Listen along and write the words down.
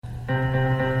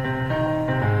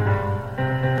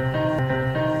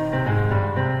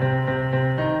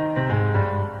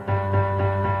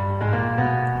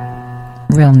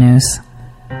Real news.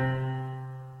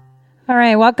 All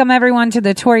right, welcome everyone to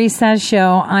the Tori Says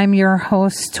Show. I'm your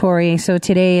host, Tori. So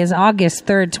today is August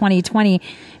 3rd, 2020.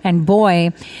 And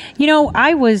boy, you know,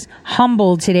 I was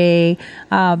humbled today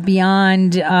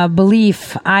beyond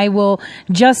belief. I will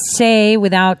just say,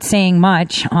 without saying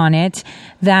much on it,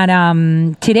 that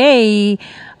today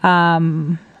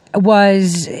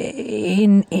was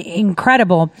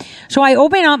incredible. So I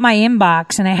opened up my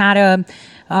inbox and I had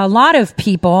a lot of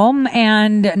people,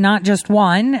 and not just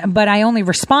one, but I only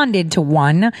responded to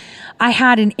one. I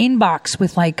had an inbox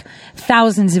with like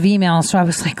thousands of emails. So I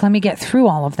was like, let me get through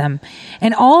all of them.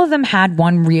 And all of them had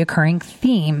one reoccurring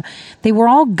theme. They were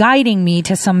all guiding me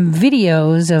to some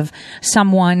videos of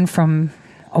someone from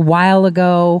a while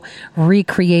ago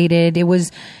recreated. It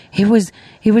was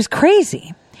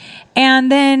crazy.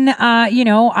 And then,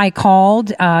 I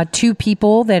called two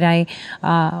people that I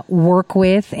work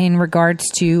with in regards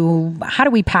to how do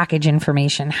we package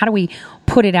information? How do we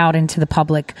put it out into the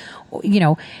public?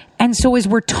 And so as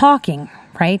we're talking,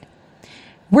 right?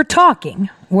 We're talking.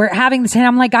 We're having this, and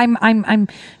I'm like, I'm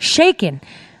shaken.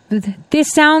 This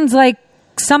sounds like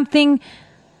something.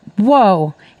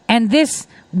 Whoa! And this.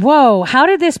 Whoa! How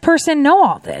did this person know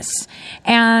all this?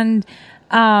 And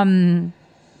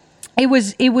It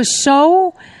was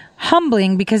so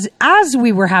humbling because as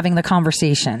we were having the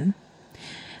conversation,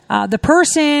 the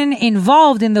person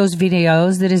involved in those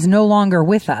videos that is no longer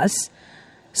with us,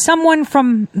 someone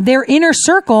from their inner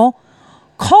circle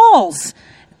calls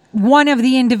one of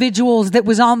the individuals that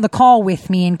was on the call with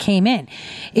me and came in.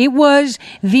 It was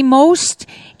the most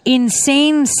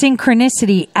insane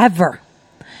synchronicity ever.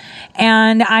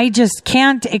 And I just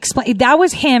can't explain. That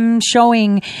was him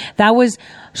showing. That was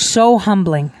so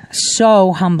humbling.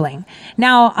 So humbling.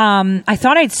 Now, I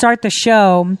thought I'd start the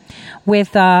show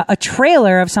with a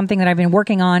trailer of something that I've been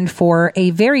working on for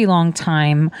a very long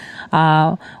time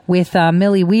with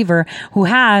Millie Weaver, who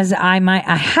has, I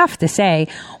have to say,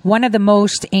 one of the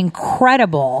most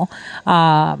incredible,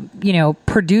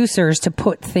 producers to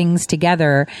put things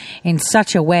together in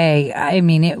such a way. I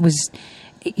mean, it was...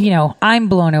 I'm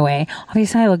blown away.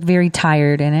 Obviously, I look very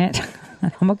tired in it.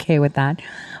 I'm okay with that.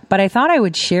 But I thought I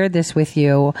would share this with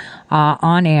you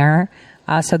on air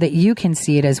so that you can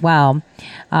see it as well.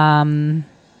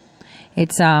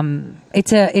 It's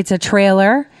a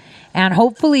trailer, and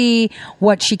hopefully,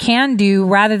 what she can do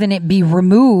rather than it be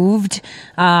removed,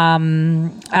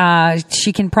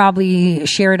 she can probably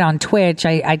share it on Twitch.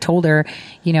 I told her,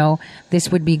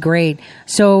 this would be great.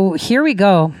 So here we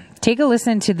go. Take a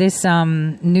listen to this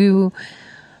new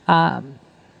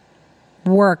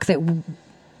work that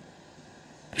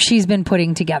she's been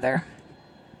putting together.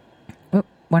 Oh,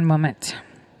 one moment.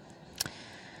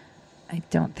 I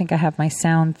don't think I have my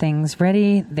sound things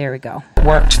ready. There we go.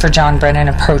 Worked for John Brennan,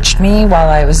 approached me while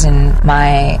I was in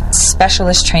my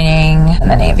specialist training in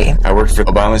the Navy. I worked for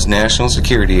Obama's National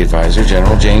Security Advisor,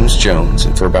 General James Jones,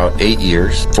 and for about 8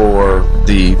 years for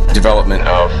the development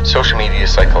of social media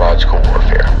psychological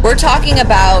warfare. We're talking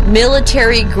about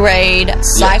military-grade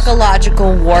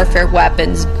psychological warfare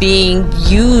weapons being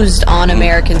used on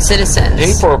American citizens.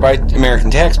 Paid for by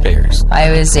American taxpayers.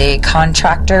 I was a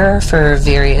contractor for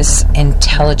various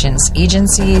intelligence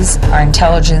agencies. Our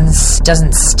intelligence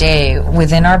doesn't stay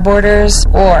within our borders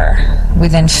or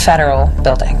within federal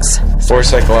buildings. Force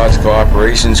Psychological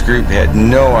Operations Group had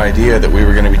no idea that we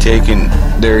were going to be taking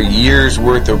their years'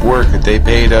 worth of work that they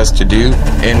paid us to do,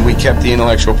 and we kept the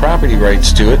intellectual property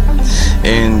rights to it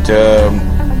and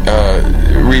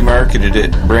remarketed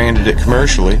it, branded it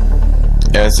commercially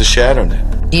as the ShadowNet.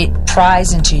 It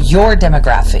pries into your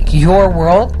demographic, your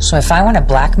world. So if I want to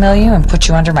blackmail you and put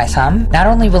you under my thumb, not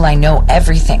only will I know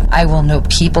everything, I will know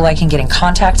people I can get in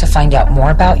contact to find out more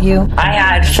about you. I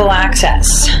had full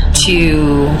access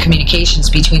to communications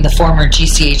between the former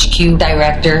GCHQ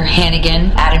director,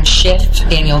 Hannigan, Adam Schiff,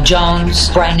 Daniel Jones,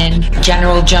 Brennan,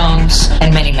 General Jones,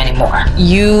 and many, many more.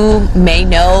 You may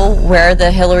know where the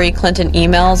Hillary Clinton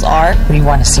emails are. Do you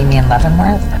want to see me in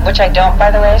Leavenworth? Which I don't,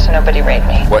 by the way, so nobody raid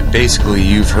me. What basically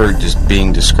you've heard just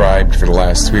being described for the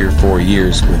last 3 or 4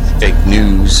 years with fake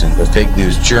news and the fake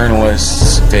news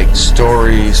journalists, fake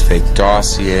stories, fake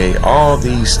dossier, all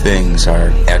these things are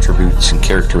attributes and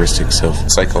characteristics of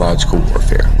psychological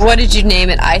warfare. What did you name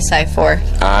it ISI for?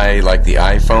 I like the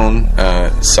iPhone,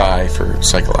 Psi for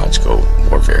psychological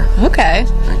warfare. Okay.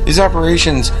 These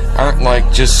operations aren't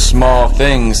like just small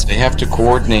things. They have to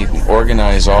coordinate and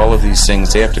organize all of these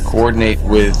things. They have to coordinate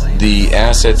with the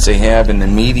assets they have in the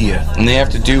media, and they have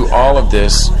to do all of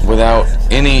this without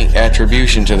any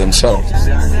attribution to themselves.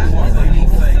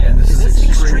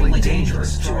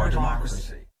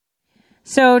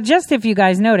 So just if you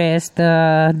guys noticed,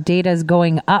 the data is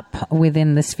going up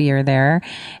within the sphere there,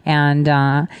 and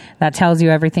that tells you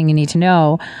everything you need to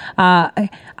know.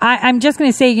 I'm just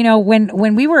going to say, you know,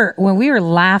 when we were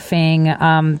laughing,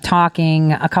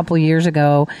 talking a couple years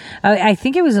ago, I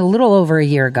think it was a little over a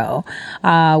year ago,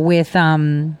 with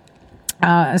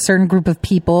a certain group of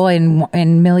people,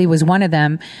 and Millie was one of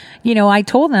them. You know, I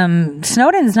told them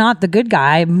Snowden's not the good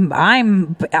guy.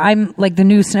 I'm like the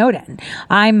new Snowden.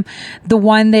 I'm the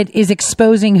one that is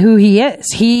exposing who he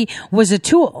is. He was a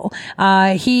tool.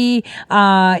 He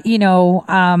was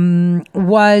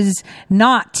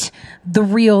not the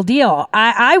real deal.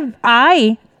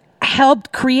 I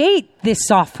helped create this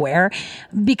software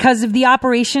because of the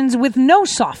operations with no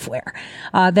software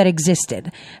that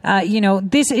existed.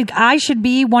 I should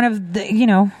be one of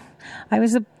the, I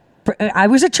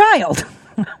was a child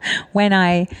when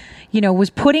I, was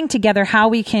putting together how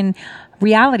we can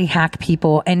reality hack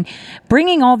people and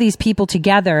bringing all these people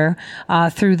together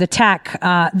through the tech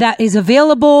that is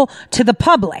available to the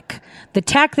public. The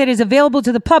tech that is available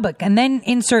to the public, and then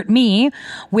insert me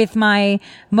with my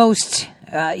most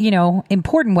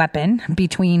important weapon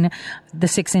between the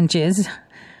 6 inches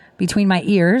between my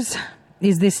ears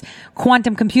is this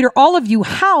quantum computer. All of you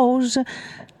house,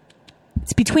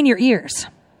 it's between your ears.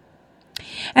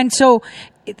 And so,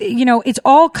 it's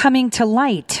all coming to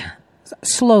light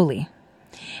slowly.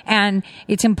 And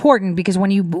it's important because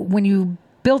when you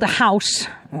build a house,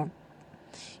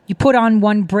 you put on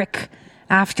one brick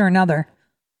after another.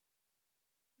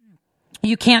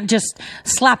 You can't just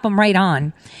slap them right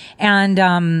on. And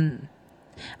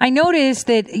I noticed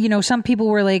that, some people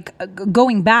were like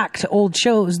going back to old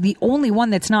shows. The only one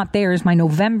that's not there is my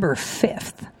November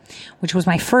 5th, which was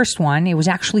my first one. It was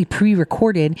actually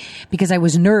pre-recorded because I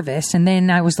was nervous. And then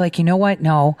I was like, you know what?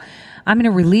 No, I'm going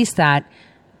to release that,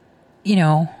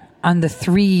 on the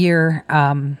 3-year,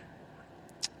 I'm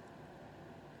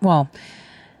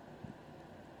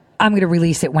going to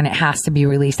release it when it has to be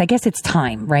released. I guess it's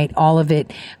time, right? All of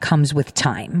it comes with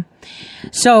time.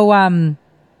 So,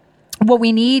 what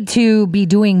we need to be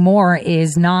doing more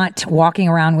is not walking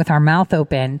around with our mouth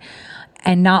open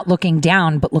and not looking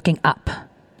down, but looking up.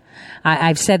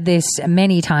 I've said this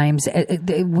many times.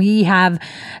 We have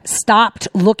stopped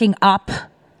looking up,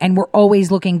 and we're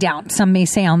always looking down. Some may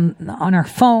say on our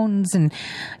phones, and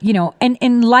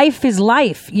and life is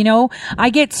life.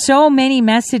 I get so many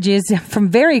messages from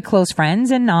very close friends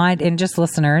and just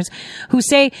listeners who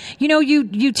say,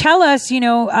 you tell us,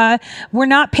 we're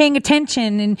not paying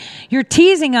attention and you're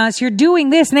teasing us, you're doing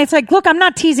this. And it's like, look, I'm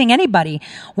not teasing anybody.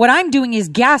 What I'm doing is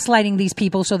gaslighting these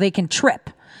people so they can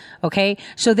trip. Okay.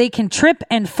 So they can trip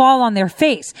and fall on their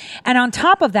face. And on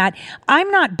top of that, I'm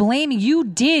not blaming you.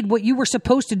 Did what you were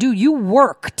supposed to do. You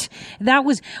worked. That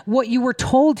was what you were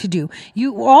told to do.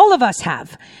 All of us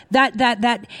have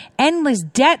that endless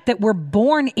debt that we're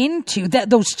born into,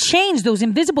 that those chains, those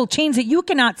invisible chains that you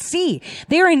cannot see.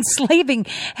 They're enslaving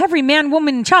every man,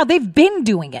 woman, and child. They've been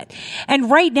doing it. And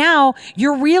right now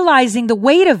you're realizing the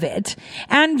weight of it.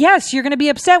 And yes, you're going to be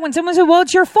upset when someone says, well,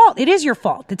 it's your fault. It is your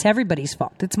fault. It's everybody's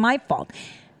fault. It's my fault.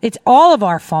 It's all of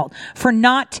our fault for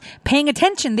not paying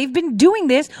attention. They've been doing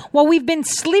this while we've been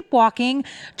sleepwalking,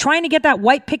 trying to get that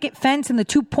white picket fence and the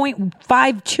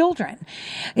 2.5 children.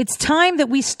 It's time that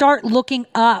we start looking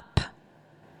up.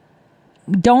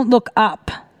 Don't look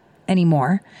up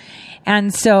anymore.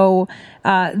 And so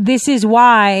this is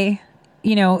why,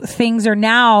 things are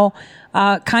now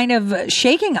kind of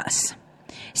shaking us.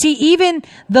 See, even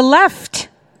the left,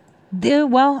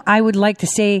 I would like to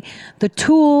say the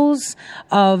tools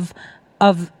of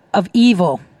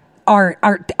evil are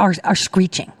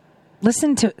screeching.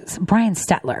 Listen to Brian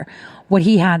Stetler, what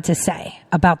he had to say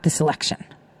about this election.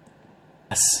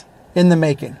 Yes, in the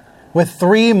making, with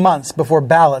 3 months before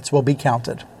ballots will be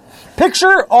counted.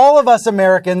 Picture all of us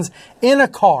Americans in a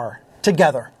car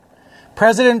together.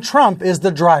 President Trump is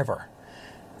the driver,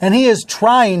 and he is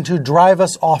trying to drive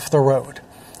us off the road.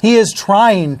 He is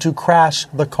trying to crash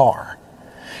the car.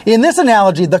 In this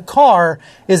analogy, the car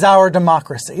is our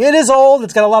democracy. It is old,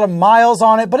 it's got a lot of miles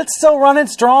on it, but it's still running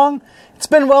strong. It's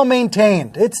been well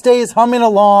maintained. It stays humming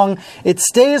along. It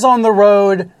stays on the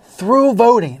road through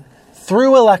voting,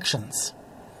 through elections.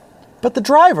 But the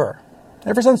driver,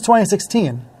 ever since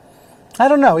 2016, I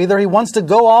don't know, either he wants to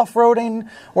go off-roading,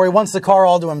 or he wants the car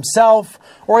all to himself,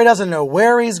 or he doesn't know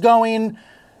where he's going.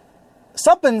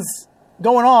 Something's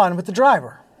going on with the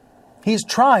driver. He's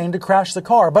trying to crash the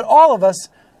car, but all of us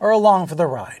are along for the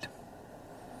ride.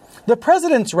 The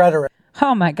president's rhetoric.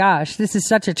 Oh my gosh, this is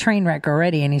such a train wreck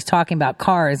already. And he's talking about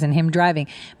cars and him driving.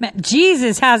 Man,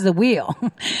 Jesus has the wheel.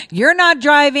 You're not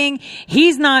driving.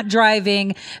 He's not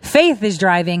driving. Faith is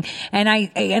driving. And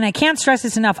I can't stress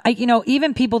this enough.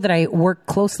 Even people that I work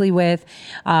closely with,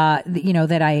 that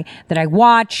I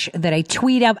watch, that I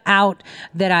tweet out,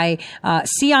 that I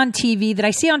see on TV, that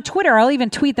I see on Twitter. I'll even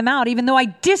tweet them out, even though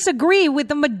I disagree with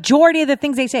the majority of the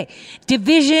things they say.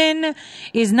 Division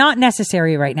is not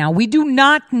necessary right now. We do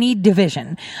not need division.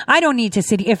 I don't need to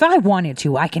sit. If I wanted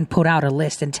to, I can put out a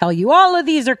list and tell you all of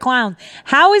these are clowns.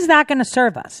 How is that going to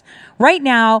serve us? Right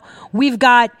now, we've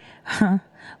got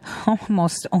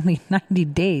almost only 90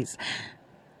 days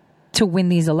to win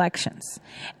these elections.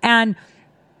 And,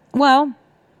 well,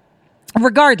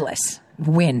 regardless,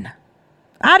 win.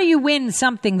 How do you win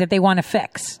something that they want to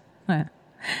fix?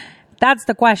 That's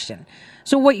the question.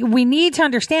 So what we need to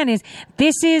understand is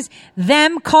this is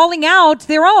them calling out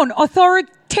their own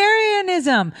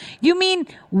authoritarianism. You mean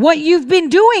what you've been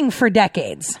doing for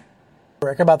decades.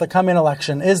 About the coming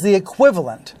election is the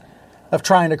equivalent of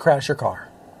trying to crash your car.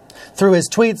 Through his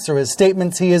tweets, through his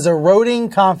statements, he is eroding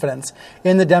confidence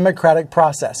in the democratic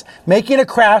process, making a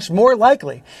crash more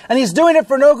likely. And he's doing it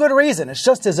for no good reason. It's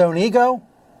just his own ego.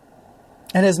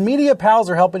 And his media pals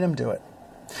are helping him do it.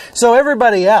 So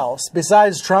everybody else,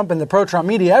 besides Trump and the pro-Trump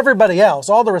media, everybody else,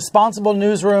 all the responsible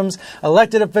newsrooms,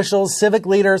 elected officials, civic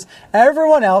leaders,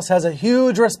 everyone else has a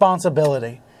huge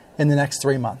responsibility in the next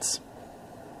 3 months.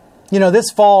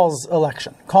 This fall's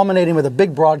election, culminating with a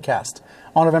big broadcast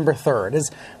on November 3rd,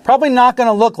 is probably not going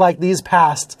to look like these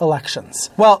past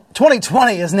elections. Well,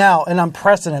 2020 is now an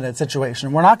unprecedented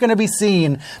situation. We're not going to be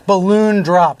seeing balloon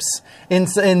drops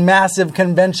in massive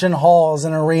convention halls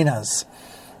and arenas.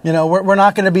 We're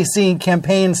not going to be seeing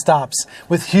campaign stops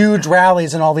with huge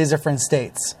rallies in all these different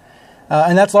states.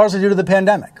 And that's largely due to the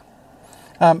pandemic.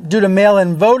 Due to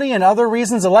mail-in voting and other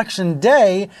reasons, election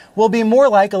day will be more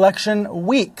like election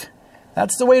week.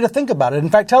 That's the way to think about it. In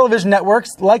fact, television networks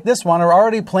like this one are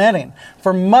already planning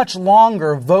for much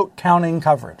longer vote counting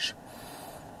coverage.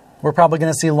 We're probably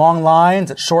going to see long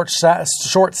lines at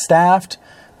short-staffed,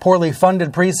 poorly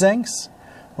funded precincts.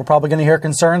 We're probably going to hear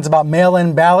concerns about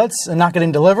mail-in ballots and not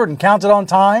getting delivered and counted on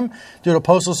time due to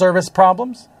Postal Service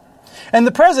problems. And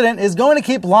the president is going to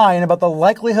keep lying about the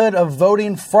likelihood of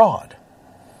voting fraud.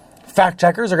 Fact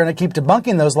checkers are going to keep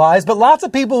debunking those lies, but lots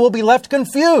of people will be left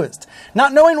confused,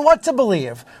 not knowing what to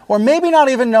believe, or maybe not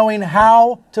even knowing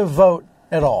how to vote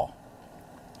at all.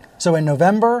 So in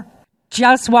November,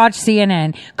 just watch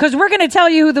CNN, because we're going to tell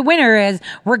you who the winner is,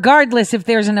 regardless if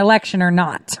there's an election or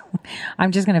not.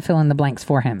 I'm just going to fill in the blanks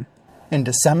for him. In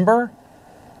December,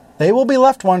 they will be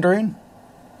left wondering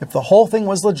if the whole thing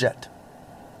was legit.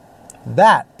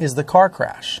 That is the car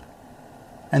crash,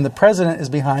 and the president is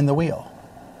behind the wheel.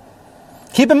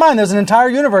 Keep in mind, there's an entire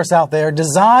universe out there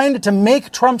designed to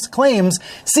make Trump's claims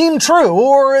seem true,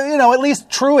 or, at least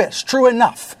true-ish, true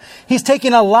enough. He's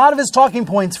taking a lot of his talking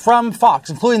points from Fox,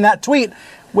 including that tweet,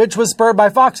 which was spurred by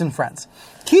Fox and Friends.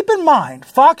 Keep in mind,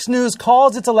 Fox News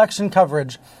calls its election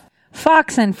coverage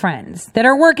Fox and Friends that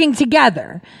are working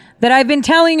together, that I've been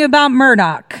telling you about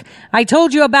Murdoch. I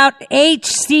told you about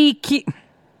HQ.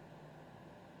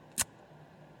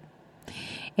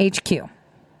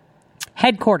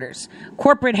 Headquarters,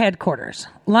 corporate headquarters,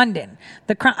 London.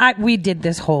 We did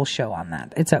this whole show on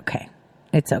that. It's okay.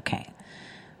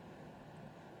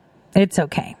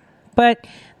 But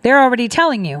they're already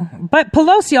telling you. But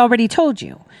Pelosi already told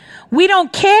you. We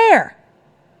don't care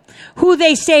who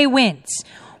they say wins.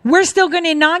 We're still going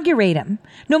to inaugurate him,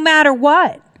 no matter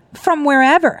what, from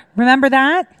wherever. Remember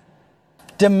that?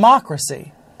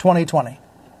 Democracy 2020.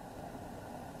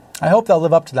 I hope they'll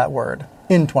live up to that word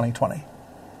in 2020.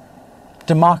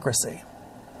 Democracy.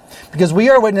 Because we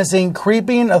are witnessing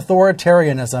creeping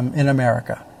authoritarianism in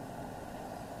America.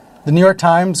 The New York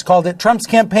Times called it Trump's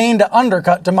campaign to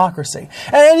undercut democracy.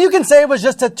 And you can say it was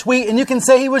just a tweet, and you can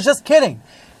say he was just kidding.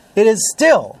 It is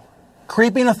still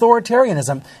creeping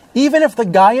authoritarianism, even if the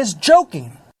guy is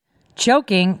joking.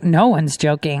 Joking? No one's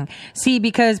joking. See,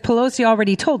 because Pelosi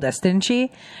already told us, didn't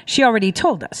she? She already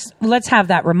told us. Let's have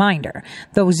that reminder.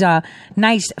 Those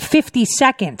nice 50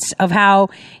 seconds of how,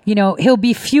 he'll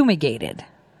be fumigated.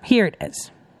 Here it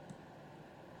is.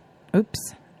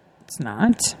 Oops. It's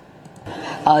not.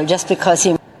 Just because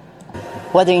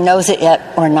whether he knows it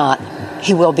yet or not,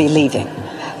 he will be leaving.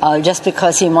 Just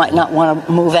because he might not want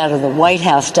to move out of the White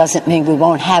House doesn't mean we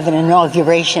won't have an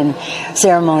inauguration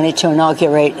ceremony to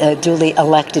inaugurate a duly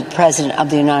elected president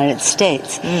of the United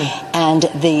States. And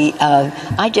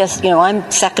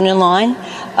I'm second in line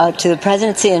to the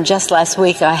presidency. And just last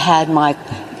week, I had my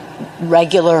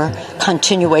regular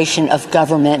continuation of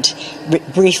government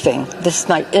briefing. This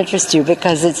might interest you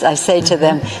because I say to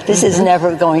them, this is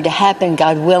never going to happen.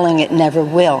 God willing, it never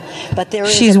will. But there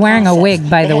is She's wearing a wig,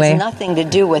 by the way. It has nothing to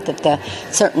do with it. The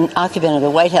certain occupant of the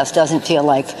White House doesn't feel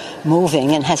like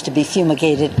moving and has to be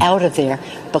fumigated out of there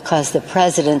because the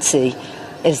presidency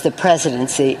is the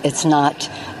presidency. It's not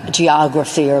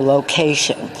geography or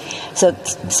location.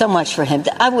 So much for him.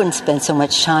 I wouldn't spend so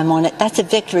much time on it. That's a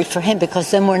victory for him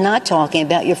because then we're not talking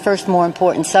about your first more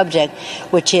important subject,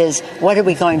 which is what are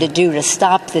we going to do to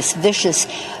stop this vicious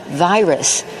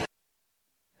virus?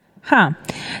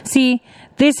 See,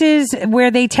 this is where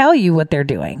they tell you what they're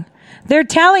doing. They're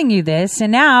telling you this,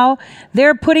 and now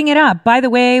they're putting it up. By the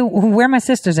way, where my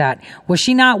sister's at? Was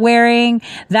she not wearing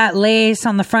that lace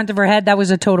on the front of her head? That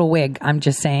was a total wig. I'm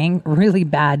just saying. Really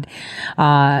bad,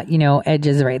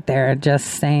 edges right there. Just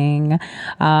saying.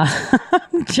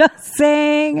 Just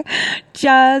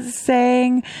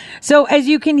saying. So as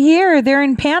you can hear, they're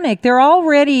in panic. They're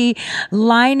already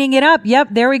lining it up. Yep,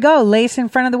 there we go. Lace in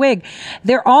front of the wig.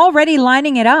 They're already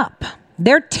lining it up.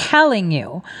 They're telling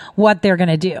you what they're going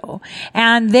to do.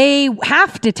 And they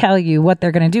have to tell you what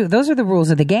they're going to do. Those are the rules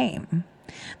of the game.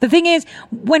 The thing is,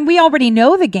 when we already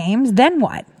know the games, then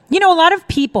what? A lot of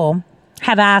people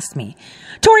have asked me,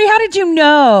 Tori, how did you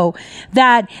know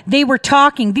that they were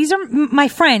talking? These are my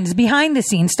friends behind the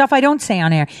scenes, stuff I don't say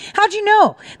on air. How'd you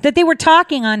know that they were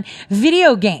talking on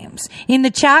video games in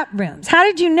the chat rooms? How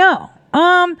did you know?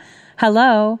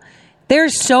 Hello.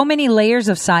 There's so many layers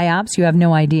of psyops, you have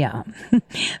no idea.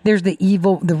 There's the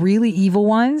really evil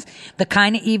ones, the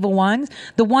kind of evil ones,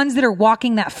 the ones that are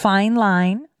walking that fine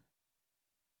line,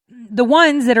 the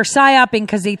ones that are psyoping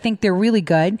because they think they're really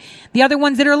good, the other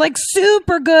ones that are like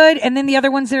super good, and then the other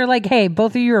ones that are like, hey,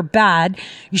 both of you are bad,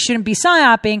 you shouldn't be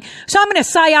psyoping, so I'm going to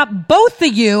psyop both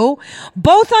of you,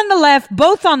 both on the left,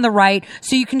 both on the right,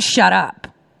 so you can shut up.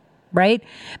 Right?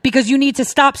 Because you need to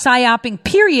stop psyoping,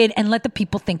 period, and let the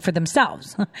people think for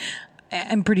themselves.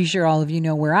 I'm pretty sure all of you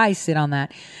know where I sit on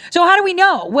that. So how do we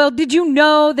know? Well, did you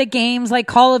know that games like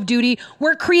Call of Duty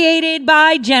were created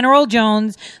by General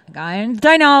Jones, the guy in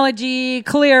Dynology,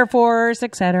 Clear Force,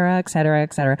 etc., etc.,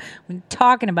 etc.? We've been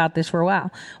talking about this for a while.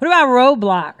 What about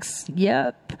Roblox?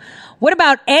 Yep. What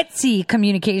about Etsy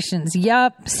Communications?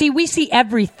 Yep. See, we see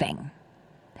everything.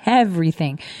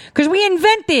 Everything. Because we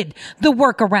invented the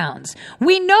workarounds.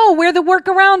 We know where the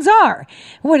workarounds are.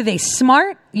 What are they,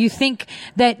 smart? You think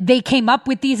that they came up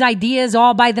with these ideas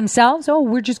all by themselves? Oh,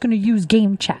 we're just going to use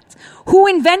game chats. Who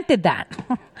invented that?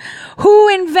 Who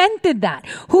invented that?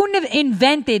 Who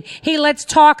invented, hey, let's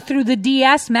talk through the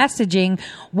DS messaging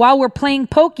while we're playing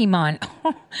Pokemon?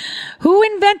 Who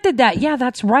invented that? Yeah,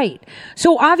 that's right.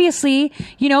 So obviously,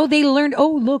 they learned,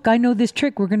 oh, look, I know this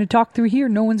trick. We're going to talk through here.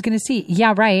 No one's going to see.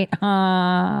 Yeah, right.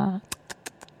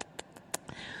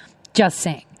 Just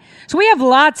saying. So we have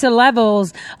lots of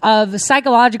levels of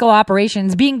psychological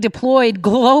operations being deployed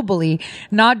globally,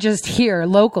 not just here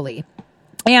locally.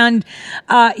 And,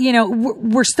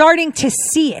 we're starting to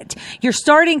see it. You're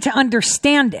starting to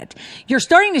understand it. You're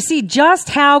starting to see just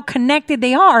how connected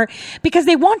they are because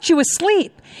they want you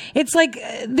asleep. It's like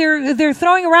they're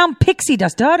throwing around pixie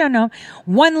dust. I don't know.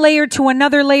 One layer to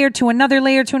another layer to another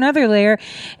layer to another layer.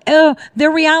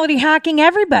 They're reality hacking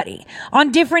everybody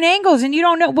on different angles. And you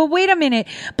don't know, well, wait a minute,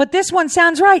 but this one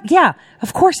sounds right. Yeah,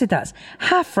 of course it does.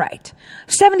 Half right.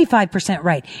 75%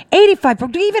 right.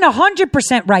 85%, even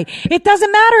 100% right. It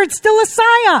doesn't matter. It's still a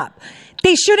psyop.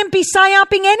 They shouldn't be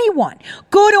psyoping anyone,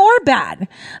 good or bad.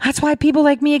 That's why people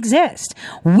like me exist.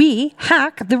 We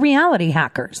hack the reality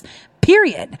hackers.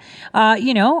 Period.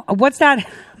 What's that?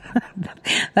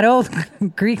 That old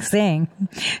Greek saying,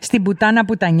 "Sti putana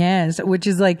putañez," which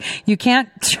is like, you can't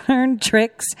turn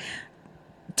tricks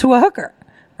to a hooker,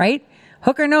 right?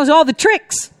 Hooker knows all the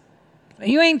tricks.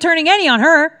 You ain't turning any on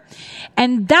her.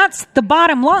 And that's the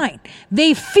bottom line.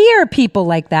 They fear people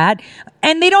like that,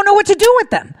 and they don't know what to do with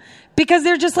them. Because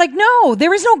they're just like, no,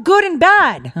 there is no good and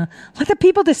bad. Let the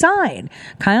people decide.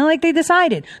 Kind of like they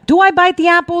decided. Do I bite the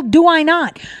apple? Do I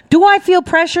not? Do I feel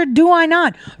pressured? Do I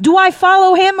not? Do I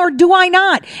follow him or do I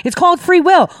not? It's called free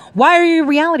will. Why are you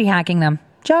reality hacking them?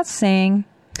 Just saying.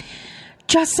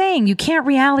 Just saying. You can't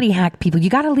reality hack people. You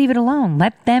got to leave it alone.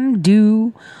 Let them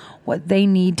do what they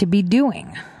need to be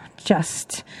doing.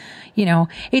 Just...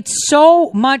 it's so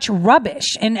much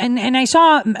rubbish. And I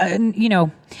saw,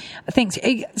 things.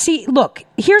 See, look,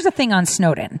 here's the thing on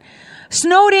Snowden.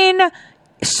 Snowden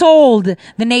sold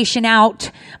the nation out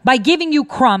by giving you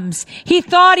crumbs. He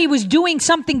thought he was doing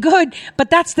something good, but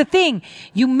that's the thing.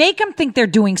 You make them think they're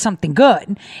doing something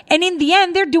good. And in the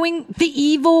end, they're doing the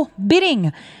evil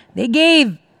bidding. They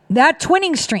gave That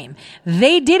twinning stream,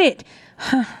 they did it.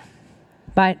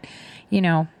 But,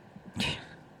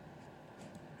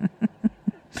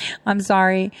 I'm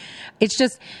sorry. It's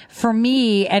just, for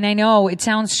me, and I know it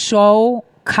sounds so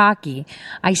cocky,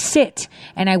 I sit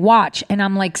and I watch and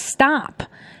I'm like, stop.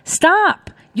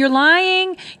 You're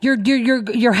lying.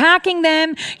 You're hacking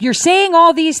them. You're saying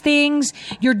all these things.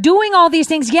 You're doing all these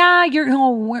things. Yeah,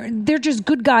 they're just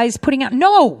good guys putting out.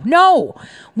 No.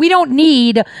 We don't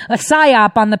need a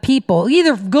psyop on the people.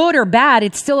 Either good or bad,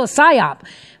 it's still a psyop.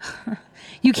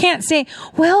 You can't say,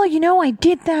 well, I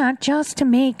did that just to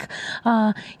make,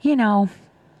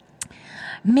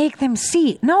 make them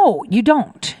see. No, you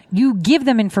don't. You give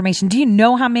them information. Do you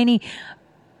know how many?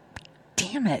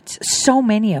 Damn it. So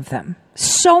many of them.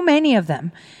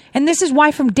 And this is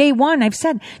why from day one, I've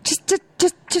said,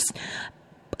 just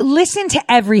listen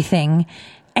to everything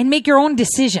and make your own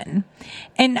decision.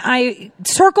 And I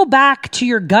circle back to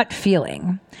your gut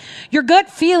feeling. Your gut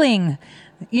feeling,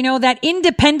 that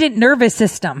independent nervous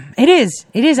system. It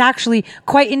is actually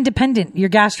quite independent. Your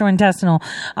gastrointestinal,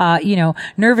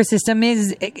 nervous system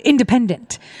is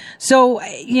independent. So,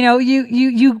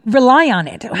 you rely on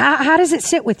it. How does it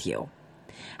sit with you?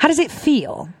 How does it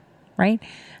feel? Right?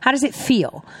 How does it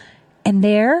feel? And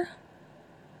there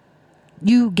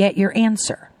you get your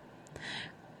answer.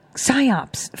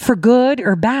 Psyops, for good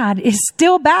or bad, is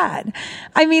still bad.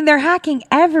 I mean, they're hacking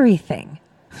everything.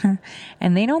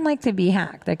 And they don't like to be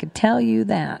hacked. I could tell you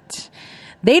that.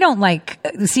 They don't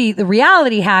the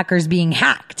reality hackers being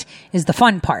hacked is the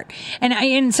fun part.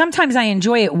 And sometimes I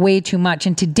enjoy it way too much.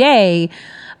 And today,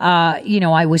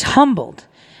 I was humbled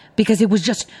because it was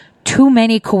just too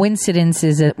many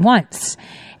coincidences at once.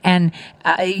 And,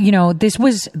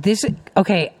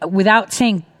 okay, without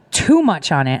saying too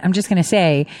much on it, I'm just going to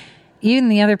say, even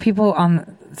the other people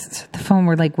on the phone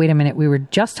were like, wait a minute, we were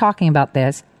just talking about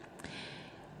this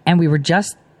and we were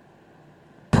just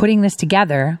putting this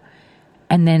together.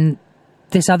 And then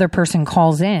this other person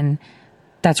calls in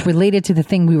that's related to the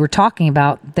thing we were talking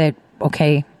about that,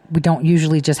 okay, we don't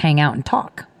usually just hang out and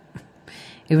talk.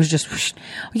 It was just,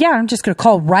 I'm just going to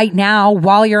call right now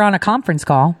while you're on a conference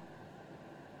call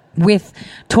with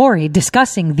Tori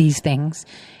discussing these things.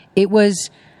 It was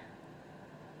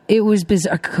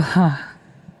bizarre.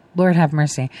 Lord have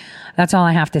mercy. That's all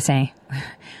I have to say.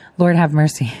 Lord have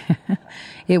mercy.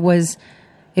 It was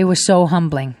so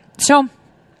humbling. So,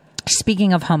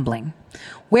 speaking of humbling,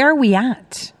 where are we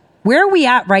at? Where are we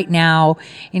at right now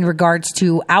in regards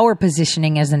to our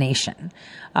positioning as a nation?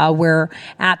 We're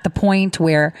at the point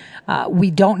where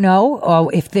we don't know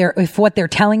if what they're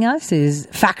telling us is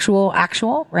factual,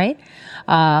 actual, right?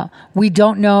 We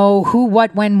don't know who,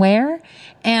 what, when, where,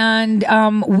 and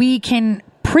we can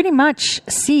pretty much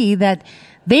see that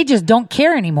they just don't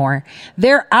care anymore.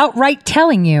 They're outright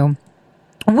telling you,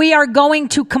 we are going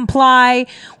to comply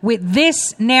with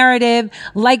this narrative,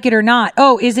 like it or not.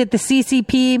 Oh, is it the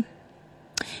CCP?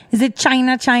 Is it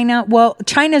China? Well,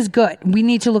 China's good. We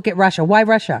need to look at Russia. Why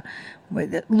Russia?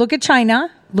 Look at China,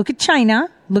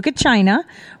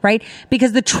 right?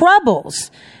 Because the troubles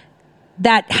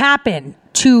that happened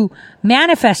to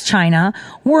manifest China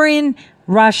were in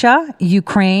Russia,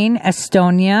 Ukraine,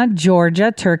 Estonia,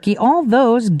 Georgia, Turkey. All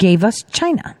those gave us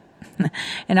China.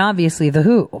 And obviously the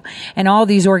WHO and all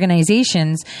these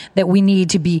organizations that we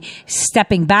need to be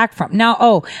stepping back from.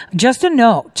 Now, just a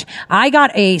note, I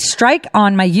got a strike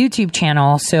on my YouTube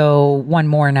channel, so one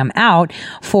more and I'm out,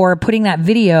 for putting that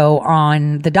video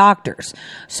on the doctors.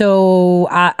 So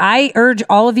I urge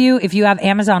all of you, if you have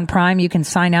Amazon Prime, you can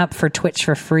sign up for Twitch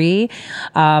for free.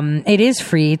 It is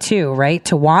free too, right,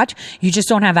 to watch. You just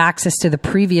don't have access to the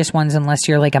previous ones unless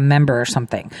you're like a member or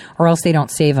something, or else they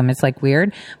don't save them. It's like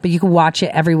weird, but you can watch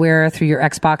it everywhere through your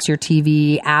Xbox, your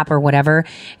TV app, or whatever.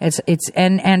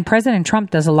 And President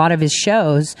Trump does a lot of his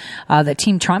shows that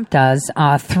Team Trump does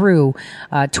through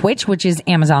Twitch, which is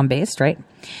Amazon based, right?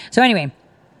 So anyway,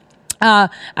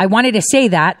 I wanted to say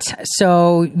that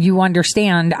so you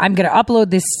understand. I'm going to upload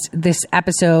this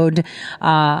episode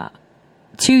to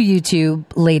YouTube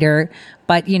later,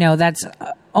 but that's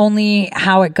only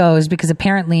how it goes, because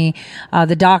apparently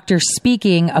the doctor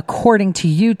speaking, according to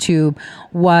YouTube,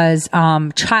 was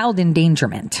child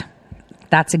endangerment.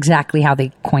 That's exactly how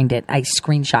they coined it. I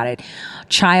screenshot it.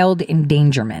 Child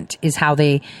endangerment is how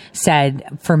they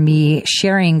said for me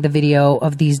sharing the video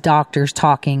of these doctors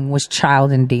talking was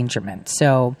child endangerment.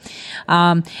 So,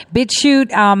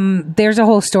 BitChute, there's a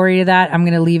whole story to that. I'm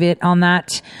going to leave it on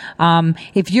that.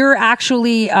 If you're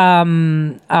actually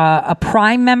a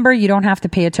Prime member, you don't have to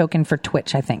pay a token for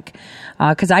Twitch, I think.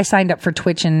 Because I signed up for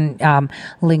Twitch and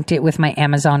linked it with my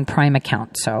Amazon Prime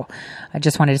account. So I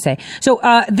just wanted to say. So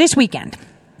this weekend,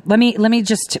 let me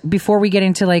just, before we get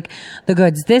into like the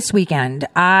goods, this weekend,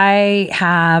 I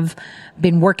have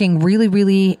been working really,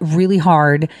 really, really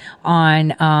hard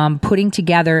on putting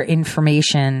together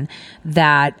information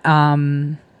that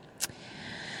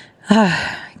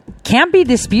can't be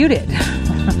disputed.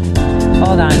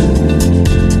 Hold on.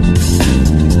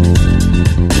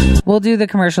 We'll do the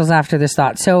commercials after this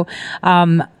thought. So,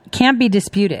 can't be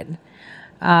disputed.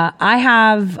 I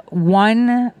have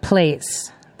one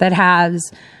place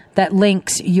that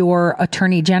links your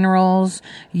attorney generals,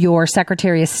 your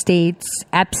secretary of states,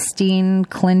 Epstein,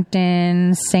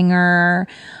 Clinton, Singer,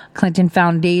 Clinton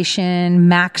Foundation,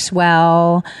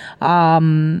 Maxwell,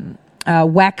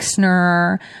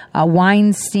 Wexner,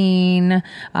 Weinstein,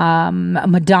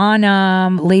 Madonna,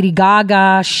 Lady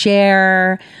Gaga,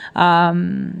 Cher,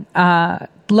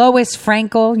 Lois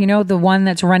Frankel, you know, the one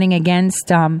that's running against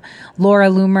Laura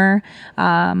Loomer,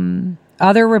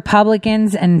 other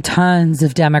Republicans, and tons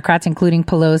of Democrats, including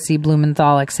Pelosi,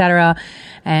 Blumenthal, etc.,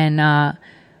 and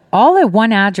all at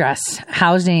one address,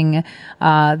 housing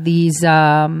this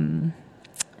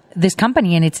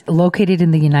company, and it's located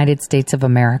in the United States of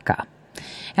America.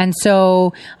 And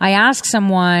so I asked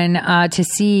someone to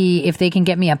see if they can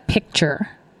get me a picture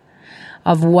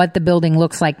of what the building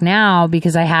looks like now,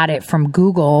 because I had it from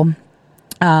Google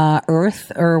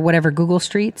Earth or whatever, Google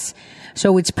Streets.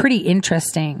 So it's pretty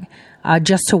interesting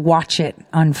just to watch it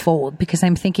unfold, because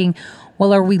I'm thinking,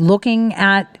 well, are we looking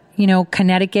at, you know,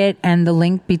 Connecticut and the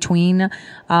link between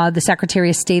the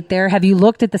Secretary of State there? Have you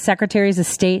looked at the Secretaries of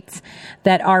States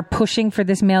that are pushing for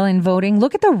this mail-in voting?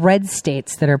 Look at the red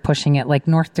states that are pushing it, like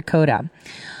North Dakota.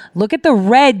 Look at the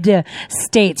red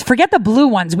states. Forget the blue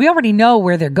ones. We already know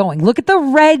where they're going. Look at the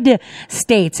red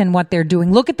states and what they're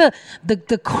doing. Look at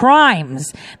the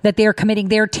crimes that they're committing.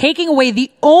 They're taking away the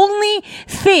only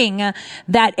thing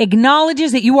that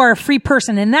acknowledges that you are a free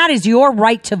person, and that is your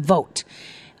right to vote.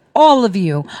 All of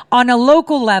you on a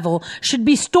local level should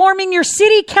be storming your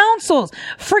city councils.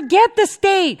 Forget the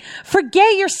state.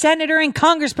 Forget your senator and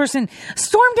congressperson.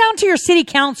 Storm down to your city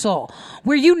council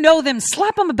where you know them.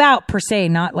 Slap them about, per se,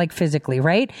 not like physically,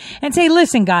 right? And say,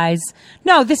 listen, guys,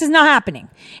 no, this is not happening.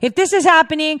 If this is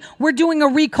happening, we're doing a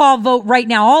recall vote right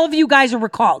now. All of you guys are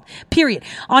recalled, period.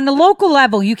 On the local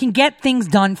level, you can get things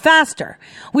done faster.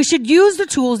 We should use the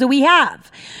tools that we have.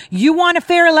 You want a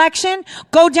fair election?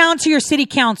 Go down to your city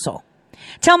council.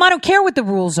 Tell them I don't care what the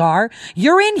rules are.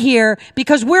 You're in here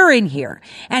because we're in here.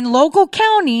 And local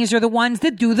counties are the ones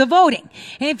that do the voting.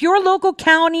 And if your local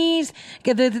counties,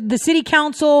 the city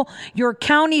council, your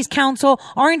county's council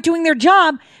aren't doing their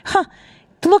job,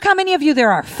 look how many of you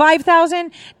there are.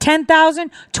 5,000,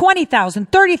 10,000,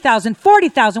 20,000, 30,000,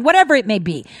 40,000, whatever it may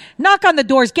be. Knock on the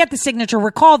doors, get the signature,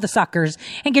 recall the suckers,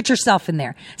 and get yourself in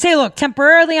there. Say, look,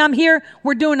 temporarily I'm here.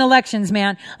 We're doing elections,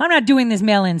 man. I'm not doing this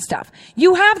mail-in stuff.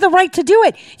 You have the right to do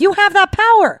it. You have that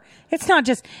power. It's not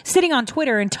just sitting on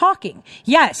Twitter and talking.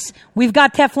 Yes, we've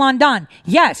got Teflon Don.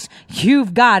 Yes,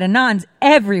 you've got Anons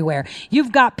everywhere.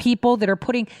 You've got people that are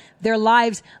putting their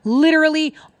lives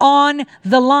literally on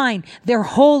the line, their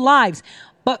whole lives.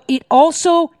 But it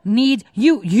also needs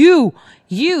you,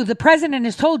 the president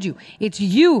has told you, it's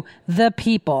you, the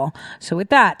people. So with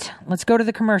that, let's go to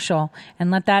the commercial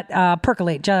and let that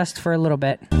percolate just for a little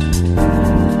bit.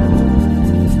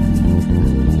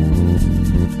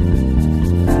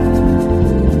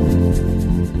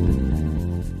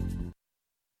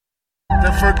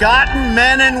 The forgotten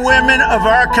men and women of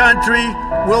our country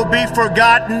will be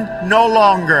forgotten no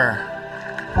longer.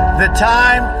 The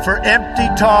time for empty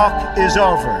talk is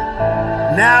over.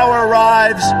 Now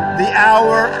arrives the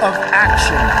hour of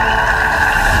action.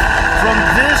 From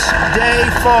this day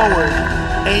forward,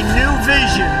 a new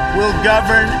vision will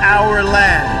govern our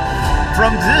land.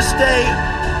 From this day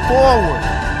forward,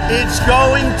 it's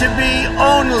going to be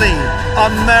only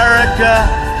America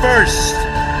first.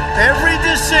 Every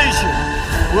decision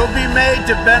will be made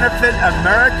to benefit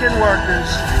American workers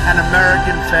and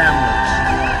American families.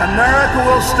 America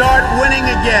will start winning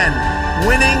again,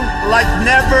 winning like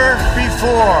never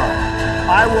before.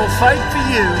 I will fight for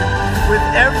you with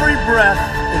every breath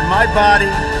in my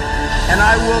body, and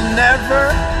I will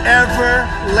never, ever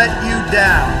let you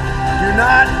down. Do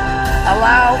not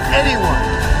allow anyone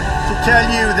to tell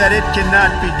you that it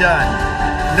cannot be done.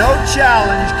 No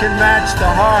challenge can match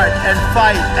the heart and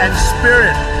fight and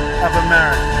spirit of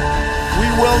America. We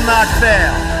will not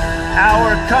fail.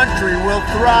 Our country will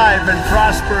thrive and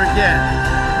prosper again.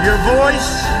 Your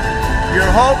voice, your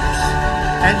hopes,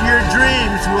 and your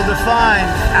dreams will define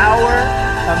our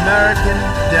American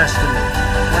destiny.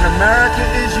 When America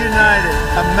is united,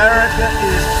 America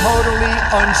is totally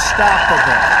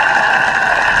unstoppable.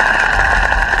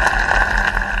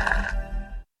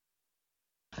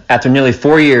 After nearly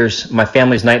 4 years, my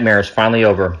family's nightmare is finally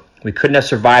over. We couldn't have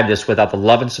survived this without the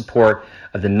love and support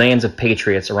of the millions of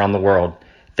patriots around the world.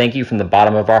 Thank you from the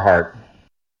bottom of our heart.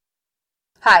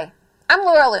 Hi, I'm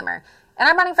Laura Loomer, and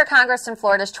I'm running for Congress in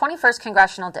Florida's 21st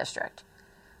Congressional District.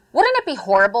 Wouldn't it be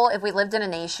horrible if we lived in a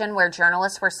nation where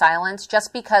journalists were silenced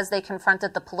just because they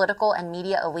confronted the political and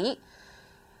media elite?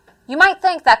 You might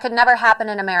think that could never happen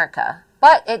in America,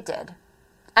 but it did.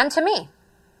 And to me.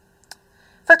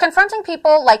 For confronting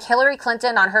people like Hillary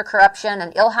Clinton on her corruption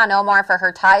and Ilhan Omar for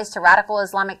her ties to radical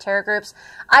Islamic terror groups,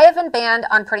 I have been banned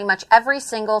on pretty much every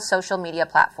single social media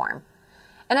platform.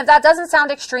 And if that doesn't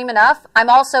sound extreme enough, I'm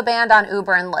also banned on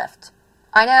Uber and Lyft.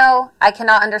 I know, I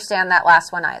cannot understand that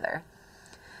last one either.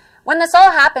 When this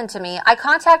all happened to me, I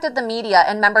contacted the media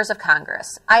and members of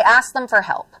Congress. I asked them for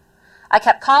help. I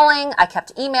kept calling, I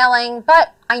kept emailing,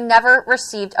 but I never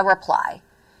received a reply.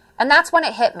 And that's when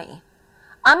it hit me.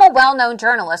 I'm a well-known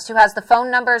journalist who has the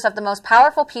phone numbers of the most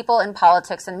powerful people in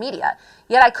politics and media,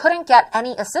 yet I couldn't get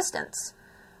any assistance.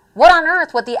 What on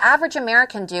earth would the average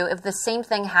American do if the same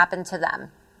thing happened to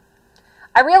them?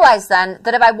 I realized then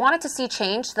that if I wanted to see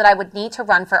change, that I would need to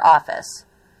run for office.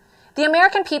 The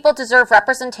American people deserve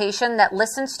representation that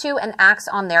listens to and acts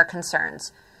on their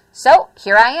concerns. So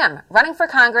here I am, running for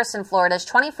Congress in Florida's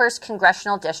 21st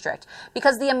Congressional District,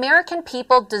 because the American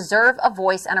people deserve a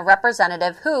voice and a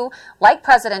representative who, like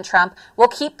President Trump, will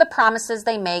keep the promises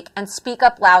they make and speak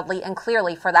up loudly and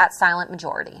clearly for that silent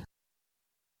majority.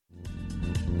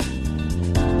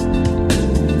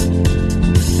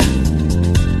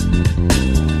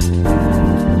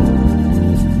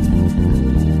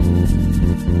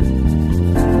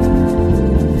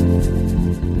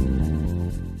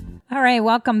 All right,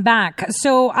 welcome back.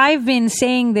 So I've been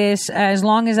saying this as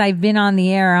long as I've been on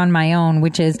the air on my own,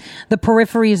 which is the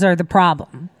peripheries are the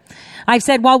problem. I've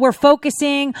said while we're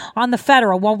focusing on the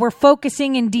federal, while we're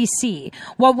focusing in D.C.,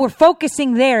 while we're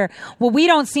focusing there, what we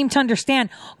don't seem to understand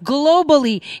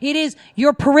globally, it is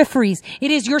your peripheries.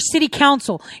 It is your city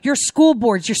council, your school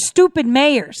boards, your stupid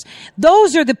mayors.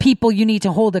 Those are the people you need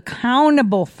to hold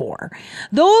accountable for.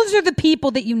 Those are the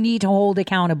people that you need to hold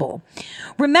accountable.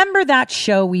 Remember that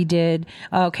show we did?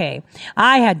 Okay,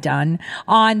 I had done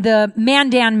on the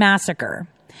Mandan massacre.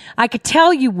 I could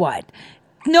tell you what.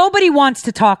 Nobody wants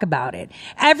to talk about it.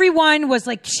 Everyone was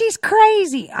like, she's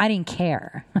crazy. I didn't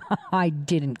care. I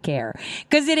didn't care.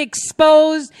 Because it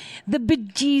exposed the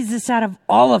bejesus out of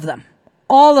all of them.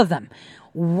 All of them.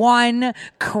 One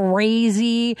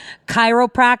crazy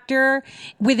chiropractor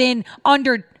within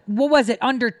under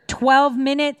 12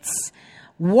 minutes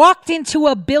walked into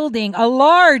a building, a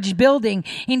large building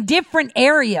in different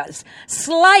areas,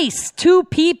 sliced 2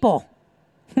 people.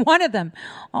 One of them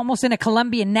almost in a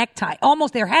Colombian necktie,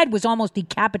 almost their head was almost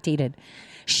decapitated,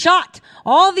 shot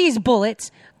all these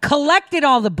bullets, collected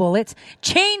all the bullets,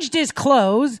 changed his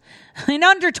clothes in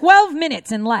under 12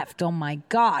 minutes and left. Oh my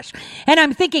gosh. And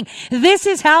I'm thinking, this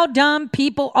is how dumb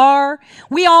people are.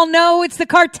 We all know it's the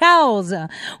cartels.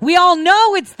 We all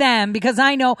know it's them because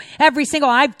I know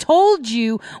I've told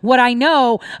you what I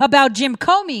know about Jim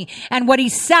Comey and what he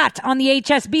sat on the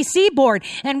HSBC board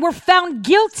and were found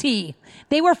guilty.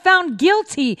 They were found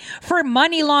guilty for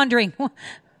money laundering.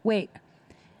 Wait,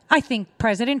 I think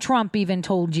President Trump even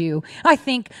told you. I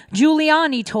think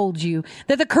Giuliani told you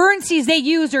that the currencies they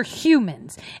use are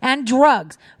humans and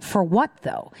drugs. For what,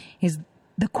 though, is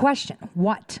the question.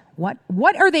 What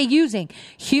are they using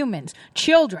humans,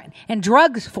 children, and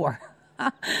drugs for?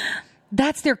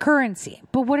 That's their currency.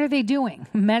 But what are they doing?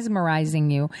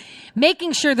 Mesmerizing you,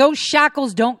 making sure those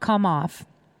shackles don't come off.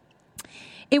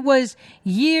 It was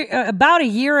about a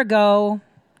year ago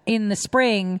in the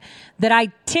spring that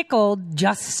I tickled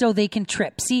just so they can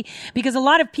trip. See, because a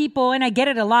lot of people, and I get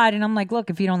it a lot, and I'm like, look,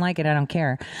 if you don't like it, I don't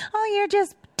care. Oh, you're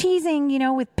just teasing,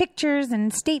 with pictures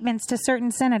and statements to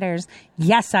certain senators.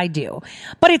 Yes, I do.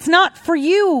 But it's not for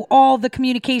you, all the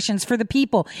communications for the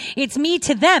people. It's me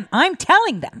to them. I'm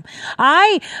telling them.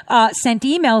 I sent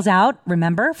emails out,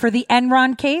 remember, for the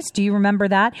Enron case. Do you remember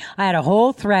that? I had a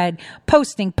whole thread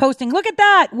posting. Look at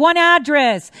that. One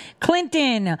address.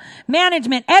 Clinton,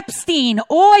 management, Epstein,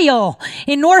 oil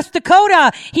in North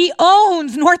Dakota. He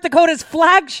owns North Dakota's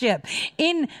flagship.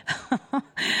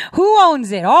 Who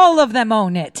owns it? All of them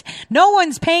own it. No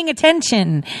one's paying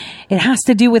attention. It has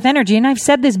to do with energy. And I've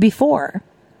said this before.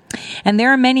 And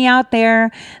there are many out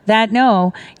there that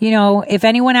know, if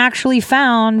anyone actually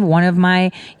found one of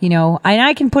my, and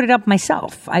I can put it up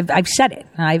myself. I've said it.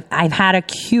 I've had a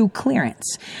Q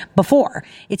clearance before.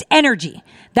 It's energy.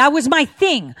 That was my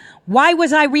thing. Why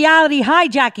was I reality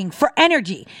hijacking? For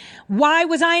energy. Why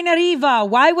was I in Arriva?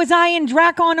 Why was I in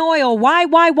Dracon Oil?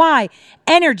 Why?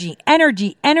 Energy.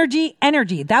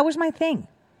 That was my thing.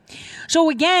 So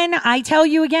again, I tell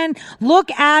you again, look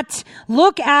at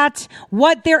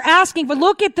what they're asking for.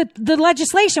 Look at the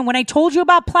legislation. When I told you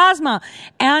about plasma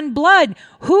and blood,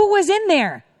 who was in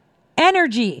there?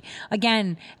 Energy.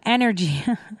 Again, energy.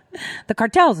 The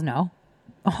cartels know.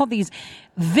 All these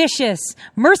vicious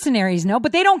mercenaries know,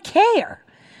 but they don't care.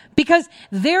 Because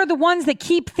they're the ones that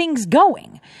keep things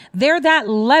going. They're that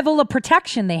level of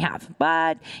protection they have.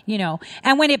 But,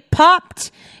 and when it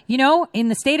popped, in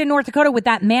the state of North Dakota with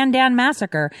that Mandan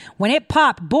massacre, when it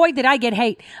popped, boy, did I get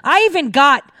hate. I even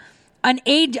got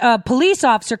a police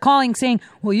officer calling saying,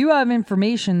 well, you have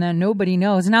information that nobody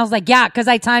knows. And I was like, yeah, because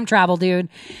I time travel, dude.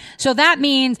 So that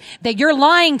means that you're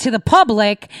lying to the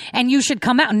public and you should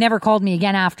come out. And never called me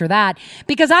again after that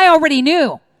because I already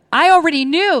knew.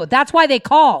 That's why they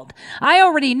called. I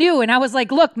already knew. And I was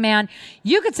like, look, man,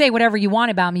 you could say whatever you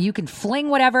want about me. You can fling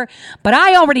whatever, but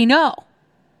I already know.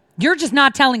 You're just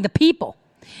not telling the people.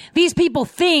 These people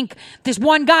think this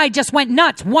one guy just went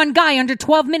nuts. One guy under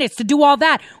 12 minutes to do all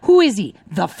that. Who is he?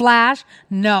 The Flash?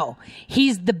 No,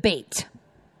 he's the bait.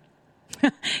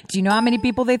 Do you know how many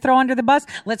people they throw under the bus?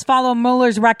 Let's follow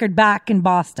Mueller's record back in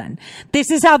Boston. This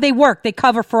is how they work. They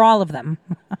cover for all of them.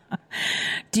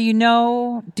 Do you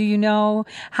know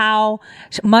how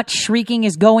much shrieking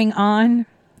is going on?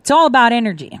 It's all about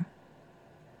energy.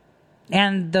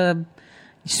 And the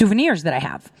souvenirs that I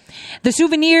have. The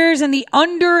souvenirs and the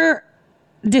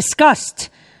under-discussed,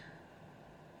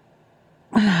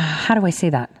 how do I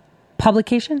say that?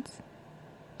 Publications?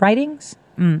 Writings?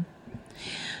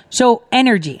 So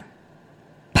energy,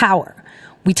 power.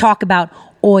 We talk about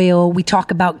oil. We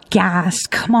talk about gas.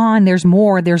 Come on, there's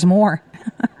more.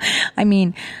 I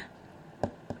mean,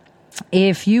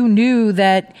 if you knew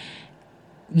that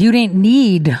you didn't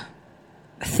need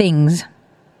things,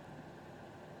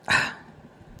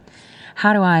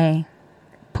 how do I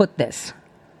put this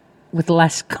with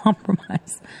less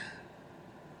compromise?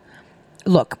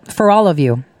 Look, for all of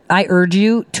you, I urge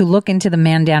you to look into the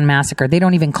Mandan Massacre. They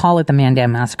don't even call it the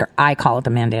Mandan Massacre. I call it the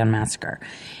Mandan Massacre.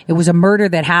 It was a murder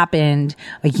that happened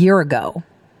a year ago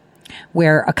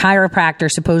where a chiropractor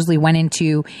supposedly went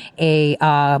into a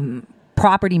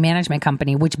property management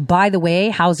company, which, by the way,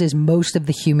 houses most of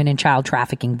the human and child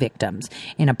trafficking victims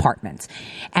in apartments,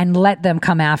 and let them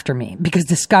come after me because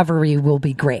discovery will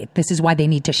be great. This is why they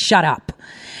need to shut up,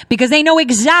 because they know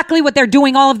exactly what they're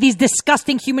doing, all of these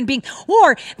disgusting human beings,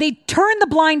 or they turn the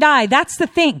blind eye. That's the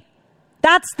thing.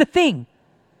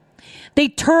 They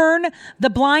turn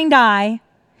the blind eye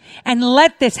and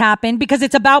let this happen because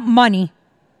it's about money.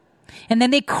 And then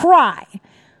they cry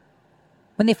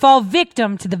when they fall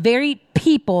victim to the very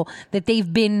people that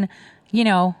they've been,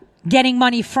 getting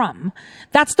money from.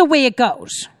 That's the way it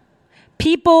goes.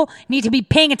 People need to be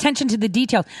paying attention to the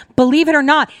details. Believe it or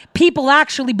not, people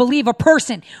actually believe a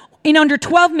person in under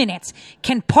 12 minutes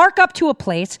can park up to a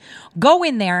place, go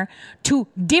in there to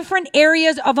different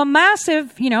areas of a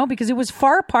massive, because it was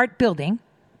far apart building,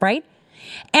 right?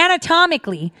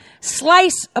 Anatomically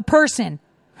slice a person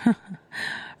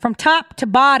from top to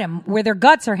bottom where their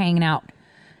guts are hanging out.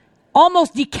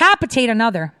 Almost decapitate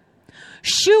another,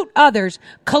 shoot others,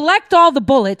 collect all the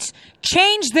bullets,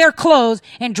 change their clothes,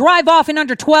 and drive off in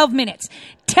under 12 minutes.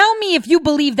 Tell me if you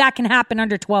believe that can happen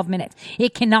under 12 minutes.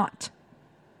 It cannot.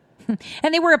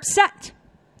 And they were upset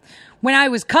when I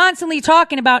was constantly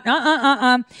talking about,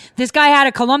 this guy had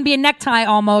a Colombian necktie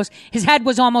almost. His head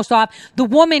was almost off. The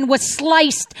woman was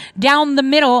sliced down the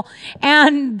middle.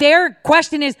 And their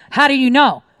question is, how do you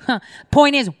know?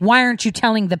 Point is, why aren't you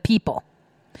telling the people?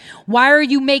 Why are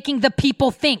you making the people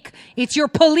think? It's your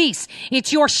police.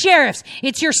 It's your sheriffs.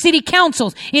 It's your city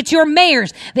councils. It's your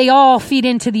mayors. They all feed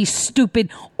into these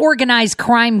stupid organized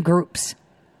crime groups.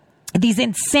 These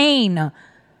insane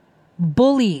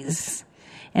bullies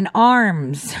and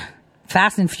arms.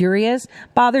 Fast and Furious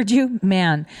bothered you?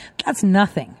 Man, that's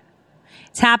nothing.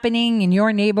 It's happening in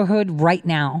your neighborhood right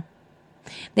now.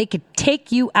 They could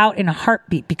take you out in a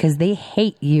heartbeat because they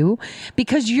hate you,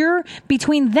 because you're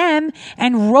between them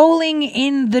and rolling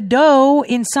in the dough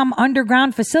in some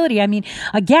underground facility. I mean,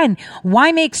 again,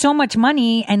 why make so much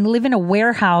money and live in a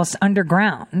warehouse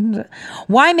underground?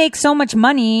 Why make so much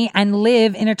money and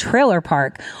live in a trailer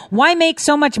park? Why make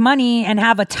so much money and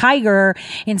have a tiger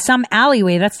in some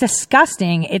alleyway? That's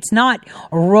disgusting. It's not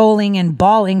rolling and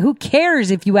balling. Who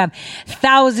cares if you have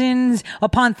thousands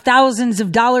upon thousands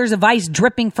of dollars of ice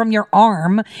dripping from your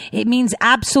arm? It means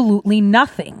absolutely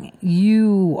nothing.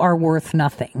 You are worth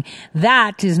nothing.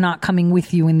 That is not coming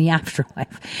with you in the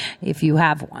afterlife if you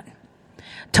have one.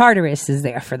 Tartarus is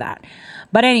there for that.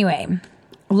 But anyway,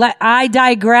 I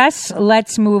digress.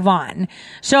 Let's move on.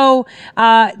 So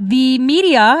the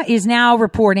media is now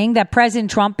reporting that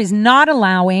President Trump is not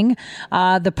allowing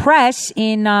the press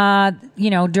in,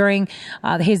 during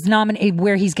his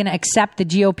where he's going to accept the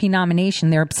GOP nomination.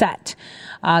 They're upset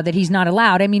that he's not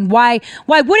allowed. I mean, why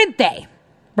wouldn't they?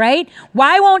 Right?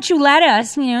 Why won't you let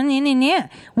us?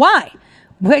 Why?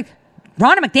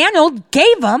 Ronna McDaniel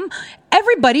gave them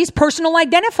everybody's personal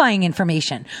identifying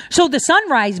information. So the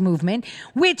Sunrise Movement,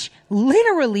 which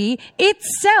literally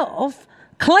itself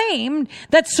claimed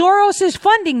that Soros is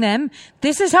funding them,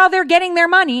 this is how they're getting their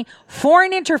money,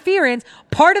 foreign interference,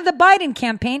 part of the Biden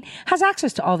campaign, has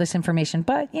access to all this information.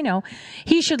 But,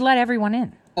 he should let everyone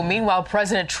in. Meanwhile,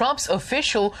 President Trump's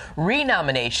official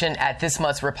renomination at this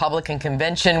month's Republican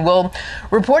convention will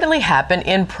reportedly happen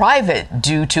in private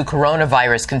due to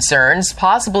coronavirus concerns,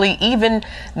 possibly even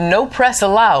no press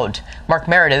allowed. Mark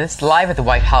Meredith is live at the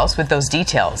White House with those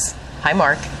details. Hi,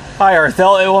 Mark. Hi,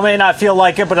 Arthel. It may not feel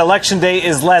like it, but Election Day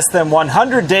is less than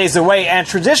 100 days away, and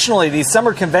traditionally these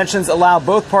summer conventions allow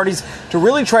both parties to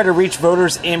really try to reach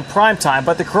voters in prime time.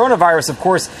 But the coronavirus, of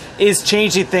course, is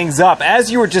changing things up. As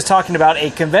you were just talking about,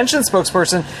 a convention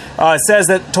spokesperson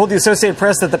told the Associated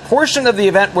Press that the portion of the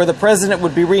event where the president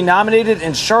would be renominated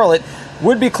in Charlotte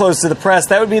would be closed to the press.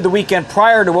 That would be the weekend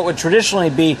prior to what would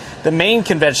traditionally be the main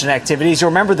convention activities.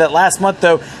 You'll remember that last month,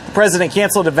 though, the president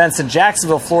canceled events in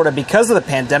Jacksonville, Florida because of the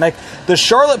pandemic. The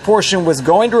Charlotte portion was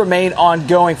going to remain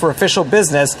ongoing for official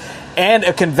business, and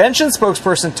a convention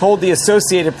spokesperson told the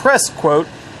Associated Press, quote,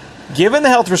 "Given the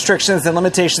health restrictions and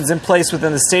limitations in place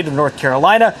within the state of North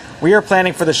Carolina, we are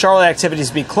planning for the Charlotte activities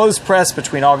to be closed press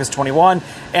between August 21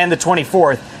 and the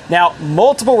 24th. Now,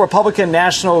 multiple Republican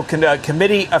National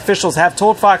Committee officials have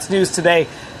told Fox News today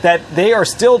that they are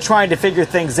still trying to figure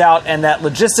things out, and that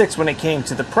logistics when it came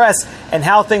to the press and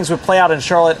how things would play out in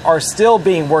Charlotte are still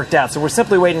being worked out. So we're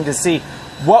simply waiting to see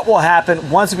what will happen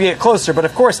once we get closer. But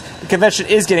of course, the convention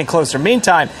is getting closer.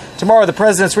 Meantime, tomorrow the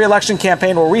president's re-election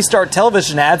campaign will restart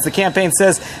television ads. The campaign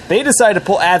says they decided to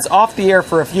pull ads off the air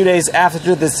for a few days after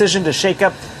the decision to shake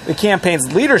up the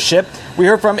campaign's leadership. We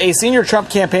heard from a senior Trump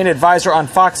campaign advisor on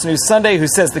Fox News Sunday who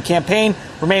says the campaign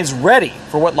remains ready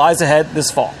for what lies ahead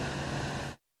this fall.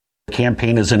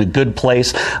 Campaign is in a good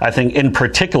place. I think in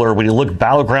particular, when you look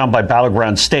battleground by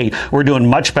battleground state, we're doing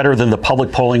much better than the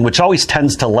public polling, which always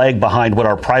tends to lag behind what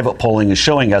our private polling is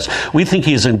showing us. We think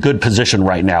he's in good position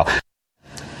right now.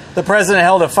 The president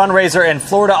held a fundraiser in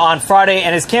Florida on Friday,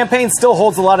 and his campaign still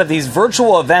holds a lot of these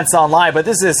virtual events online, but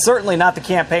this is certainly not the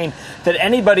campaign that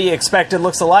anybody expected.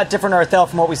 Looks a lot different, Arthel,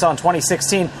 from what we saw in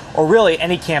 2016, or really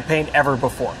any campaign ever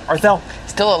before. Arthel?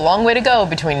 Still a long way to go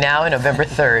between now and November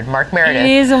 3rd. Mark Meredith. It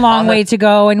is a long way to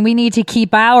go, and we need to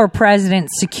keep our president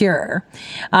secure.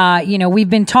 We've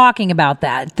been talking about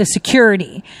that, the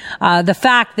security, the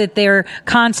fact that they're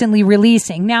constantly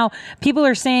releasing. Now, people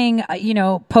are saying,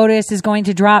 POTUS is going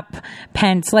to drop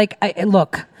Pence.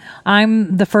 Look,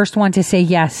 I'm the first one to say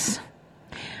yes.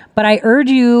 But I urge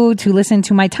you to listen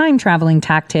to my time traveling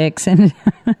tactics, and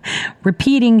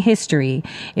repeating history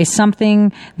is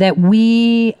something that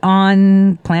we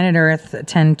on planet Earth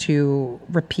tend to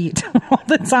repeat all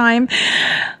the time.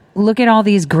 Look at all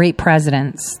these great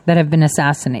presidents that have been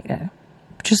assassinated.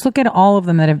 Just look at all of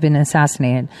them that have been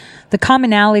assassinated. The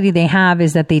commonality they have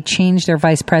is that they changed their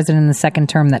vice president in the second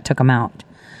term that took them out.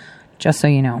 Just so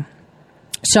you know.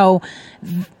 So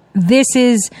this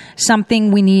is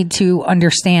something we need to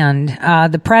understand.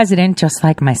 The president, just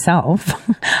like myself,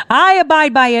 I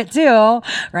abide by it too,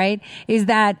 right? Is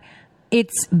that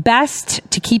it's best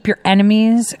to keep your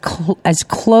enemies as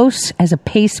close as a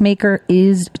pacemaker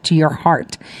is to your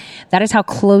heart. That is how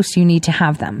close you need to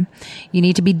have them. You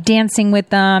need to be dancing with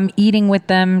them, eating with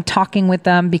them, talking with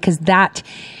them, because that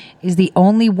is the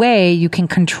only way you can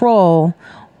control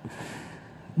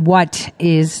what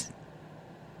is.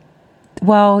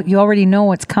 Well, you already know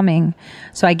what's coming.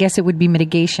 So I guess it would be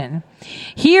mitigation.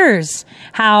 Here's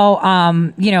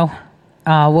how,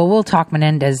 we'll talk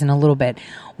Menendez in a little bit.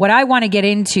 What I want to get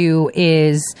into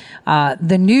is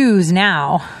the news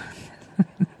now.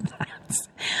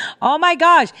 Oh my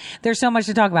gosh, there's so much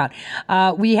to talk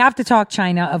about. We have to talk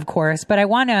China, of course, but I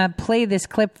want to play this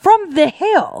clip from The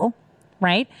Hill,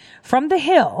 right? From The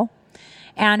Hill,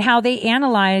 and how they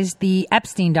analyzed the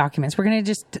Epstein documents. We're going to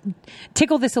just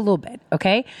tickle this a little bit,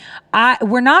 okay?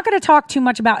 We're not going to talk too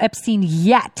much about Epstein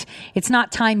yet. It's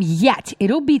not time yet.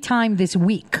 It'll be time this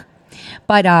week.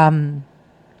 But,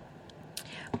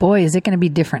 boy, is it going to be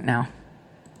different now.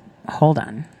 Hold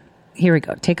on. Here we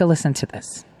go. Take a listen to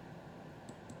this.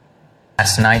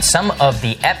 Last night, some of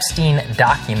the Epstein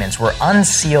documents were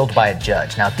unsealed by a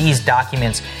judge. Now, these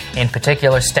documents in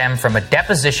particular stem from a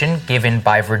deposition given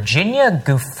by Virginia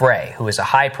Giuffre, who is a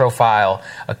high-profile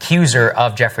accuser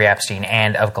of Jeffrey Epstein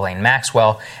and of Ghislaine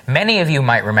Maxwell. Many of you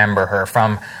might remember her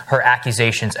from her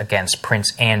accusations against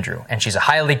Prince Andrew, and she's a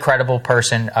highly credible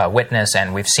person, witness,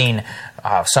 and we've seen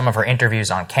some of her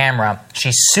interviews on camera. She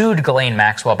sued Ghislaine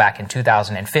Maxwell back in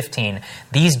 2015.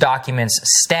 These documents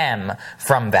stem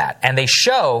from that, and they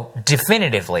show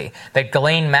definitively that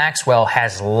Ghislaine Maxwell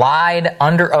has lied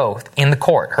under oath in the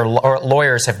court. Her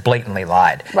lawyers have blatantly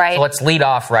lied. Right. So let's lead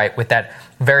off right with that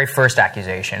very first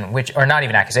accusation, or not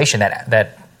even accusation,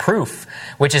 that proof,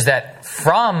 which is that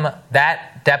from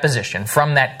that deposition,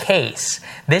 from that case,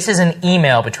 this is an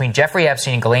email between Jeffrey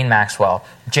Epstein and Ghislaine Maxwell,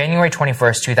 January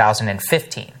 21st,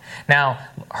 2015. Now,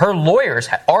 her lawyers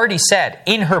had already said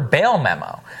in her bail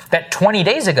memo that 20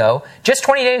 days ago, just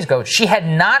 20 days ago, she had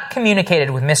not communicated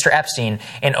with Mr. Epstein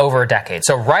in over a decade.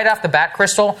 So right off the bat,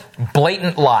 Crystal,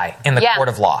 blatant lie in the court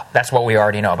of law. That's what we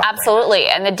already know about. Absolutely.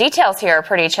 And the details here are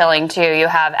pretty chilling, too. You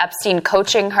have Epstein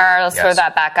coaching her. Let's throw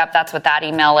that back up. That's what that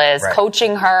email is. Right.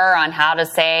 Coaching her on how to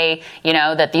say,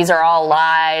 that these are all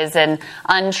lies and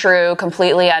untrue,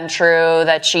 completely untrue,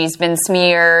 that she's been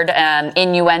smeared,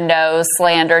 innuendo,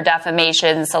 slander,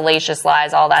 defamation, salacious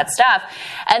lies, all that stuff.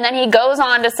 And then he goes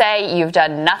on to say, you've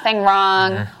done nothing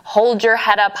wrong, hold your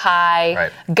head up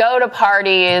high, go to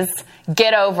parties,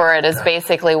 get over it is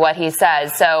basically what he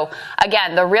says. So,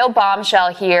 again, the real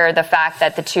bombshell here, the fact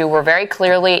that the two were very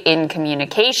clearly in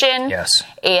communication. Yes.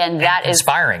 And that is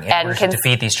conspiring in order to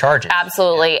defeat these charges.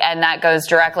 Absolutely. Yeah. And that goes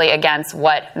directly against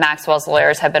what Maxwell's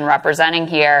lawyers have been representing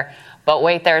here. But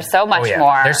wait, there's so much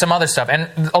more. There's some other stuff. And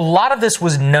a lot of this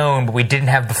was known, but we didn't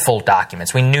have the full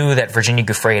documents. We knew that Virginia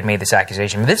Giuffre had made this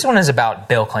accusation. But this one is about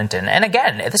Bill Clinton. And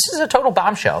again, this is a total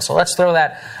bombshell. So let's throw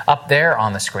that up there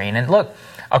on the screen. And look,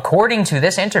 according to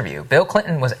this interview, Bill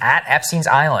Clinton was at Epstein's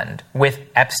Island with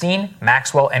Epstein,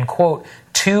 Maxwell, and, quote,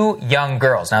 2 young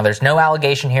girls. Now, there's no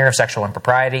allegation here of sexual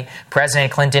impropriety.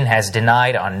 President Clinton has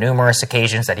denied on numerous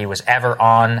occasions that he was ever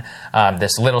on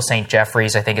this Little St.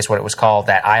 Jeffrey's, I think is what it was called,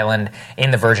 that island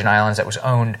in the Virgin Islands that was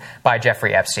owned by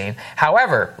Jeffrey Epstein.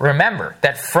 However, remember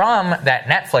that from that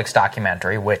Netflix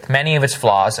documentary, with many of its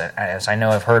flaws, as I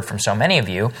know I've heard from so many of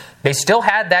you, they still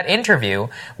had that interview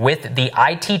with the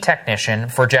IT technician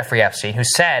for Jeffrey Epstein, who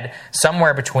said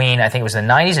somewhere between, I think it was the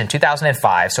 90s and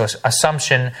 2005, so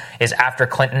assumption is after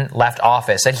Clinton left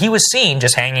office, that he was seen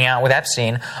just hanging out with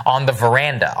Epstein on the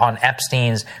veranda on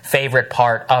Epstein's favorite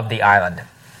part of the island.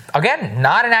 Again,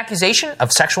 not an accusation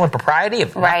of sexual impropriety,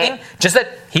 of nothing, just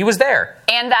that he was there.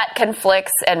 And that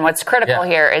conflicts, and what's critical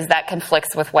here is that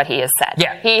conflicts with what he has said.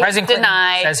 Yeah, he President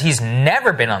Clinton says he's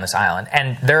never been on this island,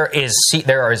 and there is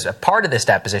a part of this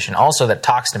deposition also that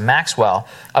talks to Maxwell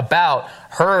about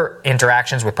her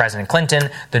interactions with President Clinton,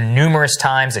 the numerous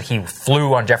times that he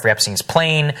flew on Jeffrey Epstein's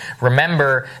plane.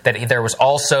 Remember that there was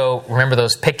also,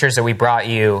 those pictures that we brought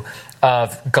you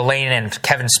of Ghislaine and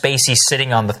Kevin Spacey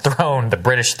sitting on the throne, the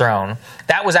British throne.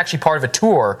 That was actually part of a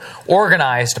tour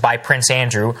organized by Prince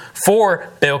Andrew for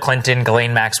Bill Clinton,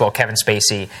 Ghislaine Maxwell, Kevin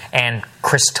Spacey, and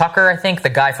Chris Tucker, I think,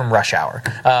 the guy from Rush Hour.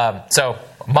 So,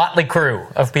 motley crew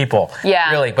of people.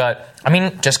 Yeah. Really, but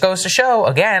just goes to show,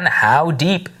 again, how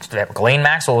deep Ghislaine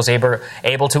Maxwell was able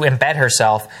to embed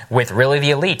herself with really the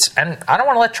elites. And I don't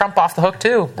want to let Trump off the hook,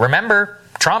 too. Remember,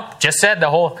 Trump just said the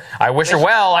whole, I wish her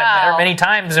well. I've met her many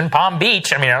times in Palm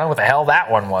Beach. I don't know what the hell that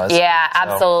one was. Yeah,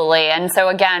 absolutely. And so,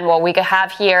 again, what we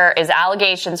have here is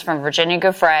allegations from Virginia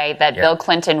Giuffre that Bill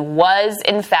Clinton was,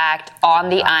 in fact, on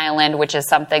the island, which is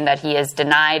something that he has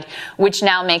denied, which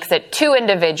now makes it 2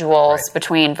 individuals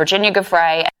between Virginia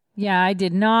Giuffre. Yeah, I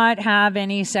did not have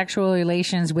any sexual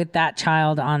relations with that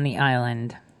child on the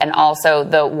island. And also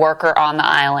the worker on the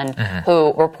island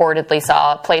who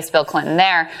reportedly placed Bill Clinton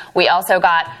there. We also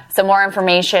got some more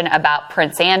information about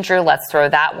Prince Andrew. Let's throw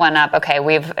that one up. Okay,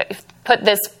 we've put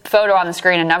this photo on the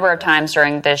screen a number of times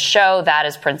during this show. That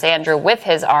is Prince Andrew with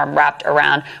his arm wrapped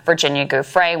around Virginia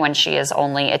Giuffre when she is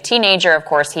only a teenager. Of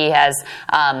course, he has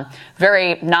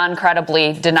very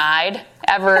non-credibly denied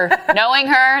ever knowing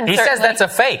her. And he says that's a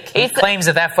fake. He claims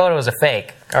that photo is a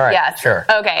fake. All right, yes. Sure.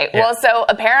 Okay, yeah. Well, so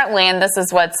apparently, and this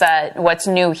is what's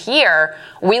new here,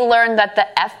 we learned that the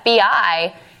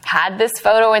FBI had this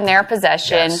photo in their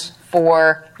possession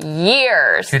for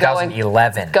years.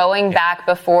 2011. Going back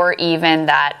before even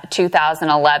that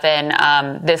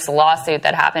 2011, this lawsuit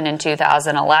that happened in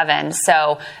 2011.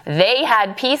 So they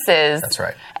had pieces. That's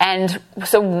right. And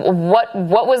so what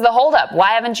was the holdup?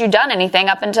 Why haven't you done anything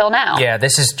up until now? Yeah,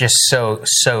 this is just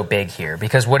so big here,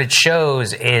 because what it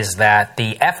shows is that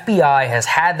the FBI has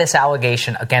had this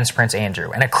allegation against Prince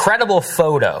Andrew, and a credible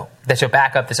photo that to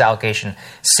back up this allegation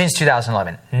since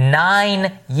 2011.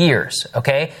 9 years,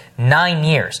 okay? 9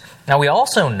 years. Now, we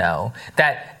also know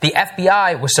that the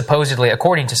FBI was supposedly,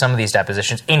 according to some of these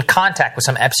depositions, in contact with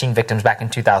some Epstein victims back in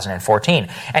 2014.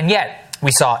 And yet,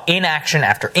 we saw inaction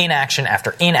after inaction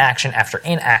after inaction after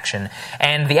inaction.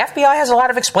 And the FBI has a lot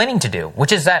of explaining to do,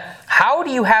 which is that how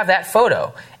do you have that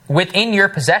photo within your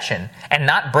possession and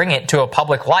not bring it to a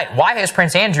public light? Why is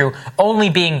Prince Andrew only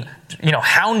being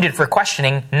hounded for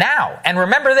questioning now? And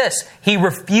remember this, he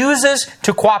refuses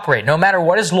to cooperate, no matter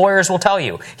what his lawyers will tell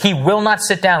you. He will not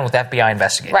sit down with FBI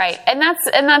investigators. Right, and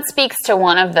that speaks to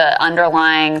one of the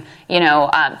underlying,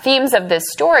 themes of this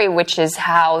story, which is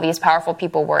how these powerful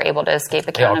people were able to escape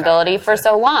accountability for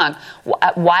so long.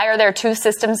 Why are there two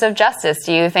systems of justice?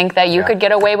 Do you think that you could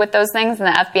get away with those things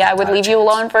and the FBI would leave you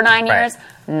alone for 9 years?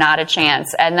 Not a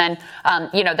chance. And then,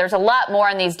 there's a lot more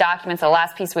in these documents. The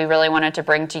last piece we really wanted to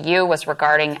bring to you was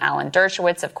regarding Alan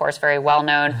Dershowitz, of course, very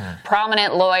well-known,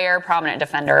 prominent lawyer, prominent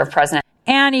defender of President.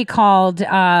 And he called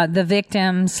the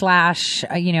victim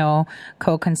 /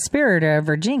 co-conspirator,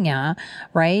 Virginia,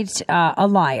 right, a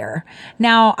liar.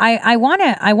 Now, I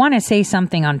want to say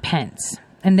something on Pence,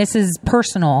 and this is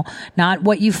personal, not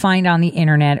what you find on the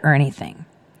internet or anything.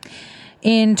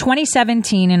 In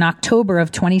 2017, in October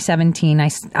of 2017,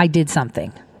 I did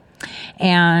something.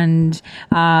 And,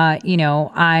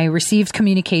 I received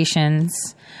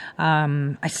communications.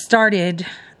 I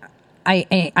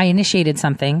initiated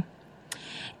something.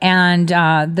 And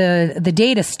the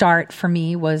day to start for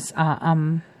me was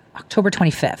October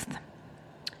 25th.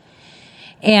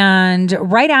 And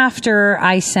right after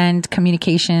I sent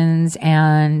communications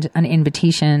and an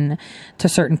invitation to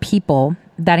certain people,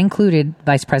 that included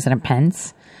Vice President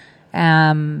Pence,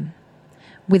 within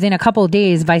a couple of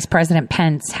days, Vice President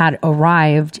Pence had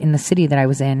arrived in the city that I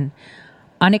was in,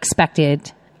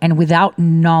 unexpected and without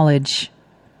knowledge.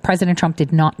 President Trump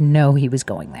did not know he was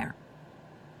going there.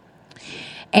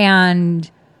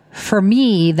 And for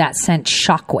me, that sent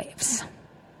shockwaves.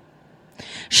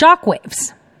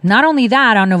 Shockwaves. Not only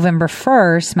that, on November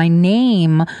 1st, my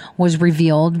name was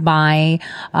revealed by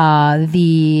my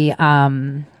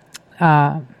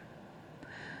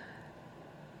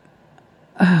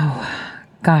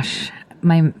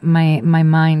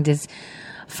mind is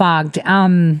fogged.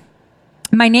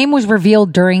 My name was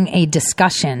revealed during a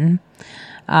discussion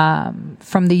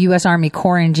from the U.S. Army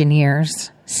Corps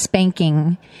engineers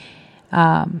spanking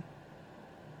a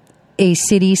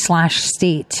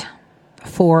city/state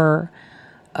for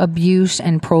abuse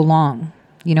and prolong.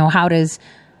 How does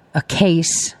a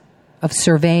case of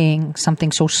surveying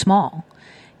something so small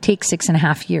take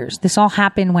 6.5 years? This all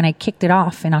happened when I kicked it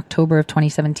off in October of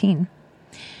 2017.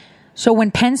 So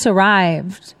when Pence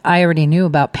arrived, I already knew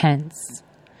about Pence.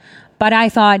 But I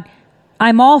thought,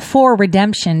 I'm all for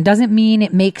redemption. Doesn't mean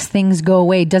it makes things go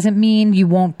away. Doesn't mean you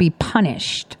won't be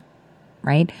punished,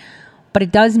 right? But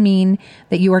it does mean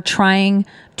that you are trying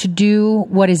to do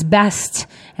what is best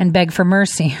and beg for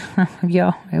mercy.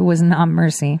 It was not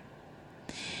mercy.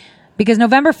 Because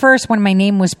November 1st, when my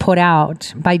name was put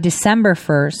out, by December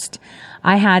 1st,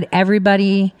 I had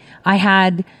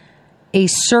a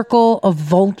circle of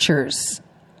vultures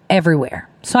everywhere.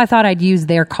 So I thought I'd use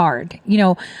their card,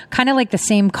 kind of like the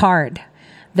same card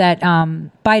that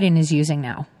Biden is using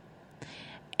now.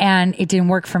 And it didn't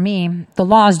work for me. The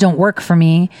laws don't work for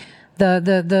me.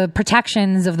 The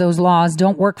protections of those laws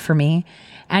don't work for me.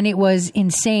 And it was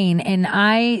insane. And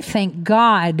I thank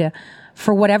God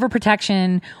for whatever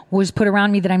protection was put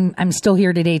around me that I'm still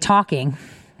here today talking.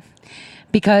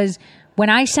 Because when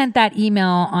I sent that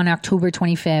email on October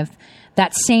 25th,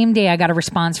 that same day I got a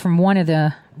response from one of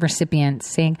the recipients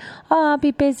saying, I'll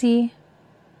be busy.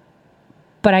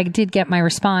 But I did get my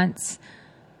response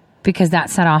because that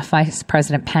set off Vice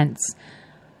President Pence.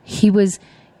 He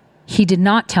did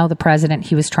not tell the president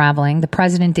he was traveling. The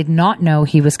president did not know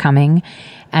he was coming.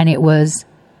 And it was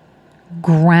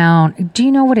ground. Do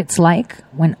you know what it's like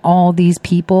when all these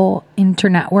people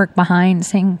internetwork behind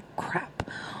saying, crap,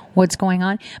 what's going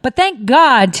on? But thank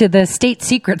God to the state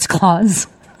secrets clause.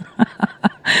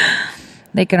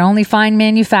 They can only find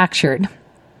manufactured.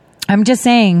 I'm just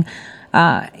saying,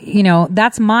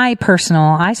 that's my personal,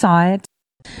 I saw it.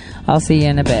 I'll see you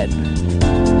in a bit.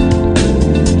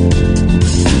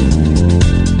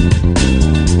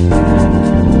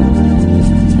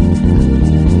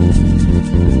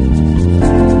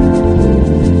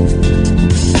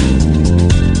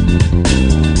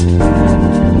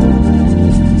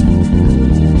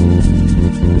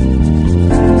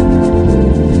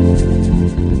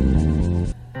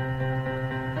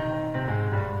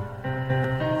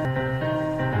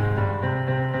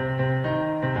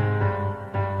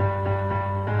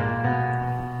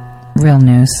 Real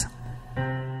news.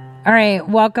 All right,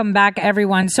 welcome back,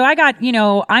 everyone. So I got,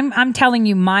 I'm telling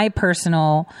you my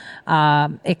personal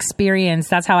experience.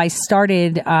 That's how I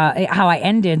started, how I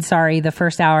ended, the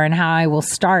first hour, and how I will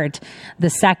start the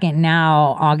second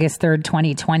now, August 3rd,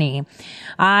 2020.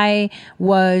 I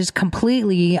was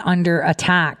completely under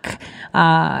attack,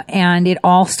 and it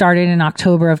all started in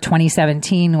October of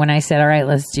 2017 when I said, all right,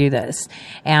 let's do this.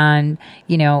 And,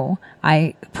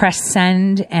 I pressed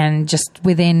send, and just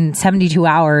within 72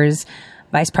 hours,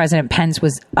 Vice President Pence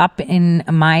was up in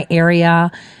my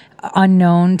area,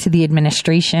 unknown to the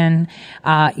administration.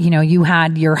 You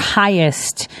had your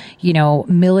highest,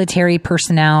 military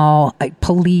personnel,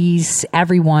 police,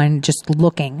 everyone just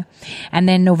looking. And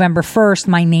then November 1st,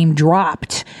 my name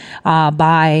dropped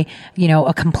by,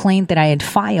 a complaint that I had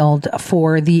filed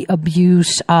for the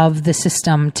abuse of the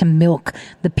system to milk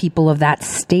the people of that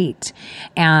state.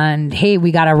 And hey,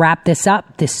 we got to wrap this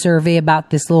up. This survey about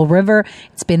this little river,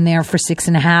 it's been there for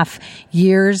 6.5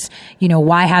 years.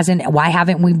 Why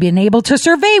haven't we been able to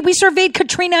survey? We surveyed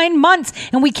Katrina in months,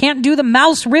 and we can't do the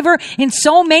Mouse River in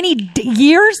so many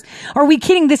years? Are we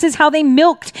kidding? This is how they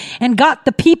milked and got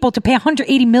the people to pay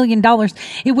 $180 million.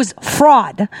 It was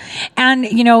fraud. And,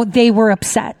 they were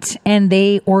upset, and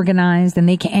they organized, and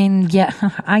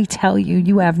I tell you,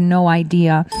 you have no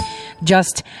idea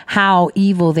just how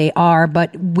evil they are.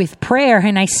 But with prayer,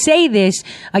 and I say this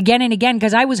again and again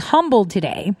because I was humbled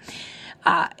today,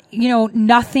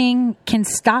 nothing can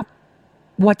stop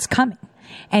what's coming.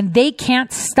 And they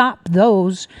can't stop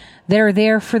those that are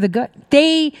there for the good.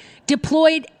 They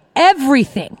deployed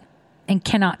everything and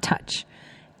cannot touch.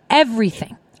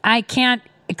 Everything. I can't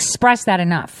express that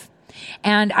enough.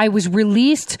 And I was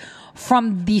released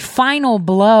from the final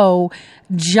blow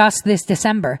just this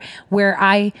December, where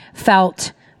I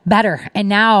felt better. And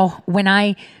now when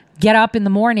I get up in the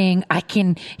morning, I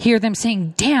can hear them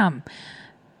saying, damn,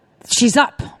 she's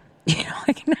up.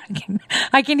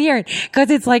 I can hear it because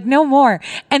it's like no more.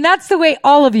 And that's the way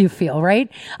all of you feel,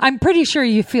 right? I'm pretty sure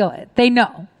you feel it. They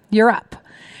know you're up.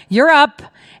 You're up,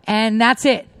 and that's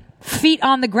it. Feet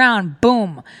on the ground.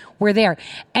 Boom. We're there.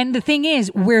 And the thing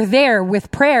is, we're there with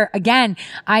prayer. Again,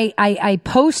 I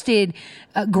posted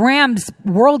Graham's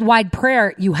worldwide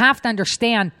prayer. You have to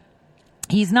understand,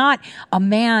 he's not a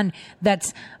man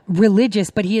that's religious,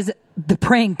 but he is the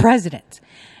praying president,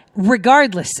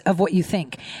 regardless of what you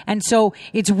think. And so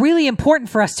it's really important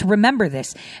for us to remember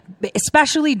this,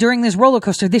 especially during this roller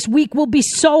coaster. This week will be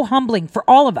so humbling for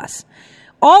all of us.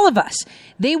 All of us.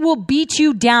 They will beat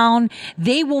you down.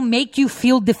 They will make you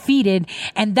feel defeated.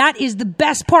 And that is the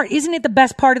best part. Isn't it the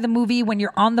best part of the movie when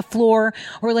you're on the floor,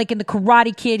 or like in the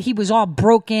Karate Kid, he was all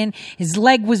broken. His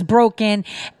leg was broken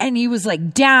and he was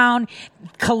like down,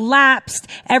 collapsed,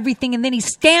 everything. And then he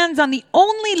stands on the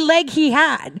only leg he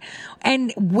had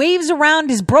and waves around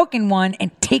his broken one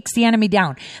and takes the enemy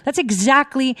down. That's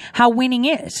exactly how winning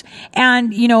is.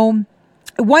 And,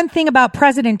 one thing about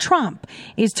President Trump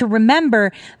is to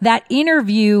remember that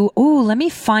interview. Ooh, let me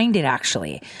find it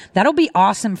actually. That'll be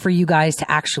awesome for you guys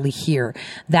to actually hear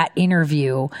that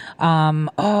interview.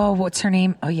 What's her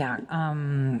name? Oh yeah.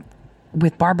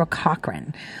 With Barbara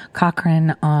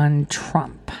Cochran on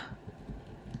Trump.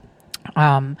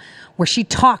 Where she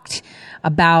talked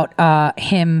about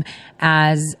him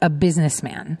as a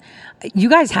businessman.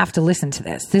 You guys have to listen to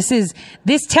this.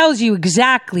 This tells you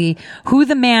exactly who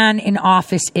the man in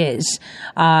office is,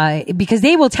 because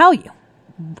they will tell you,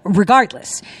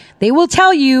 regardless. They will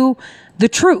tell you the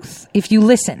truth if you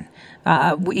listen,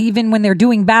 even when they're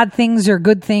doing bad things or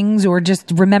good things or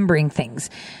just remembering things.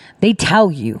 They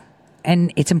tell you.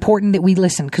 And it's important that we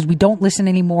listen, because we don't listen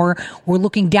anymore. We're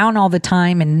looking down all the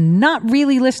time and not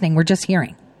really listening. We're just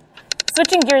hearing.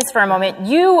 Switching gears for a moment,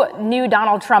 you knew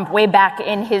Donald Trump way back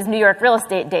in his New York real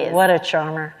estate days. What a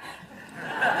charmer.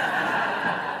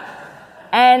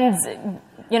 And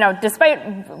despite,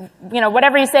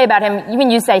 whatever you say about him,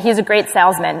 even you say he's a great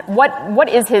salesman. What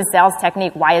is his sales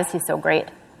technique? Why is he so great?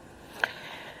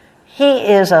 He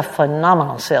is a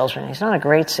phenomenal salesman. He's not a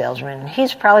great salesman.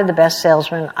 He's probably the best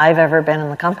salesman I've ever been in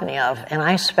the company of. And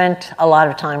I spent a lot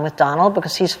of time with Donald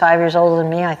because he's 5 years older than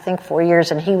me, I think 4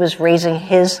 years, and he was raising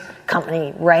his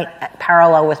company right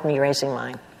parallel with me raising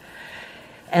mine.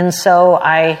 And so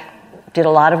I did a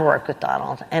lot of work with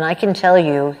Donald. And I can tell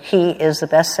you, he is the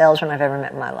best salesman I've ever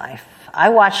met in my life. I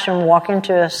watched him walk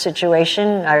into a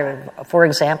situation, for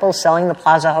example, selling the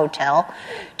Plaza Hotel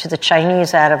to the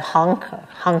Chinese out of Hong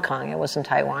Kong, it was in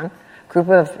Taiwan, group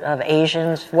of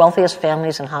Asians, wealthiest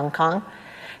families in Hong Kong.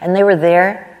 And they were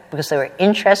there because they were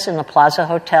interested in the Plaza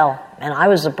Hotel. And I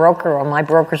was the broker, or my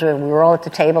brokers, we were all at the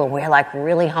table, and we were like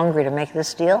really hungry to make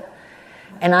this deal.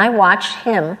 And I watched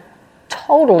him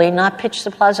totally not pitch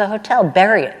the Plaza Hotel,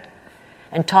 bury it,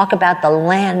 and talk about the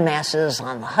land masses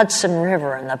on the Hudson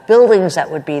River and the buildings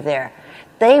that would be there.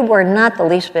 They were not the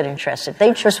least bit interested.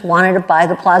 They just wanted to buy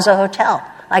the Plaza Hotel.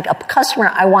 Like a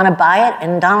customer, I want to buy it,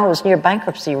 and Donald was near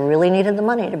bankruptcy, really needed the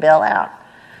money to bail out.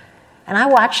 And I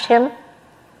watched him.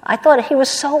 I thought he was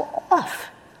so off.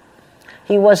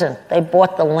 He wasn't. They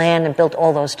bought the land and built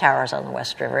all those towers on the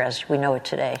West River as we know it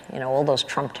today. All those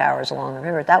Trump towers along the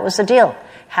river. That was the deal.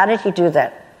 How did he do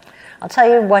that? I'll tell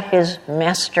you what his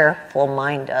masterful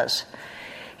mind does.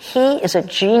 He is a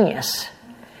genius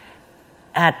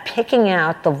at picking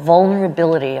out the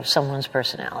vulnerability of someone's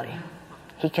personality.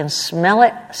 He can smell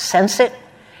it, sense it,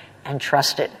 and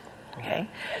trust it. Okay?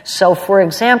 So, for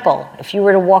example, if you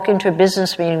were to walk into a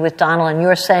business meeting with Donald and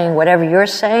you're saying whatever you're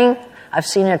saying, I've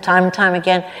seen it time and time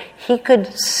again, he could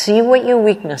see what your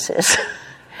weakness is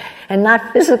and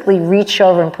not physically reach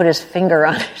over and put his finger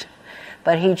on it.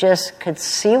 But he just could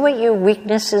see what your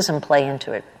weakness is and play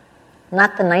into it.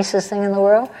 Not the nicest thing in the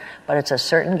world, but it's a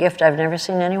certain gift I've never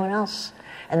seen anyone else.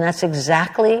 And that's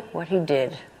exactly what he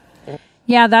did.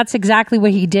 Yeah, that's exactly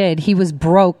what he did. He was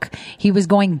broke. He was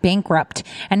going bankrupt.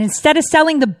 And instead of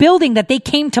selling the building that they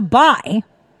came to buy,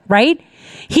 right,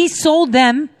 he sold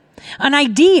them an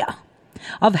idea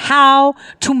of how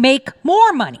to make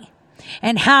more money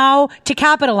and how to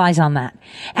capitalize on that.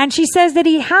 And she says that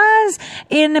he has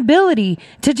an ability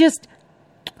to just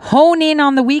hone in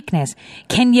on the weakness.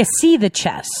 Can you see the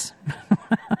chess?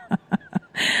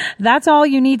 That's all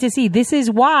you need to see. This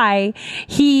is why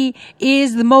he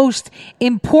is the most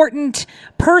important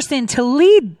person to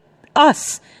lead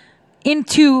us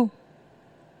into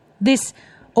this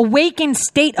awakened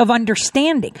state of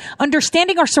understanding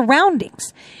our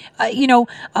surroundings.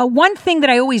 One thing that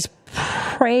I always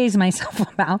praise myself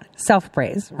about,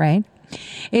 self-praise, right,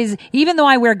 is even though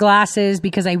I wear glasses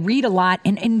because I read a lot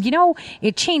and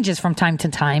it changes from time to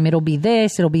time. It'll be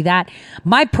this, it'll be that.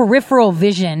 My peripheral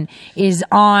vision is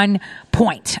on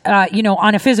point.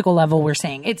 On a physical level, we're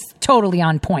saying it's totally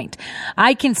on point.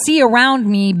 I can see around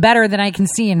me better than I can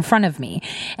see in front of me.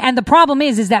 And the problem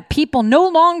is that people no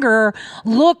longer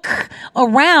look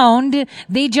around.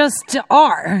 They just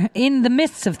are in the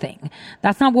midst of things.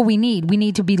 That's not what we need. We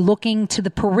need to be looking to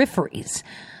the peripheries,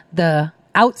 the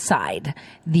outside,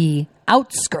 the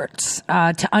outskirts,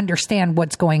 to understand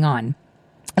what's going on.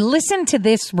 Listen to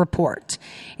this report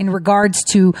in regards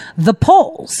to the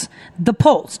polls. The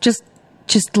polls.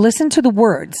 Just listen to the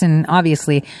words, and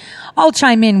obviously I'll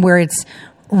chime in where it's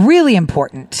really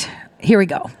important. Here we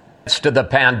go. To the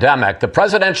pandemic, the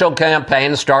presidential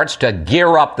campaign starts to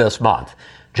gear up this month.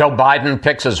 Joe Biden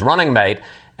picks his running mate,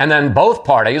 and then both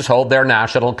parties hold their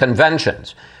national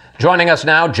conventions. Joining us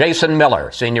now, Jason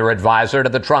Miller, senior advisor to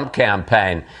the Trump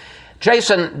campaign.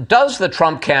 Jason, does the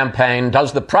Trump campaign,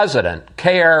 does the president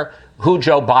care who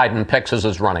Joe Biden picks as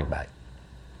his running mate?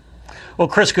 Well,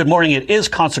 Chris, good morning. It is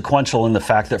consequential in the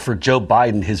fact that for Joe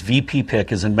Biden, his VP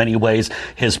pick is in many ways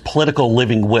his political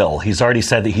living will. He's already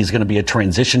said that he's going to be a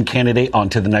transition candidate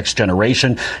onto the next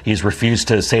generation. He's refused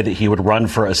to say that he would run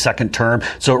for a second term.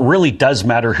 So it really does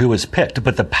matter who is picked.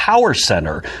 But the power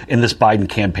center in this Biden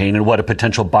campaign and what a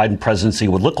potential Biden presidency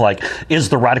would look like is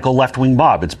the radical left-wing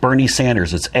mob. It's Bernie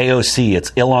Sanders, it's AOC,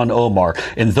 it's Ilhan Omar.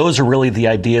 And those are really the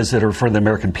ideas that are for the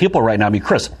American people right now. I mean,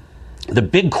 Chris, the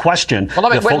big question that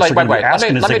folks are going to be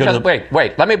asking is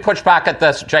Let me push back at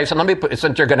this, Jason.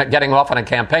 Since you're getting off on a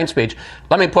campaign speech,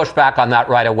 let me push back on that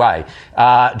right away.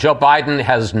 Joe Biden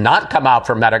has not come out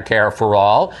for Medicare for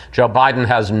all. Joe Biden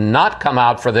has not come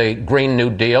out for the Green New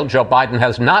Deal. Joe Biden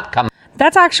has not come.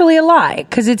 That's actually a lie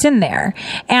because it's in there.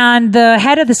 And the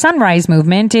head of the Sunrise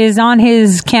Movement is on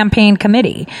his campaign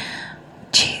committee.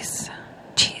 Jeez.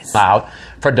 Out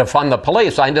for defund the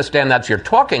police. I understand that's your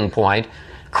talking point.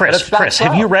 Chris,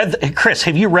 have you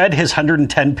read his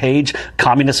 110-page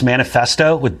Communist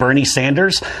Manifesto with Bernie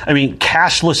Sanders? I mean,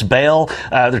 cashless bail.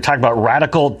 They're talking about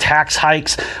radical tax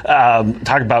hikes, talking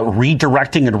about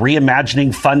redirecting and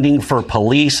reimagining funding for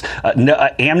police,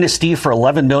 amnesty for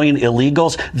 11 million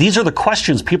illegals. These are the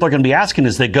questions people are going to be asking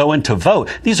as they go in to vote.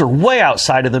 These are way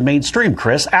outside of the mainstream,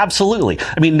 Chris. Absolutely.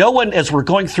 I mean, no one, as we're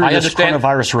going through this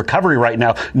coronavirus recovery right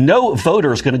now, no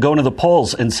voter is going to go into the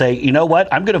polls and say, you know what,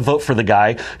 I'm going to vote for the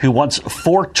guy who wants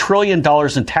 $4 trillion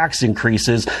in tax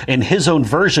increases in his own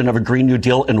version of a Green New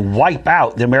Deal and wipe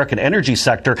out the American energy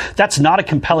sector. That's not a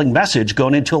compelling message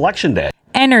going into Election Day.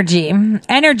 Energy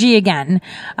again.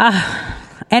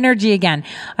 Energy again.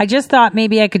 I just thought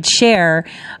maybe I could share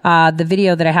the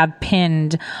video that I have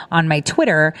pinned on my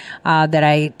Twitter that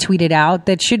I tweeted out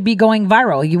that should be going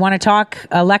viral. You want to talk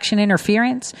election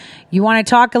interference? You want to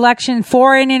talk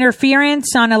foreign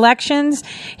interference on elections?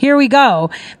 Here we go.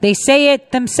 They say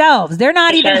it themselves. They're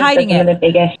not even hiding it. The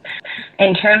biggest,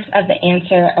 in terms of the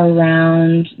answer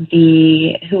around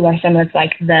who are some of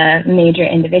like the major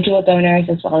individual donors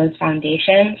as well as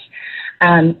foundations.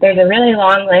 There's a really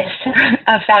long list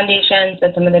of foundations,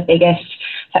 but some of the biggest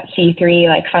C3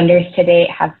 like funders to date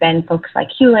have been folks like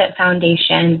Hewlett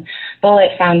Foundation,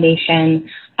 Bullitt Foundation,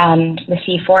 the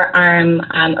C4 arm,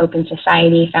 Open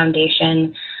Society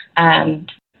Foundation. In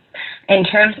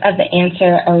terms of the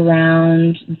answer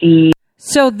around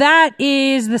So that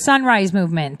is the Sunrise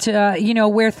Movement,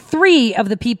 where 3 of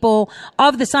the people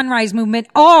of the Sunrise Movement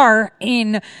are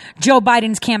in Joe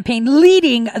Biden's campaign,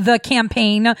 leading the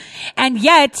campaign. And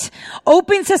yet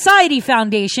Open Society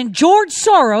Foundation, George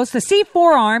Soros, the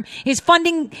C4 arm, is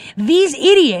funding these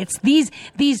idiots, these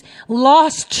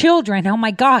lost children. Oh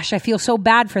my gosh, I feel so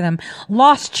bad for them.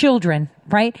 Lost children,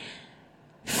 right?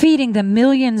 Feeding them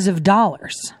millions of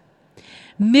dollars.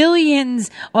 And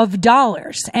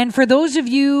for those of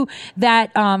you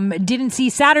that didn't see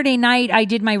Saturday night, I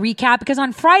did my recap because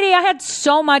on Friday I had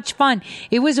so much fun.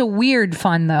 It was a weird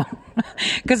fun though,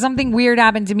 because something weird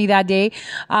happened to me that day,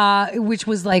 which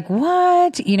was like,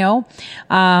 what?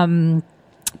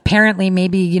 Apparently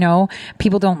maybe,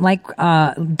 people don't like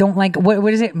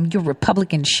what is it? Your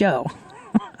Republican show.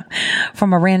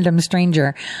 From a random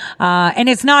stranger. And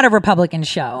it's not a Republican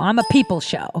show. I'm a people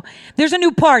show. There's a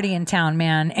new party in town,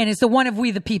 man. And it's the one of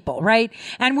we the people, right?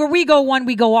 And where we go one,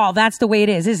 we go all. That's the way it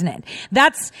is, isn't it?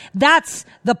 That's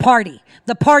the party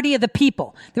of the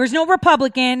people. There's no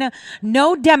Republican,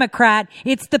 no Democrat.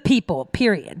 It's the people,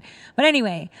 period. But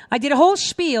anyway, I did a whole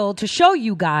spiel to show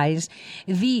you guys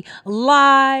the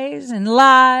lies and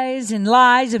lies and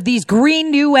lies of these green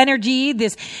new energy,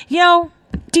 this,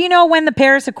 do you know when the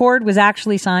Paris Accord was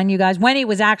actually signed, you guys? When it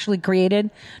was actually created?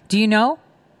 Do you know?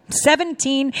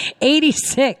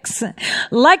 1786.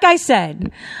 Like I said,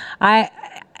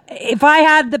 if I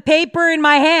had the paper in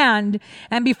my hand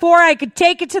and before I could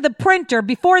take it to the printer,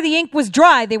 before the ink was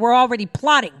dry, they were already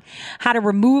plotting how to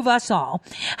remove us all.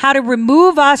 How to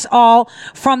remove us all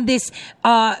from this,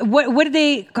 what do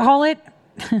they call it?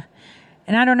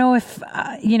 And I don't know if,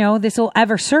 this will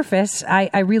ever surface.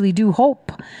 I really do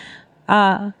hope.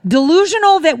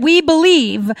 Delusional that we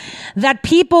believe that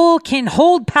people can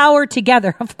hold power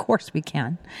together. Of course we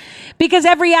can. Because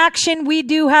every action we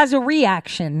do has a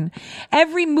reaction.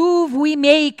 Every move we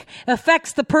make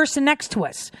affects the person next to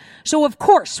us. So of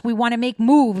course we want to make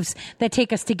moves that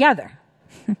take us together.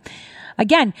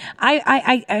 Again,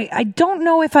 I don't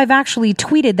know if I've actually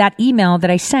tweeted that email that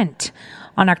I sent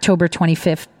on October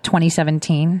 25th,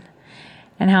 2017.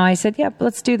 And how I said, yep,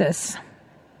 let's do this.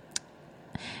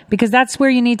 Because that's where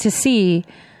you need to see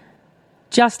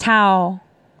just how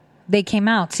they came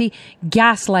out. See,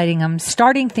 gaslighting them,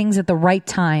 starting things at the right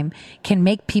time can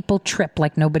make people trip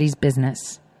like nobody's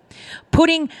business.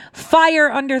 Putting fire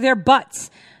under their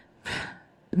butts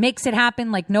makes it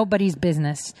happen like nobody's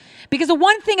business. Because the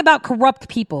one thing about corrupt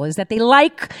people is that they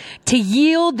like to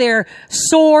yield their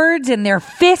swords and their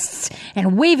fists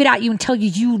and wave it at you and tell you,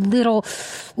 you little,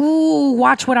 ooh,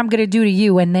 watch what I'm going to do to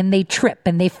you. And then they trip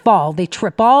and they fall. They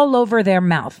trip all over their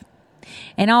mouth.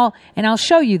 And I'll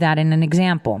show you that in an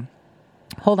example.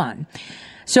 Hold on.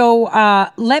 So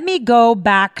let me go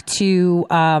back to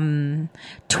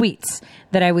tweets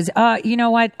that I was, you know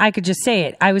what? I could just say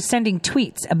it. I was sending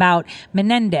tweets about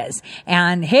Menendez.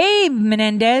 And hey,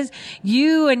 Menendez,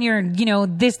 you and your,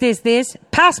 this,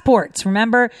 passports.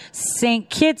 Remember St.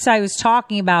 Kitts I was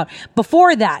talking about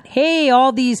before that. Hey,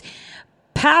 all these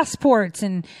passports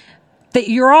and that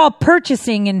you're all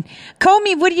purchasing. And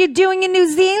Comey, what are you doing in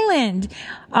New Zealand?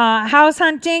 House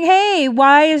hunting. Hey,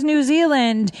 why is New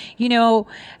Zealand,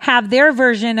 have their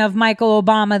version of Michael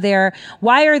Obama there?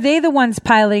 Why are they the ones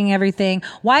piloting everything?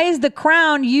 Why is the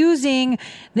Crown using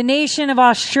the nation of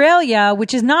Australia,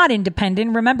 which is not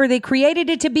independent? Remember, they created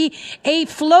it to be a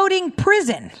floating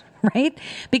prison, right?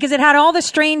 Because it had all the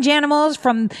strange animals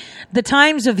from the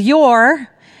times of yore,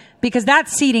 because that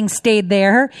seating stayed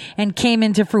there and came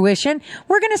into fruition.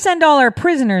 We're going to send all our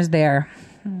prisoners there.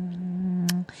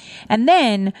 And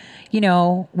then,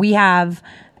 we have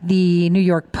the New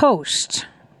York Post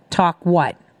talk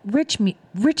what?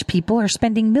 Rich people are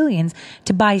spending millions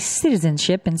to buy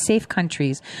citizenship in safe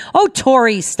countries. Oh,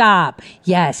 Tory, stop.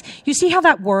 Yes. You see how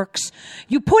that works?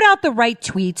 You put out the right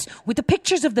tweets with the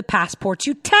pictures of the passports.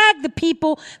 You tag the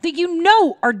people that you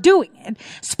know are doing it.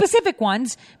 Specific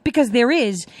ones, because there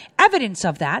is evidence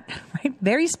of that, right?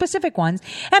 Very specific ones.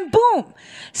 And boom,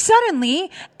 suddenly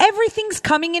everything's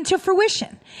coming into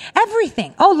fruition.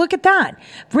 Everything. Oh, look at that.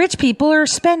 Rich people are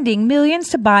spending millions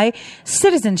to buy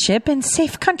citizenship in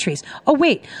safe countries. Oh,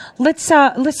 wait, let's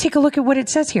take a look at what it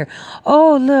says here.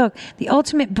 Oh, look, the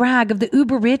ultimate brag of the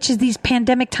uber rich is these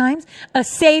pandemic times, a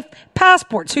safe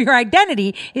passport. So your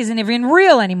identity isn't even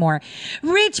real anymore.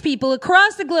 Rich people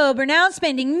across the globe are now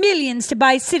spending millions to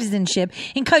buy citizenship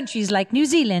in countries like New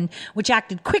Zealand, which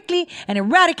acted quickly and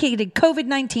eradicated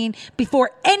COVID-19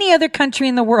 before any other country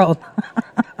in the world.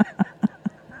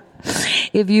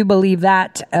 If you believe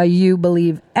that, you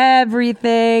believe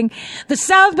everything. The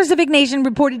South Pacific nation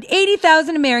reported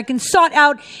 80,000 Americans sought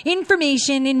out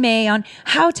information in May on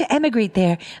how to emigrate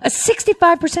there, a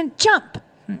 65% jump.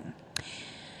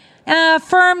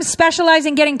 Firms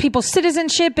specializing in getting people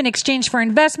citizenship in exchange for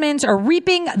investments are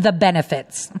reaping the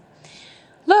benefits.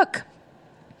 Look,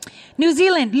 New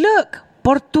Zealand, look,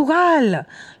 Portugal,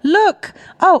 look.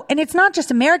 Oh, and it's not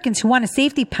just Americans who want a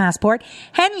safety passport.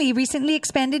 Henley recently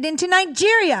expanded into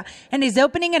Nigeria and is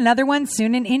opening another one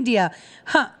soon in India.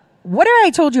 What have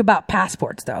I told you about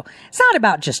passports, though? It's not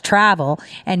about just travel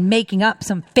and making up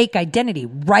some fake identity,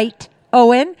 right,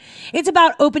 Owen? It's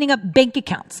about opening up bank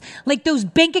accounts, like those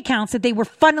bank accounts that they were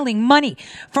funneling money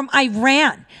from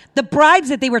Iran, the bribes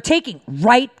that they were taking,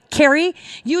 right, Carrie?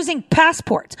 Using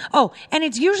passports. Oh, and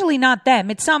it's usually not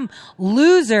them. It's some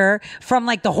loser from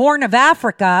like the Horn of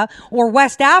Africa or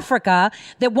West Africa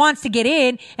that wants to get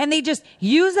in, and they just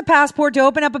use a passport to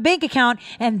open up a bank account,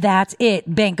 and that's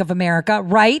it. Bank of America,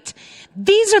 right?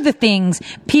 These are the things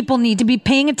people need to be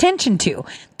paying attention to.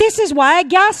 This is why I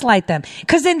gaslight them,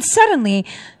 because then suddenly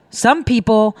some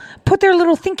people put their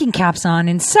little thinking caps on,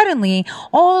 and suddenly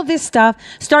all this stuff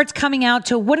starts coming out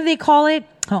to, what do they call it?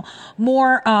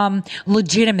 More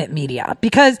legitimate media,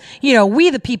 because we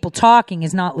the people talking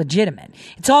is not legitimate.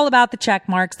 It's all about the check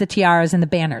marks, the tiaras, and the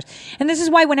banners. And this is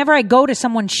why whenever I go to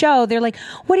someone's show, they're like,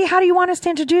 how do you want us to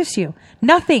introduce you?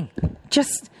 Nothing.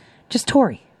 Just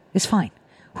Tory is fine.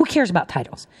 Who cares about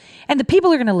titles? And the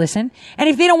people are going to listen. And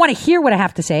if they don't want to hear what I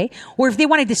have to say, or if they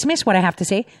want to dismiss what I have to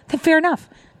say, then fair enough.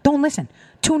 Don't listen.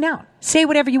 Tune out. Say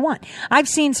whatever you want. I've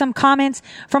seen some comments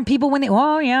from people when hey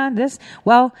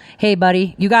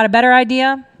buddy, you got a better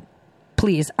idea?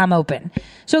 Please, I'm open.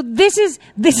 So this is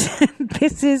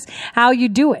how you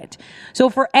do it. So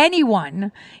for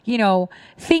anyone,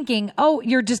 thinking, oh,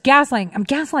 you're just gaslighting, I'm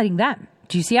gaslighting them.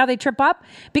 Do you see how they trip up?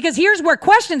 Because here's where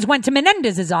questions went to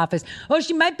Menendez's office. Oh,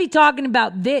 she might be talking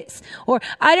about this, or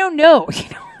I don't know.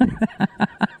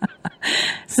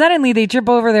 Suddenly they trip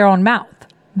over their own mouth.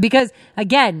 Because,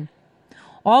 again,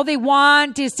 all they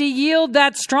want is to yield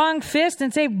that strong fist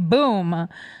and say, boom,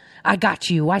 I got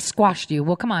you. I squashed you.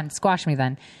 Well, come on, squash me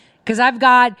then. Because I've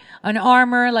got an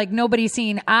armor like nobody's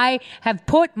seen. I have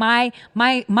put my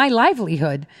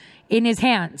livelihood in his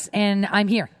hands, and I'm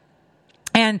here.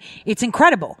 And it's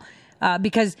incredible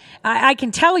because I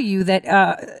can tell you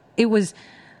that it was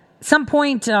some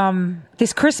point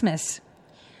this Christmas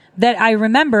that I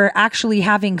remember actually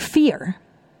having fear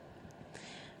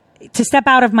to step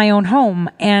out of my own home,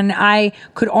 and I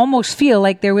could almost feel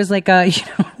like there was like a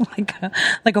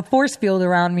force field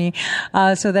around me,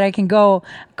 so that I can go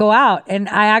out, and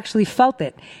I actually felt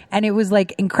it, and it was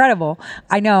like incredible.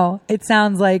 I know it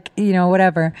sounds like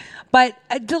whatever, but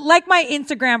like my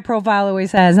Instagram profile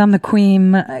always says, I'm the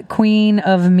queen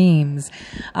of memes.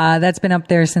 That's been up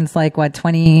there since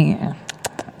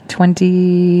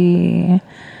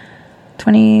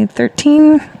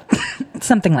 2013,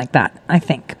 something like that, I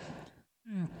think.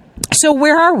 So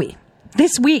where are we?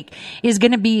 This week is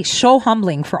going to be so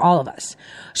humbling for all of us.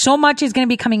 So much is going to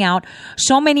be coming out,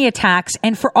 so many attacks.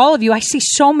 And for all of you, I see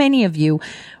so many of you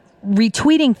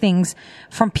retweeting things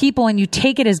from people and you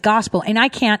take it as gospel, and I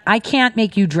can't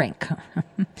make you drink.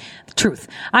 The truth.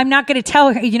 I'm not going to tell,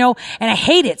 and I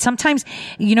hate it. Sometimes,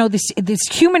 this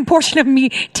human portion of me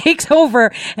takes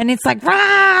over and it's like,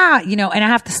 rah, and I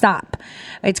have to stop.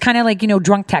 It's kind of like,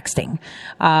 drunk texting.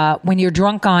 When you're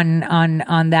drunk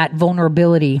on that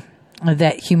vulnerability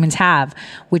that humans have,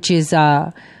 which is,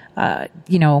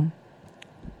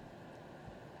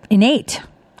 innate.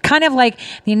 Kind of like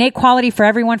the innate quality for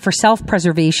everyone for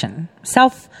self-preservation.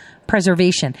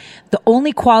 Self-preservation. The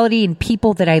only quality in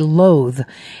people that I loathe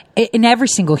in every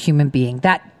single human being.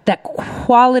 That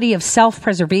quality of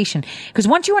self-preservation. Because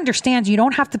once you understand you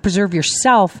don't have to preserve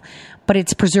yourself, but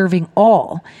it's preserving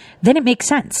all, then it makes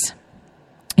sense.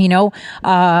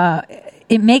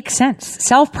 It makes sense.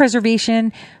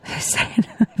 Self-preservation,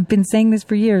 I've been saying this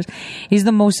for years, is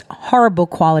the most horrible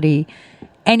quality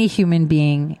any human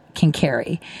being can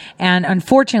carry. And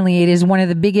unfortunately, it is one of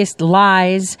the biggest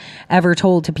lies ever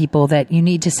told to people, that you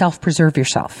need to self-preserve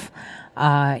yourself,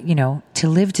 to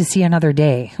live to see another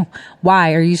day.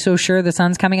 Why? Are you so sure the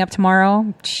sun's coming up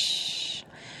tomorrow? Shh.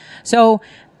 So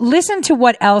listen to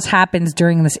what else happens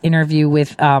during this interview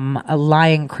with a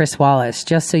lying Chris Wallace,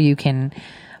 just so you can...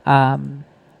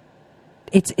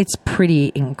 It's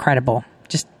pretty incredible.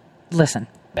 Just listen.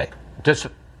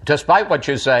 Despite what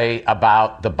you say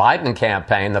about the Biden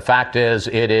campaign, the fact is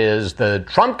it is the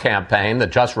Trump campaign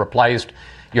that just replaced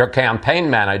your campaign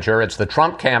manager. It's the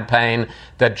Trump campaign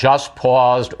that just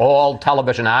paused all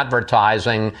television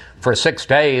advertising for 6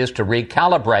 days to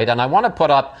recalibrate. And I want to put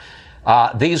up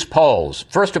these polls.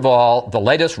 First of all, the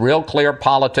latest Real Clear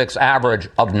Politics average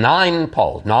of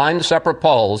 9 separate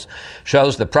polls,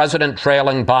 shows the president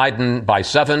trailing Biden by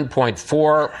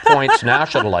 7.4 points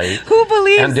nationally. Who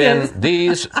believes this? And in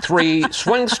these 3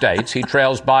 swing states, he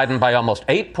trails Biden by almost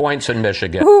 8 points in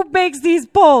Michigan. Who makes these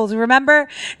polls? Remember,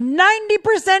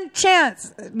 90%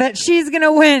 chance that she's going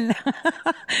to win.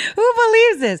 Who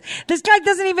believes this? This guy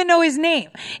doesn't even know his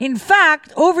name. In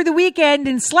fact, over the weekend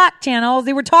in Slack channels,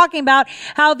 they were talking about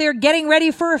how they're getting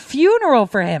ready for a funeral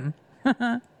for him.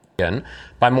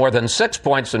 By more than 6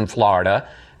 points in Florida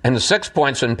and 6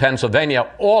 points in Pennsylvania,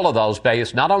 all of those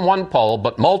based not on one poll,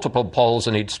 but multiple polls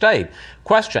in each state.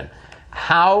 Question,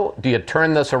 how do you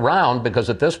turn this around? Because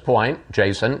at this point,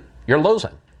 Jason, you're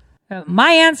losing.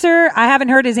 My answer, I haven't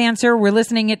heard his answer. We're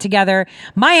listening it together.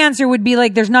 My answer would be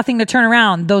like, there's nothing to turn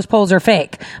around. Those polls are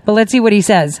fake. But let's see what he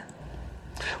says.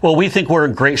 Well, we think we're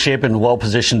in great shape and well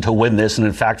positioned to win this. And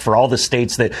in fact, for all the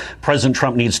states that President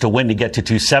Trump needs to win to get to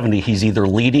 270, he's either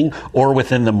leading or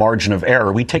within the margin of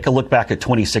error. We take a look back at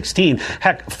 2016.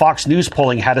 Heck, Fox News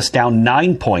polling had us down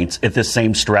 9 points at this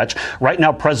same stretch. Right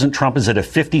now, President Trump is at a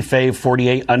 50 fave,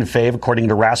 48 unfave, according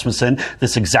to Rasmussen.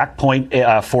 This exact point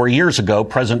 4 years ago,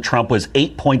 President Trump was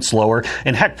 8 points lower.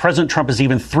 And heck, President Trump is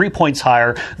even 3 points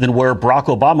higher than where Barack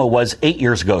Obama was 8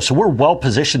 years ago. So we're well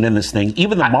positioned in this thing.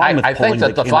 Even the Monmouth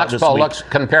polling the Fox poll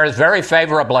compares very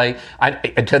favorably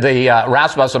to the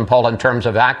Rasmussen poll in terms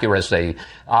of accuracy.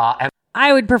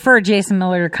 I would prefer Jason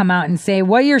Miller to come out and say,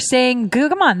 what you're saying,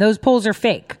 come on, those polls are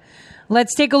fake.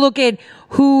 Let's take a look at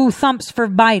who thumps for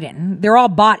Biden. They're all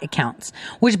bot accounts,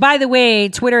 which, by the way,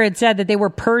 Twitter had said that they were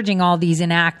purging all these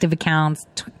inactive accounts,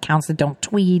 accounts that don't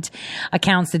tweet,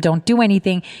 accounts that don't do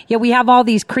anything. Yet we have all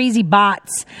these crazy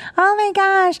bots. Oh my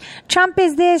gosh, Trump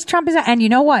is this, Trump is that. And you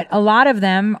know what? A lot of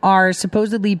them are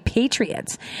supposedly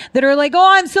patriots that are like, oh,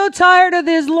 I'm so tired of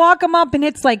this, lock them up. And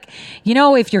it's like,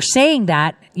 if you're saying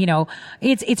that,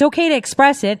 it's okay to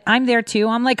express it. I'm there too.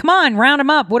 I'm like, come on, round them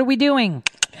up. What are we doing?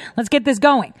 Let's get this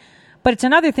going. But it's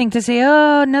another thing to say,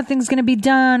 oh, nothing's going to be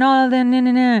done. Oh,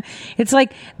 then, It's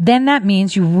like, then that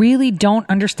means you really don't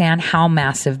understand how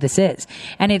massive this is.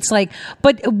 And it's like,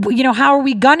 but, how are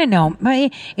we going to know?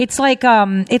 It's like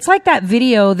that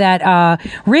video that,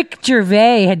 Rick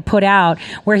Gervais had put out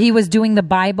where he was doing the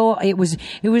Bible. It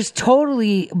was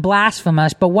totally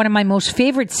blasphemous, but one of my most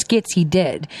favorite skits he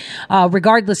did,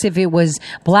 regardless if it was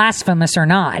blasphemous or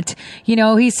not.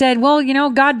 He said, well,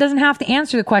 God doesn't have to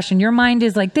answer the question. Your mind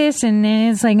is like this, and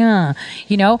it's like,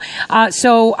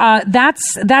 so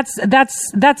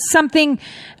that's something.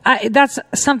 That's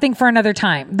something for another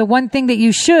time. The one thing that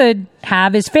you should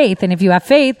have is faith, and if you have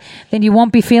faith, then you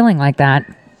won't be feeling like that.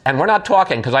 And we're not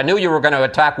talking, because I knew you were going to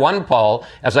attack one poll.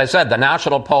 As I said, the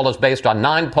national poll is based on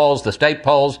 9 polls, the state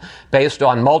polls based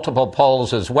on multiple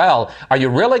polls as well. Are you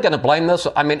really going to blame this?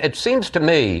 I mean, it seems to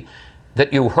me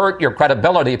that you hurt your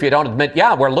credibility if you don't admit,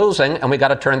 yeah, we're losing and we got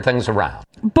to turn things around.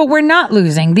 But we're not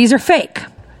losing. These are fake.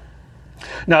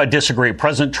 No, I disagree.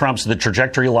 President Trump's, the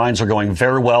trajectory lines are going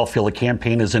very well. Feel the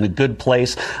campaign is in a good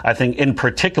place. I think in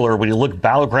particular, when you look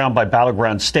battleground by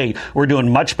battleground state, we're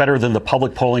doing much better than the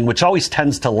public polling, which always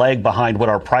tends to lag behind what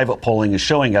our private polling is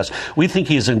showing us. We think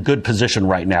he's in good position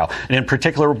right now. And in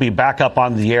particular, we'll be back up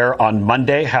on the air on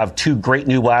Monday, have two great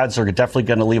new ads that are definitely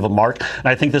going to leave a mark. And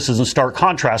I think this is in stark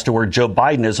contrast to where Joe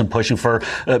Biden is in pushing for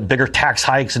bigger tax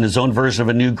hikes and his own version of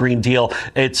a new Green Deal.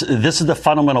 This is the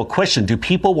fundamental question. Do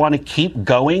people want to keep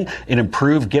going and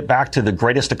improve, get back to the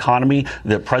greatest economy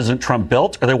that President Trump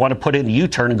built, or they want to put in a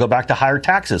U-turn and go back to higher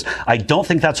taxes? I don't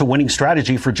think that's a winning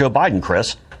strategy for Joe Biden,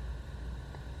 Chris.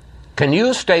 Can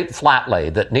you state flatly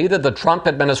that neither the Trump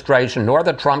administration nor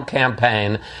the Trump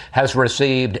campaign has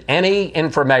received any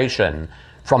information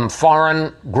from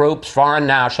foreign groups, foreign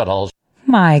nationals?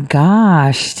 My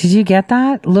gosh, did you get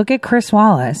that? Look at Chris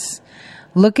Wallace.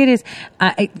 Look at his,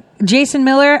 Jason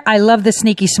Miller. I love the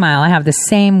sneaky smile. I have the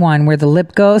same one where the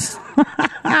lip goes.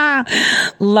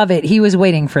 Love it. He was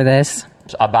waiting for this.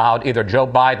 About either Joe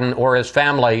Biden or his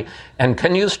family. And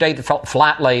can you state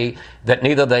flatly that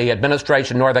neither the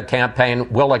administration nor the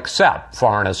campaign will accept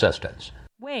foreign assistance?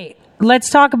 Wait, let's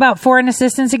talk about foreign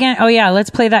assistance again. Oh yeah, let's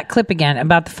play that clip again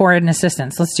about the foreign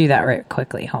assistance. Let's do that right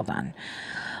quickly. Hold on.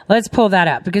 Let's pull that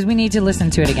up because we need to listen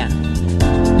to it again.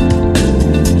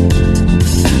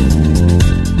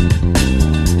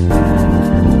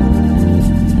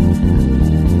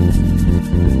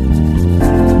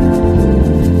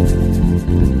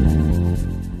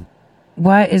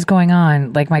 What is going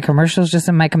on? Like my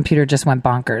computer just went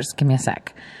bonkers. Give me a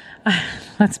sec.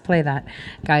 Let's play that,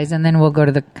 guys, and then we'll go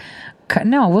to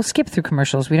we'll skip through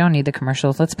commercials. We don't need the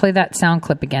commercials. Let's play that sound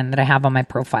clip again that I have on my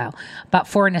profile about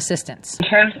foreign assistance. In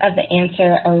terms of the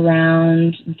answer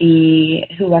around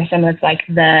who are some of like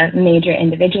the major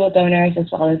individual donors as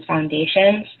well as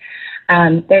foundations,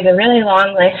 there's a really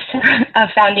long list of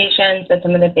foundations, but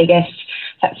some of the biggest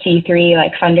C3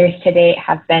 like funders to date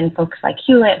have been folks like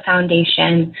Hewlett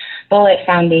Foundation, Bullitt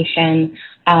Foundation,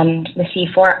 the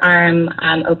C4 arm,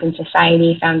 Open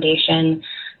Society Foundation.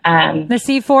 The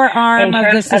C4 arm of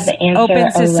the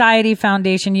Open Society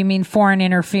Foundation, you mean foreign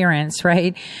interference,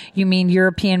 right? You mean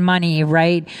European money,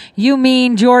 right? You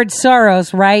mean George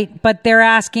Soros, right? But they're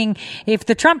asking if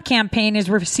the Trump campaign is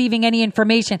receiving any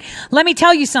information. Let me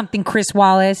tell you something, Chris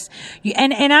Wallace.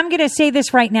 And I'm going to say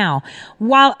this right now.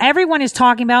 While everyone is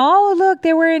talking about, oh, look,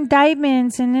 there were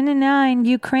indictments and in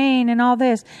Ukraine and all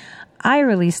this, I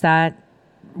released that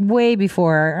way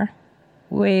before.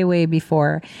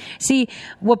 See,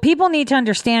 what people need to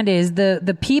understand is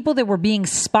the people that were being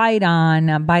spied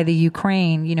on by the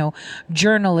Ukraine,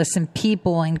 journalists and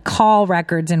people and call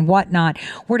records and whatnot,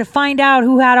 were to find out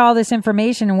who had all this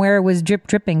information and where it was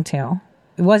dripping to.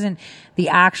 It wasn't the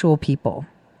actual people.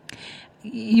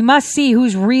 You must see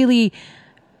who's really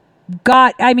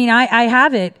got, I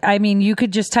have it. You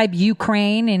could just type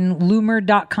Ukraine in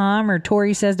Loomer.com or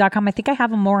TorySays.com. I think I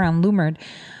have them more on Loomer,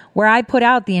 where I put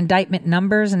out the indictment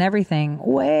numbers and everything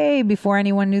way before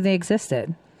anyone knew they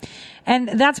existed. And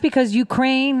that's because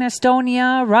Ukraine,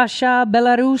 Estonia, Russia,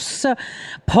 Belarus,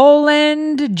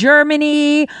 Poland,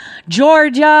 Germany,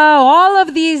 Georgia, all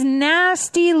of these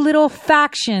nasty little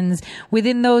factions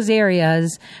within those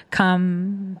areas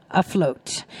come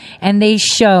afloat. And they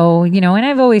show, and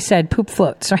I've always said poop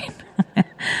floats, right?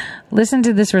 Listen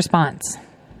to this response.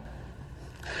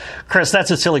 Chris,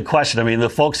 that's a silly question. The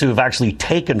folks who have actually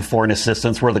taken foreign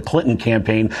assistance were the Clinton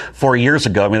campaign 4 years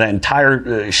ago. That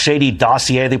entire shady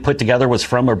dossier they put together was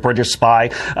from a British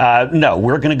spy. No,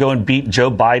 we're going to go and beat Joe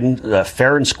Biden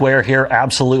fair and square here,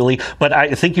 absolutely. But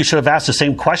I think you should have asked the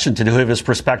same question to two of his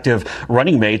prospective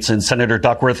running mates, and Senator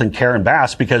Duckworth and Karen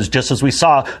Bass, because just as we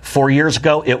saw 4 years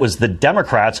ago, it was the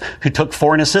Democrats who took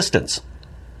foreign assistance.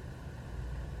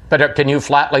 But can you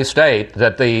flatly state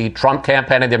that the Trump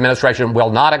campaign and the administration will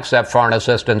not accept foreign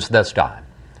assistance this time?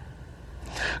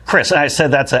 Chris, I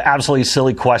said that's an absolutely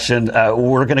silly question.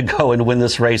 We're going to go and win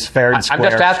this race fair and square.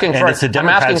 I'm just asking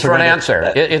for an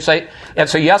answer.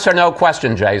 It's a yes or no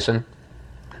question, Jason.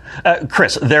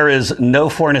 Chris, there is no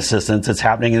foreign assistance that's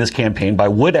happening in this campaign, but I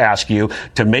would ask you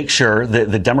to make sure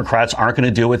that the Democrats aren't going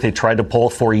to do what they tried to pull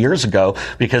 4 years ago,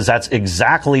 because they're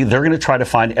going to try to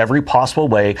find every possible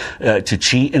way to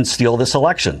cheat and steal this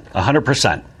election.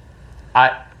 100%.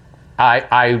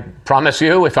 I promise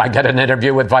you, if I get an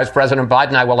interview with Vice President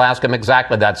Biden, I will ask him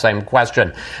exactly that same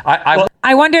question.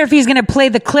 I wonder if he's going to play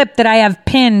the clip that I have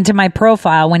pinned to my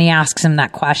profile when he asks him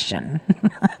that question.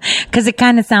 Because it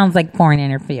kind of sounds like foreign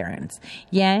interference.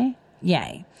 Yay?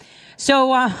 Yay.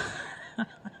 So,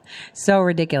 So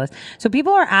ridiculous. So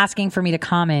people are asking for me to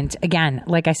comment. Again,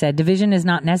 like I said, division is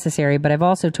not necessary, but I've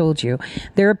also told you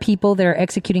there are people that are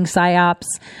executing psyops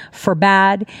for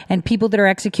bad and people that are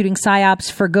executing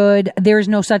psyops for good. There's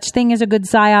no such thing as a good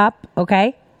psyop,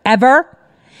 okay? Ever.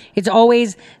 It's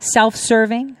always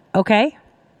self-serving, okay?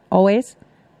 Always.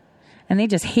 And they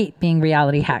just hate being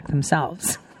reality hacked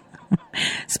themselves.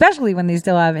 Especially when they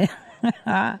still have it.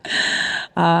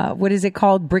 What is it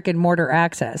called? Brick and mortar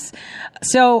access.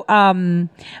 So,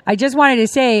 I just wanted to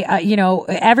say,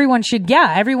 everyone should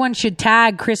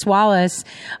tag Chris Wallace,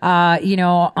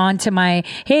 onto my,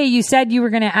 hey, you said you were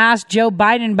going to ask Joe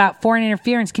Biden about foreign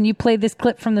interference. Can you play this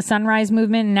clip from the Sunrise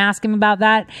Movement and ask him about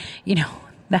that?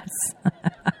 That's,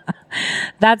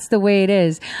 that's the way it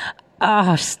is.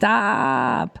 Oh,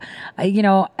 stop.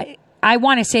 I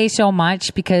want to say so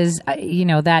much because,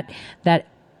 that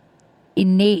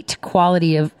innate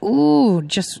quality of, ooh,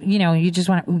 just, you just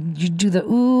want to, you do the,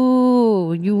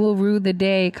 ooh, you will rue the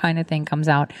day kind of thing comes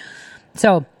out.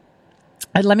 So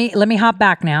let me hop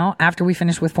back now after we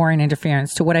finish with foreign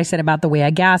interference to what I said about the way I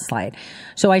gaslight.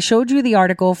 So I showed you the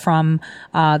article from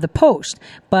the Post,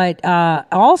 but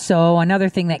also another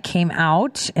thing that came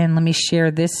out, and let me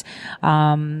share this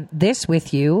this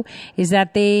with you, is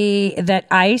that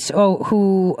ICE,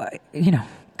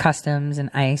 Customs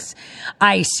and ICE,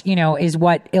 is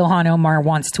what Ilhan Omar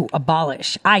wants to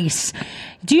abolish. ICE.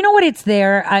 Do you know what it's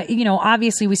there?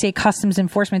 Obviously we say Customs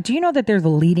Enforcement. Do you know that they're the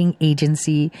leading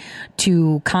agency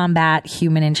to combat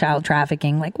human and child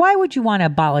trafficking? Like, why would you want to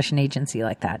abolish an agency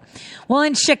like that? Well,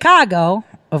 in Chicago,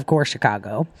 of course,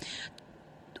 Chicago,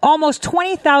 almost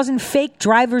 20,000 fake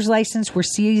driver's licenses were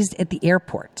seized at the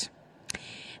airport.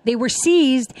 They were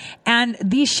seized, and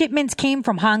these shipments came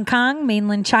from Hong Kong,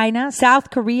 mainland China,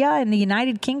 South Korea, and the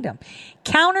United Kingdom.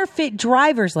 Counterfeit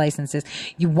driver's licenses.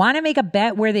 You want to make a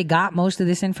bet where they got most of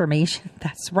this information?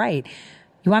 That's right.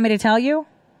 You want me to tell you?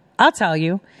 I'll tell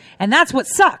you. And that's what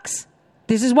sucks.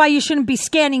 This is why you shouldn't be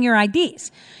scanning your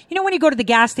IDs. When you go to the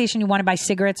gas station, you want to buy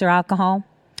cigarettes or alcohol?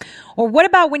 Or what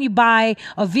about when you buy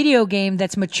a video game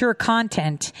that's mature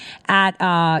content at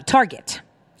Target?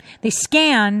 They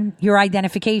scan your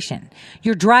identification,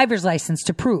 your driver's license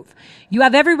to prove. You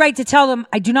have every right to tell them,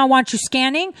 I do not want you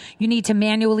scanning. You need to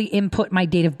manually input my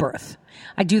date of birth.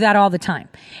 I do that all the time.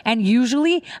 And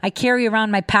usually I carry around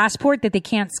my passport that they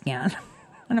can't scan.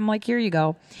 And I'm like, here you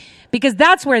go. Because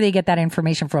that's where they get that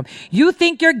information from. You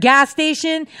think your gas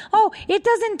station, it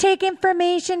doesn't take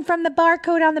information from the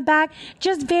barcode on the back,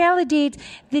 just validates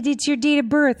that it's your date of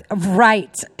birth.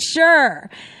 Right. Sure.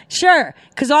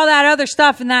 Because all that other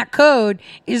stuff in that code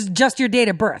is just your date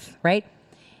of birth, right?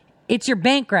 It's your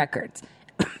bank records,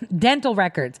 dental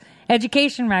records,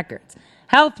 education records,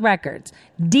 health records,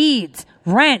 deeds,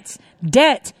 rents,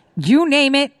 debt, you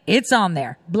name it, it's on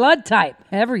there. Blood type,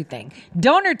 everything.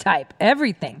 Donor type,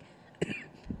 everything.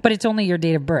 But it's only your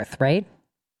date of birth, right?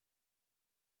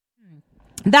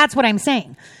 That's what I'm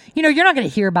saying. You're not going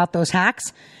to hear about those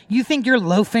hacks. You think your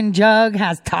loafing jug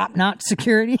has top-notch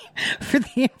security for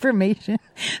the information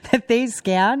that they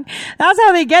scan? That's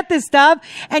how they get this stuff.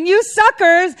 And you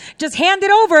suckers just hand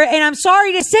it over. And I'm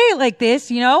sorry to say it like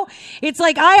this, It's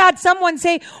like I had someone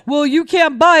say, well, you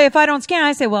can't buy if I don't scan.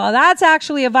 I say, well, that's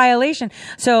actually a violation.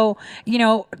 So,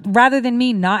 rather than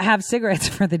me not have cigarettes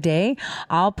for the day,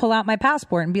 I'll pull out my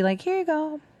passport and be like, here you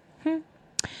go.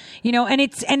 And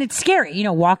it's scary,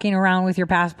 walking around with your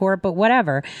passport, but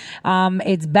whatever.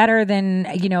 It's better than,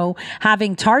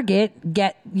 having Target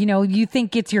get, you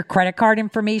think it's your credit card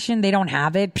information. They don't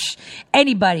have it. Psh,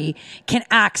 anybody can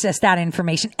access that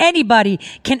information. Anybody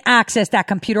can access that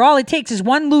computer. All it takes is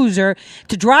one loser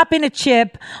to drop in a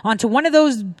chip onto one of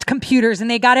those computers and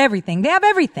they got everything. They have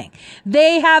everything.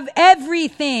 They have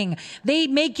everything. They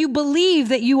make you believe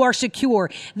that you are secure.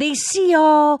 They see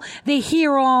all, they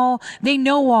hear all, they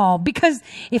know all. Because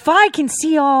if I can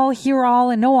see all, hear all,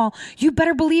 and know all, you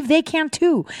better believe they can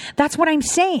too. That's what I'm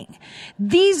saying.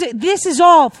 This is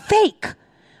all fake.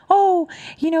 Oh,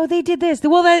 they did this.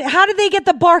 Well, how did they get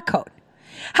the barcode?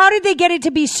 How did they get it to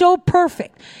be so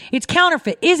perfect? It's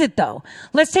counterfeit. Is it though?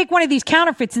 Let's take one of these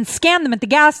counterfeits and scan them at the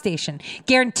gas station.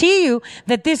 Guarantee you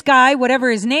that this guy, whatever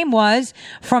his name was,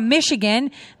 from Michigan,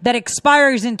 that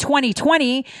expires in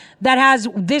 2020, that has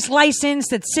this license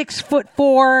that's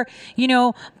 6'4",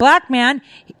 black man,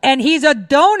 and he's a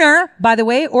donor, by the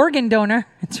way, organ donor.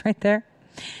 It's right there.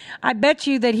 I bet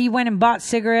you that he went and bought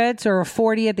cigarettes or a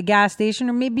 40 at the gas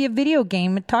station or maybe a video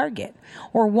game at Target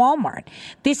or Walmart.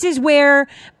 This is where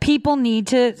people need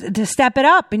to step it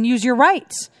up and use your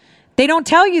rights. They don't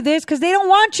tell you this because they don't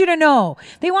want you to know.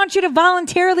 They want you to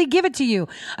voluntarily give it to you.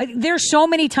 There's so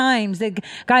many times that,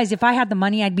 guys, if I had the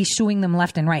money, I'd be suing them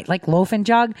left and right. Like Loaf and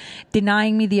Jug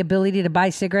denying me the ability to buy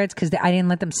cigarettes because I didn't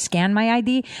let them scan my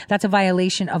ID. That's a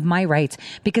violation of my rights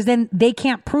because then they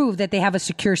can't prove that they have a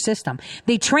secure system.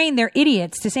 They train their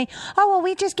idiots to say, oh, well,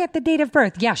 we just get the date of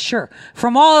birth. Yeah, sure.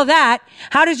 From all of that,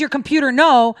 how does your computer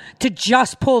know to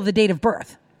just pull the date of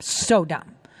birth? So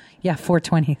dumb. Yeah,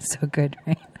 420 is so good,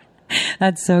 right?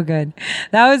 That's so good.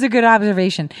 That was a good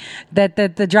observation that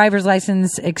the driver's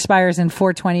license expires in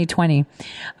 4/20/20.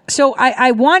 So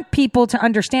I want people to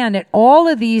understand that all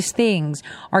of these things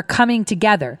are coming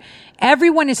together.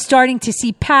 Everyone is starting to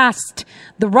see past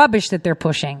the rubbish that they're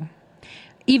pushing.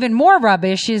 Even more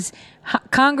rubbish is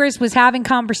Congress was having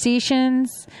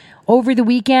conversations over the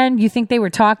weekend. You think they were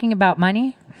talking about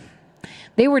money?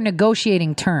 They were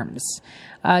negotiating terms.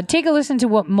 Take a listen to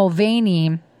what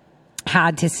Mulvaney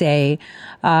had to say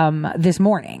this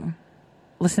morning.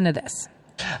 Listen to this.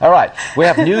 All right, we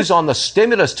have news on the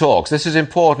stimulus talks. This is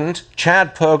important.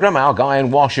 Chad Pergram, our guy in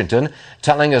Washington,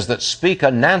 telling us that Speaker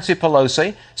Nancy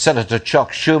Pelosi, Senator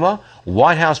Chuck Schumer,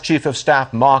 White House Chief of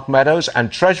Staff Mark Meadows,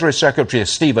 and Treasury Secretary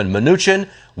Steven Mnuchin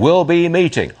will be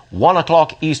meeting 1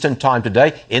 o'clock Eastern Time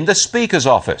today in the Speaker's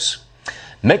office.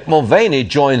 Mick Mulvaney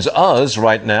joins us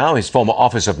right now. He's former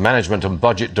Office of Management and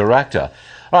Budget Director.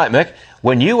 All right, Mick,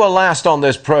 when you were last on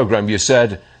this program, you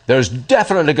said there's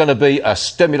definitely going to be a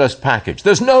stimulus package.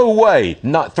 There's no way,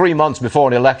 not 3 months before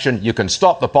an election, you can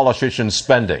stop the politicians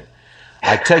spending.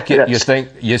 I take it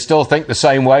you still think the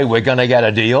same way, we're going to get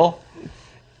a deal?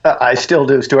 I still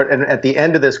do, Stuart. And at the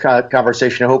end of this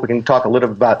conversation, I hope we can talk a little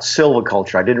bit about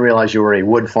silviculture. I didn't realize you were a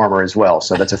wood farmer as well,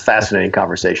 so that's a fascinating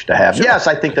conversation to have. Sure. Yes,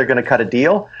 I think they're going to cut a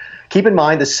deal. Keep in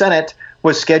mind, the Senate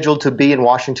was scheduled to be in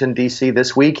Washington, D.C.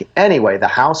 this week. Anyway, the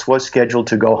House was scheduled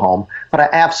to go home, but I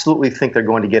absolutely think they're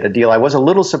going to get a deal. I was a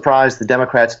little surprised the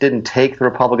Democrats didn't take the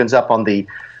Republicans up on the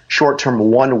short-term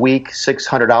 1 week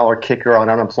 $600 kicker on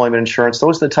unemployment insurance.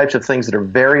 Those are the types of things that are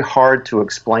very hard to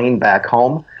explain back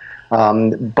home.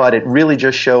 But it really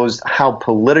just shows how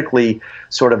politically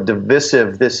sort of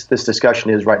divisive this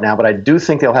discussion is right now. But I do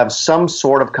think they'll have some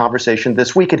sort of conversation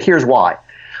this week, and here's why.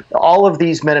 All of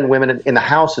these men and women in the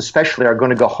House especially are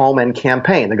going to go home and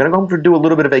campaign. They're going to go home to do a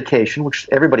little bit of vacation, which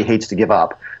everybody hates to give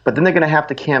up. But then they're going to have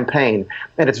to campaign.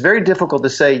 And it's very difficult to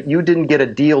say you didn't get a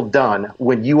deal done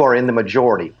when you are in the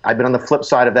majority. I've been on the flip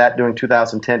side of that during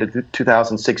 2010 to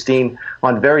 2016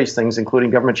 on various things, including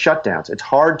government shutdowns. It's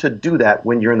hard to do that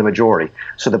when you're in the majority.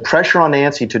 So the pressure on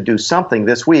Nancy to do something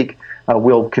this week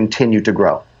will continue to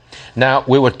grow. Now,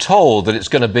 we were told that it's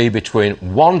going to be between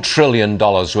 $1 trillion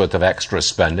worth of extra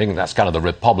spending. That's kind of the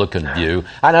Republican view.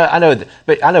 I know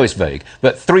it's vague,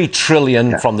 but $3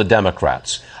 trillion from the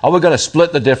Democrats. Are we going to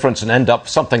split the difference and end up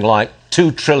something like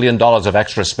 $2 trillion of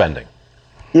extra spending?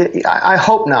 Yeah, I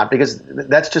hope not, because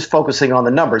that's just focusing on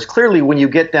the numbers. Clearly, when you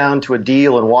get down to a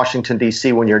deal in Washington,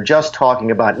 D.C., when you're just talking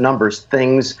about numbers,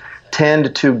 things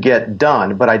tend to get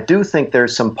done. But I do think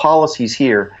there's some policies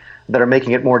here that are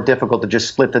making it more difficult to just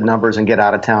split the numbers and get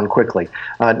out of town quickly.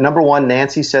 Number one,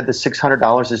 Nancy said the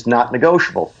 $600 is not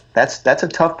negotiable. That's a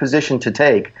tough position to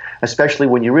take, especially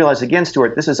when you realize, again,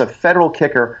 Stuart, this is a federal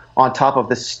kicker on top of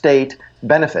the state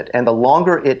benefit. And the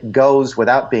longer it goes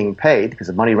without being paid, because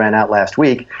the money ran out last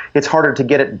week, it's harder to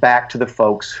get it back to the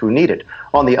folks who need it.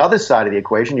 On the other side of the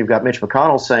equation, you've got Mitch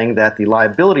McConnell saying that the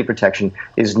liability protection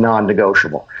is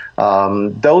non-negotiable.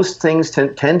 Those things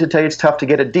tend to tell you it's tough to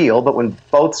get a deal, but when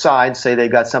both sides say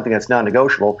they've got something that's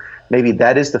non-negotiable, maybe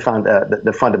that is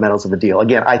the fundamentals of a deal.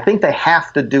 Again, I think they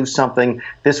have to do something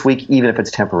this week, even if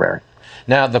it's temporary.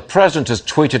 Now, the president has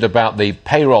tweeted about the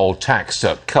payroll tax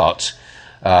cut.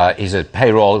 He said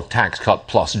payroll tax cut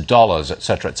plus dollars, et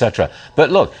cetera, et cetera. But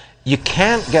look, you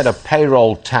can't get a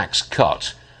payroll tax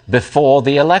cut before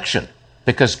the election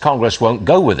because Congress won't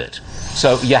go with it.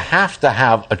 So you have to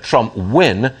have a Trump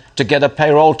win to get a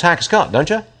payroll tax cut, don't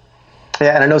you?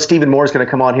 Yeah, and I know Stephen Moore is going to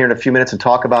come on here in a few minutes and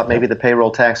talk about maybe the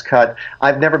payroll tax cut.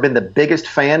 I've never been the biggest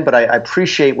fan, but I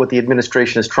appreciate what the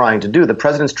administration is trying to do. The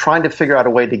president's trying to figure out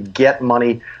a way to get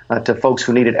money to folks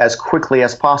who need it as quickly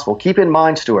as possible. Keep in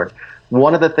mind, Stuart,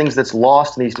 one of the things that's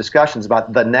lost in these discussions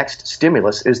about the next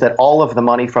stimulus is that all of the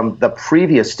money from the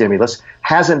previous stimulus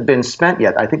hasn't been spent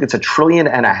yet. I think it's $1.5 trillion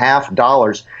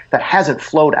that hasn't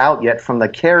flowed out yet from the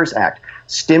CARES Act.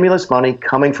 Stimulus money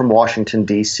coming from Washington,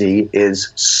 D.C.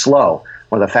 is slow.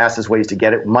 One of the fastest ways to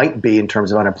get it might be in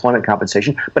terms of unemployment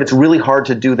compensation, but it's really hard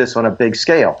to do this on a big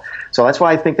scale. So that's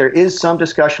why I think there is some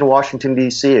discussion in Washington,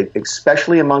 D.C.,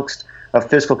 especially amongst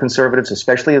fiscal conservatives,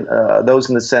 especially those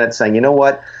in the Senate saying, you know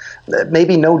what,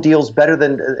 maybe no deal's better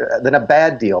than a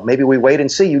bad deal. Maybe we wait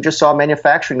and see. You just saw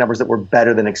manufacturing numbers that were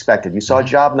better than expected. You saw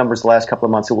job numbers the last couple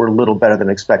of months that were a little better than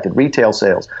expected. Retail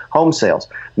sales, home sales.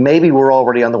 Maybe we're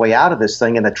already on the way out of this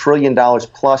thing, and the $1 trillion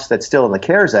plus that's still in the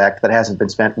CARES Act that hasn't been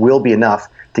spent will be enough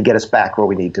to get us back where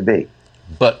we need to be.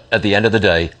 But at the end of the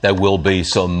day, there will be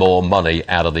some more money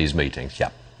out of these meetings. Yeah,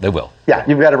 there will. Yeah,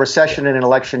 you've got a recession in an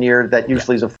election year that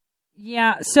usually is a...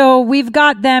 Yeah, so we've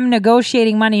got them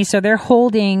negotiating money, so they're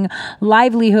holding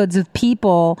livelihoods of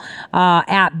people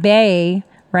at bay,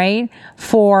 right,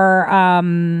 for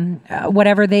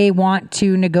whatever they want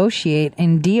to negotiate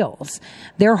in deals.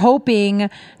 They're hoping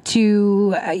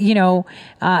to,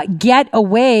 get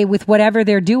away with whatever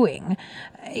they're doing.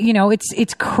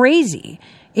 It's crazy.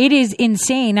 It is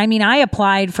insane. I mean, I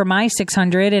applied for my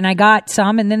 600 and I got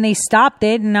some, and then they stopped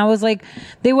it, and I was like,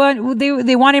 they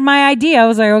wanted my ID. I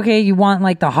was like, okay, you want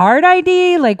like the hard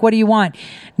ID? Like, what do you want?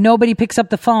 Nobody picks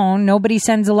up the phone. Nobody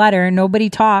sends a letter. Nobody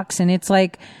talks. And it's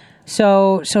like,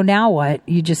 so now what?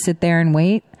 You just sit there and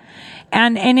wait?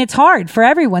 And it's hard for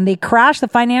everyone. They crashed the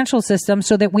financial system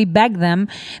so that we beg them.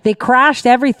 They crashed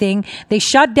everything. They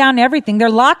shut down everything. They're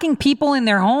locking people in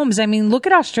their homes. I mean, look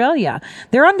at Australia.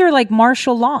 They're under like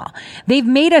martial law. They've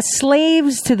made us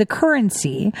slaves to the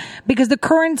currency because the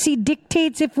currency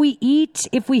dictates if we eat,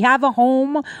 if we have a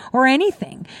home or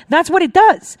anything. That's what it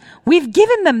does. We've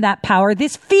given them that power,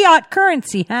 this fiat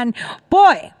currency. And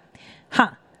boy,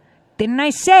 didn't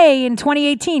I say in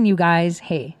 2018, you guys,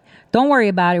 hey, don't worry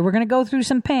about it. We're going to go through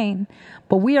some pain,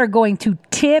 but we are going to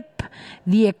tip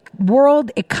the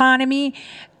world economy.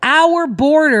 Our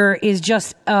border is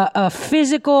just a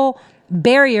physical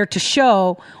barrier to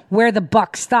show where the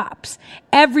buck stops.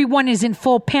 Everyone is in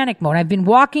full panic mode. I've been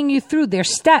walking you through their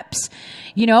steps,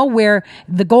 where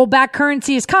the gold-backed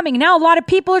currency is coming. Now a lot of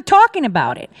people are talking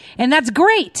about it, and that's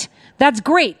great. That's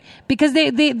great because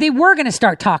they were going to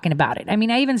start talking about it. I mean,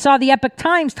 I even saw the Epoch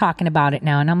Times talking about it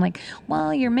now. And I'm like,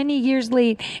 well, you're many years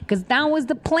late because that was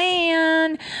the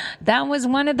plan. That was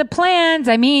one of the plans.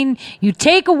 I mean, you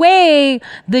take away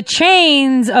the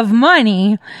chains of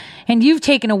money and you've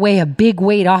taken away a big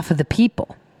weight off of the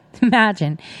people.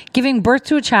 Imagine giving birth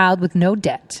to a child with no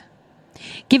debt.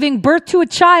 Giving birth to a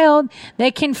child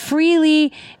that can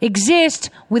freely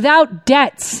exist without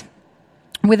debts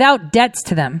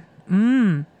to them.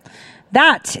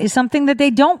 That is something that they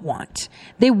don't want.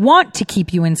 They want to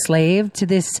keep you enslaved to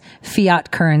this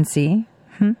fiat currency.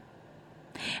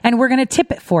 And we're going to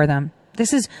tip it for them.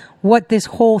 This is what this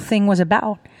whole thing was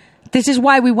about. This is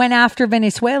why we went after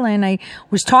Venezuela. And I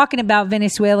was talking about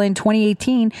Venezuela in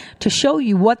 2018 to show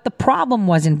you what the problem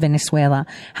was in Venezuela,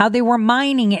 how they were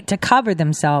mining it to cover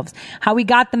themselves, how we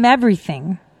got them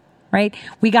everything, right?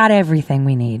 We got everything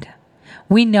we need.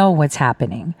 We know what's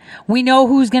happening. We know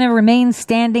who's going to remain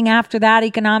standing after that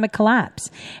economic collapse.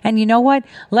 And you know what?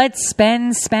 Let's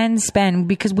spend,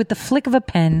 because with the flick of a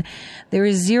pen, there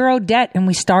is zero debt and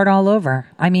we start all over.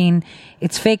 I mean,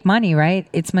 it's fake money, right?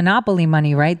 It's monopoly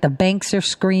money, right? The banks are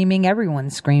screaming.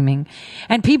 Everyone's screaming.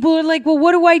 And people are like, well,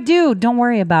 what do I do? Don't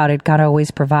worry about it. God always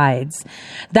provides.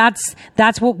 That's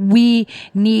what we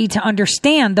need to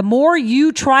understand. The more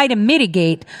you try to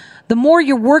mitigate, the more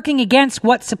you're working against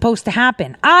what's supposed to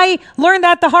happen. I learned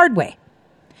that the hard way.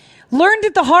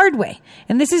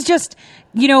 And this is just,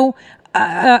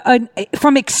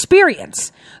 from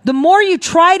experience. The more you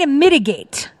try to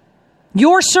mitigate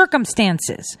your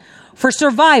circumstances for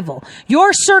survival,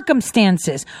 your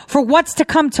circumstances for what's to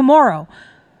come tomorrow,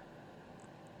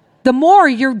 the more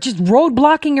you're just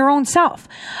roadblocking your own self.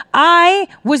 I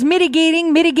was mitigating,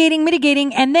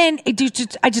 and then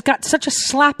I just got such a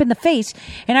slap in the face,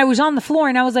 and I was on the floor,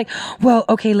 and I was like, well,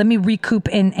 okay, let me recoup,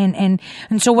 and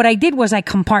so what I did was I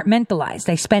compartmentalized.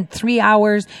 I spent 3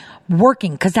 hours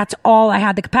working because that's all I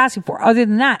had the capacity for. Other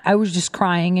than that, I was just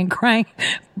crying,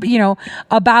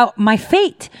 about my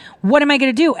fate. What am I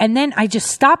going to do? And then I just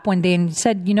stopped one day and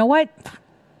said, you know what?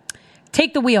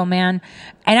 Take the wheel, man.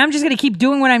 And I'm just going to keep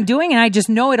doing what I'm doing. And I just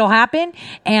know it'll happen.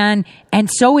 And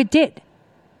so it did.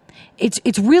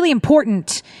 It's really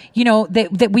important,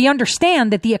 that we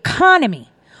understand that the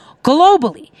economy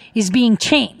globally is being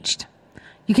changed.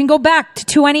 You can go back to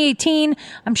 2018.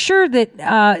 I'm sure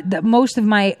that most of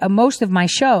my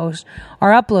shows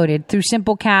are uploaded through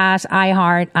Simplecast,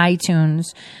 iHeart,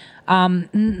 iTunes.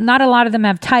 Not a lot of them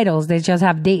have titles. They just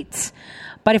have dates.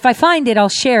 But if I find it, I'll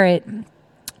share it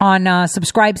on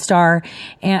Subscribestar,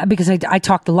 because I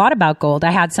talked a lot about gold. I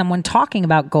had someone talking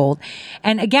about gold.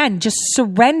 And again, just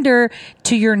surrender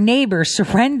to your neighbor.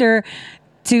 Surrender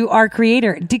to our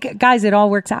Creator. Guys, it all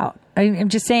works out. I'm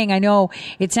just saying, I know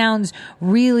it sounds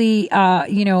really,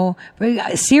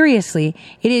 seriously,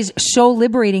 it is so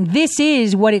liberating. This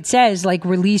is what it says, like,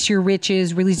 release your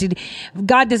riches, release it.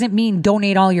 God doesn't mean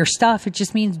donate all your stuff. It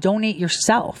just means donate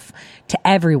yourself to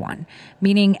everyone,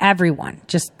 meaning everyone.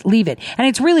 Just leave it. And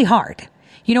it's really hard.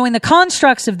 You know, in the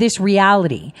constructs of this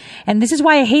reality, and this is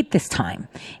why I hate this time.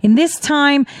 In this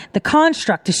time, the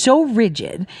construct is so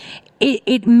rigid,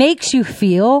 it makes you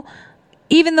feel,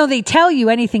 even though they tell you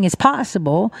anything is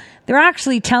possible, they're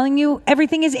actually telling you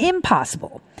everything is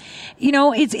impossible. You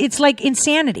know, it's like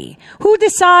insanity. Who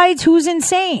decides who's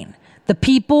insane? The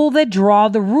people that draw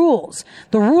the rules.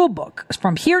 The rule book.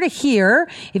 From here to here,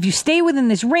 if you stay within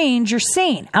this range, you're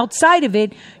sane. Outside of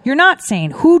it, you're not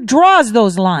sane. Who draws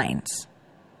those lines?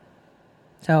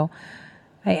 So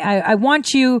I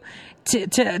want you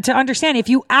to understand, if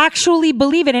you actually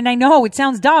believe it, and I know it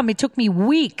sounds dumb, it took me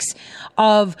weeks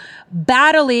of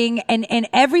battling, and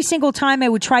every single time I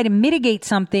would try to mitigate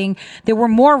something, there were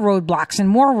more roadblocks and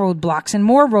more roadblocks and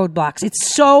more roadblocks.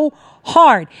 It's so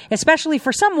hard, especially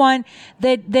for someone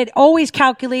that always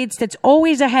calculates, that's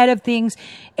always ahead of things.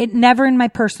 It never in my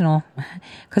personal,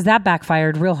 because that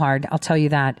backfired real hard, I'll tell you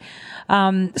that.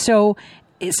 So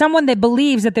someone that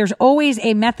believes that there's always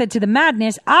a method to the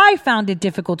madness, I found it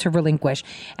difficult to relinquish.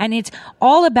 And it's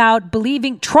all about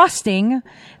believing, trusting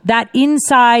that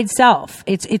inside self.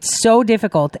 It's so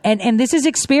difficult. And this is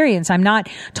experience. I'm not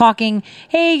talking,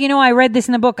 hey, you know, I read this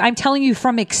in the book. I'm telling you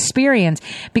from experience,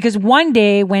 because one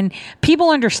day when people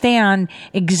understand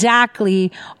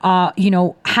exactly,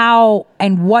 how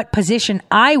and what position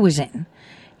I was in,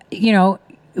 you'd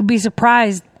be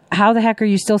surprised, how the heck are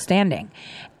you still standing?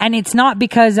 And it's not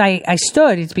because I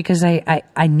stood, it's because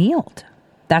I kneeled.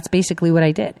 That's basically what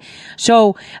I did.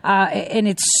 So, and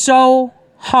it's so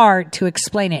hard to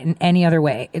explain it in any other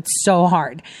way. It's so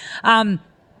hard.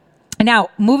 Now,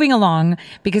 moving along,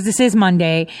 because this is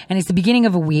Monday and it's the beginning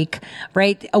of a week,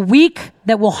 right? A week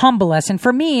that will humble us. And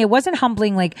for me, it wasn't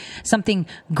humbling like something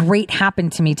great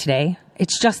happened to me today.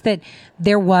 It's just that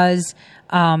there was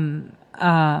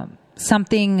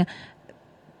something.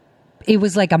 It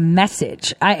was like a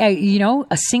message, a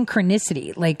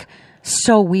synchronicity, like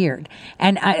so weird.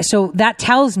 And so that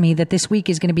tells me that this week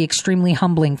is going to be extremely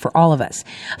humbling for all of us.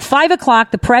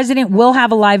 5:00, the president will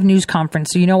have a live news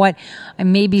conference. So you know what? I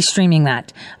may be streaming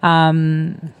that.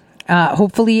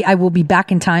 Hopefully I will be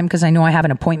back in time, because I know I have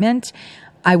an appointment.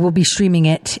 I will be streaming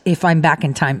it if I'm back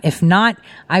in time. If not,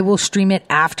 I will stream it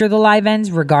after the live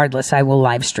ends. Regardless, I will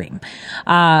live stream.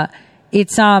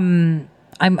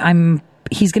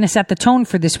 He's going to set the tone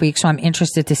for this week, so I'm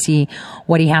interested to see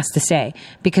what he has to say.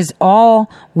 Because all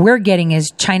we're getting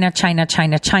is China, China,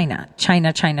 China, China,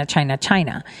 China, China, China,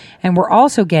 China. And we're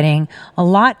also getting a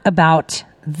lot about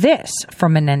this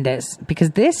from Menendez, because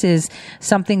this is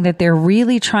something that they're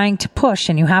really trying to push.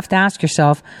 And you have to ask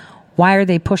yourself, why are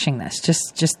they pushing this?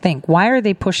 Just think, why are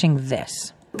they pushing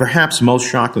this? Perhaps most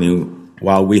shockingly,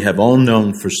 while we have all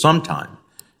known for some time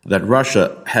that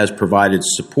Russia has provided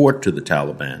support to the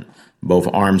Taliban, both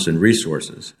arms and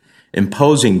resources,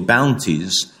 imposing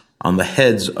bounties on the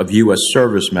heads of U.S.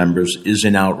 service members is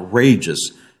an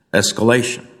outrageous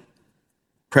escalation.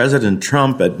 President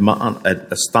Trump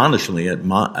astonishingly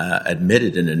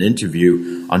admitted in an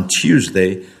interview on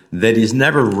Tuesday that he's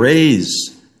never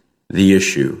raised the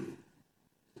issue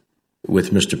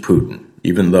with Mr. Putin,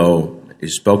 even though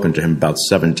he's spoken to him about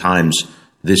 7 times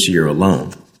this year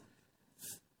alone.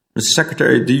 Mr.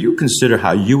 Secretary, do you consider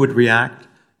how you would react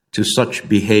to such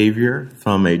behavior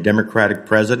from a Democratic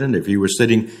president if you were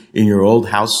sitting in your old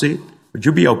House seat? Would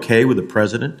you be okay with a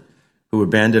president who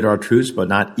abandoned our troops but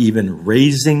not even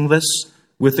raising this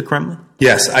with the Kremlin?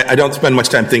 Yes, I don't spend much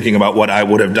time thinking about what I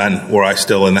would have done were I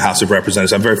still in the House of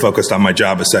Representatives. I'm very focused on my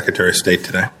job as Secretary of State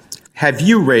today. Have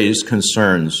you raised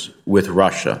concerns with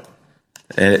Russia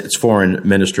and its Foreign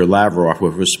Minister Lavrov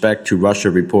with respect to Russia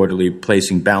reportedly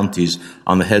placing bounties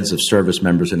on the heads of service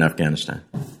members in Afghanistan?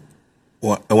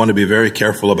 Well, I want to be very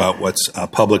careful about what's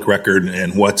public record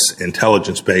and what's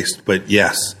intelligence-based, but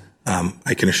yes,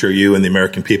 I can assure you and the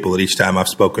American people that each time I've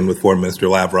spoken with Foreign Minister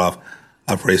Lavrov,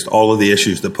 I've raised all of the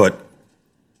issues that put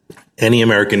any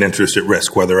American interest at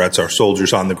risk, whether that's our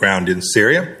soldiers on the ground in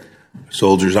Syria,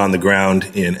 soldiers on the ground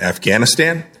in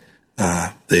Afghanistan,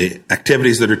 the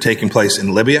activities that are taking place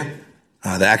in Libya,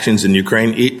 the actions in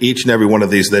Ukraine. Each and every one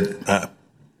of these that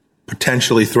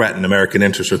potentially threaten American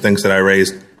interests are things that I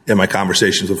raised in my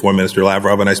conversations with Foreign Minister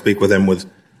Lavrov, and I speak with him with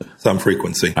some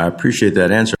frequency. I appreciate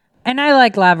that answer. And I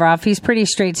like Lavrov. He's pretty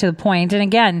straight to the point. And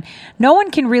again, no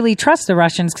one can really trust the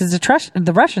Russians because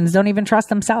the Russians don't even trust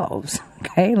themselves.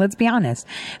 Okay, let's be honest.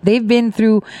 They've been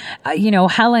through,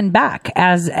 hell and back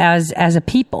as a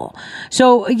people.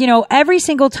 So, every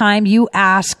single time you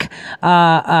ask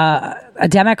a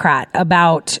Democrat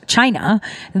about China,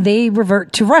 they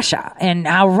revert to Russia and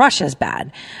how Russia's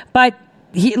bad. But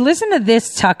listen to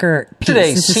this Tucker piece.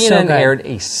 Today, this CNN aired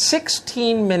a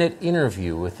 16-minute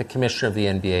interview with the commissioner of the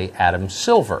NBA, Adam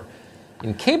Silver.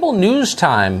 In cable news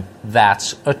time,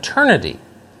 that's eternity.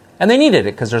 And they needed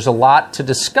it because there's a lot to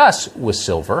discuss with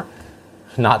Silver,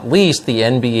 not least the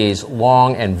NBA's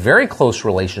long and very close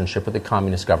relationship with the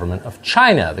communist government of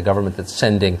China, the government that's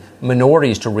sending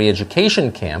minorities to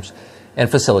re-education camps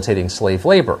and facilitating slave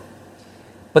labor.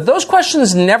 But those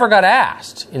questions never got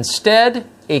asked. Instead,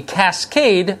 a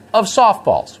cascade of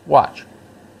softballs. Watch.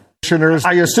 Commissioners,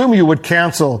 I assume you would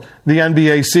cancel the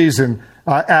NBA season,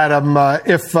 Adam,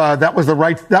 if that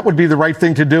would be the right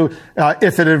thing to do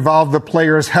if it involved the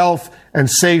players' health and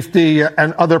safety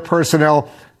and other personnel,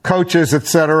 coaches,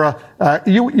 etc.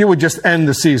 You would just end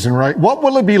the season, right? What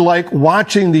will it be like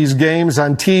watching these games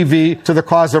on TV to the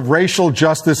cause of racial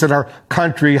justice in our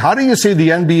country? How do you see the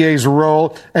NBA's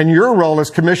role and your role as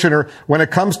commissioner when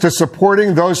it comes to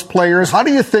supporting those players? How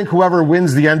do you think whoever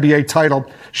wins the NBA title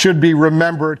should be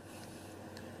remembered?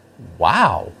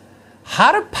 Wow.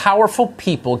 How do powerful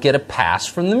people get a pass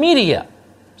from the media?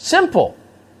 Simple.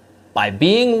 By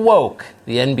being woke.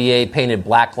 The NBA painted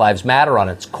Black Lives Matter on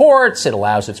its courts. It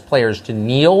allows its players to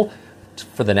kneel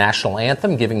for the national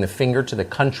anthem, giving the finger to the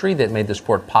country that made the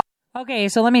sport possible. Okay,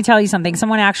 so let me tell you something.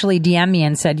 Someone actually DM'd me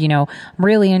and said, I'm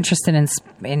really interested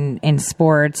in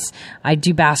sports. I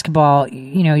do basketball.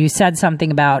 You said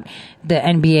something about the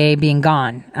NBA being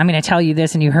gone. I'm going to tell you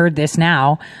this, and you heard this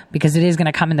now because it is going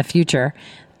to come in the future.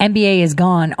 NBA is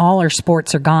gone. All our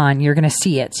sports are gone. You're going to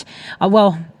see it.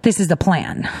 Well, this is the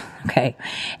plan. Okay.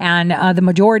 And the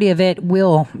majority of it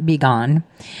will be gone.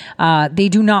 They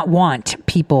do not want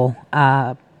people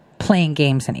playing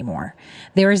games anymore.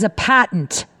 There is a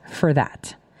patent for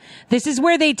that. This is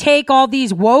where they take all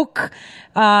these woke,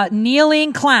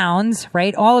 kneeling clowns,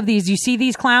 right? All of these, you see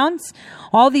these clowns?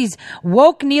 All these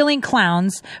woke kneeling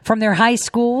clowns from their high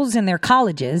schools and their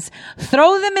colleges,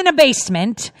 throw them in a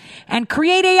basement and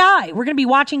create AI. We're going to be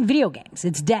watching video games.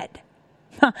 It's dead.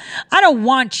 I don't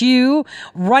want you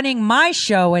running my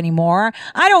show anymore.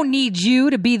 I don't need you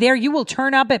to be there. You will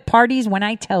turn up at parties when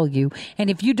I tell you. And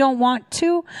if you don't want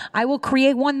to, I will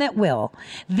create one that will.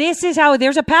 This is how,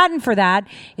 there's a patent for that.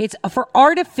 It's for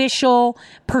artificial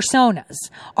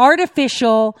personas,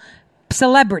 artificial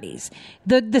celebrities,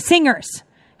 the singers.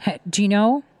 Do you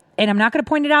know? And I'm not going to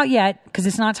point it out yet because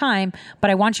it's not time,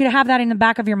 but I want you to have that in the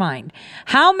back of your mind.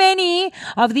 How many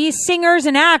of these singers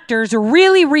and actors are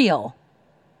really real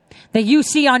that you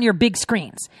see on your big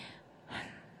screens?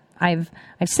 I've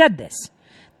said this.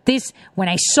 When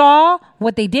I saw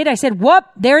what they did, I said, whoop,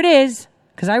 there it is.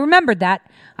 Because I remembered that.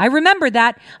 I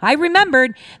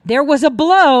remembered there was a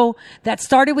blow that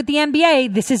started with the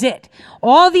NBA. This is it.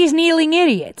 All these kneeling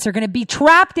idiots are going to be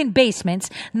trapped in basements,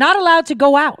 not allowed to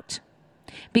go out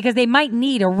because they might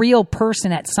need a real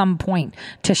person at some point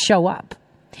to show up.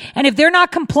 And if they're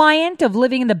not compliant of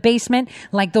living in the basement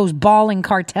like those balling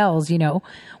cartels,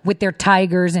 with their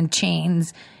tigers and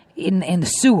chains in the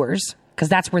sewers, because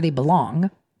that's where they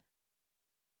belong.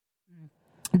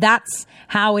 That's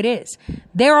how it is.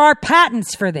 There are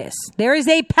patents for this. There is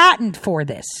a patent for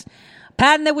this.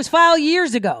 Patent that was filed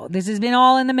years ago. This has been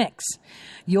all in the mix.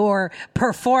 Your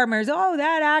performers, oh,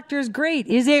 that actor's great.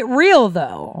 Is it real,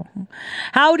 though?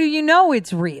 How do you know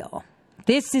it's real?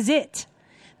 This is it.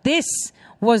 This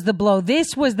was the blow.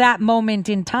 This was that moment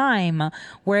in time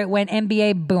where it went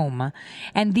NBA boom.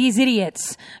 And these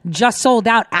idiots just sold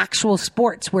out actual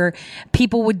sports where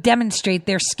people would demonstrate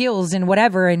their skills and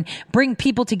whatever and bring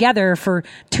people together for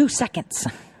 2 seconds.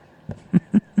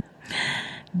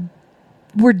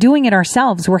 We're doing it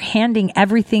ourselves. We're handing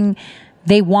everything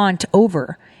they want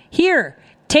over. Here,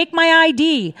 take my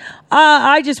ID.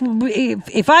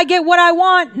 If I get what I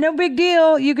want, no big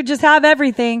deal. You could just have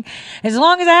everything. As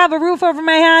long as I have a roof over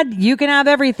my head, you can have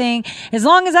everything. As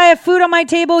long as I have food on my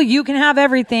table, you can have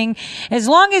everything. As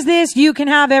long as this, you can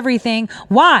have everything.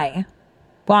 Why?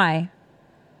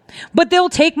 But they'll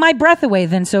take my breath away,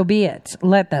 then so be it.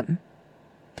 Let them.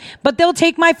 But they'll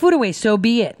take my food away, so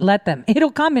be it. Let them.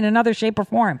 It'll come in another shape or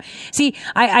form. See,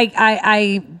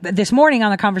 I this morning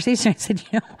on the conversation, I said,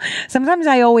 sometimes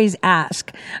I always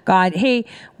ask God, hey,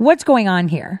 what's going on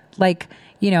here?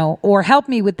 Or help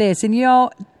me with this. And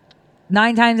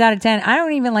 9 times out of 10, I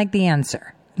don't even like the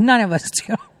answer. None of us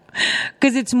do.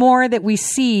 because it's more that we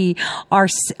see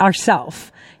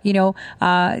ourself, you know,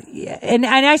 and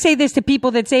I say this to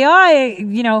people that say,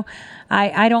 oh,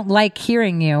 I don't like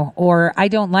hearing you, or I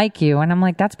don't like you. And I'm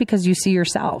like, that's because you see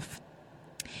yourself.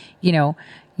 You know,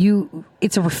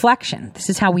 it's a reflection. This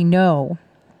is how we know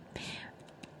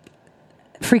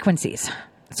frequencies.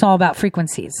 It's all about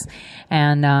frequencies.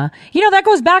 And, that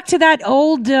goes back to that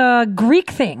old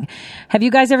Greek thing. Have you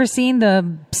guys ever seen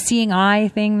the seeing eye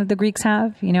thing that the Greeks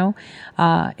have?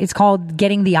 It's called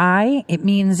getting the eye. It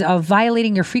means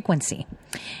violating your frequency.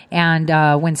 And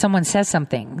when someone says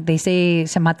something, they say,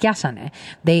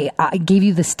 they gave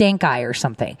you the stank eye or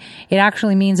something. It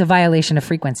actually means a violation of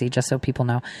frequency, just so people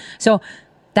know. So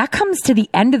that comes to the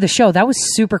end of the show. That was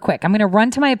super quick. I'm going to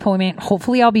run to my appointment.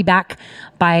 Hopefully I'll be back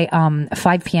by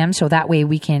 5 p.m. so that way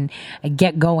we can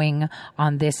get going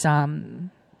on this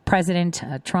President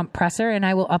Trump presser, and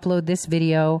I will upload this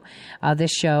video,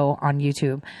 this show on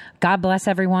YouTube. God bless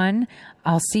everyone.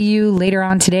 I'll see you later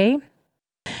on today.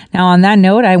 Now, on that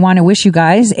note, I want to wish you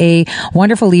guys a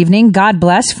wonderful evening. God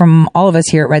bless from all of us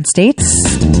here at Red States.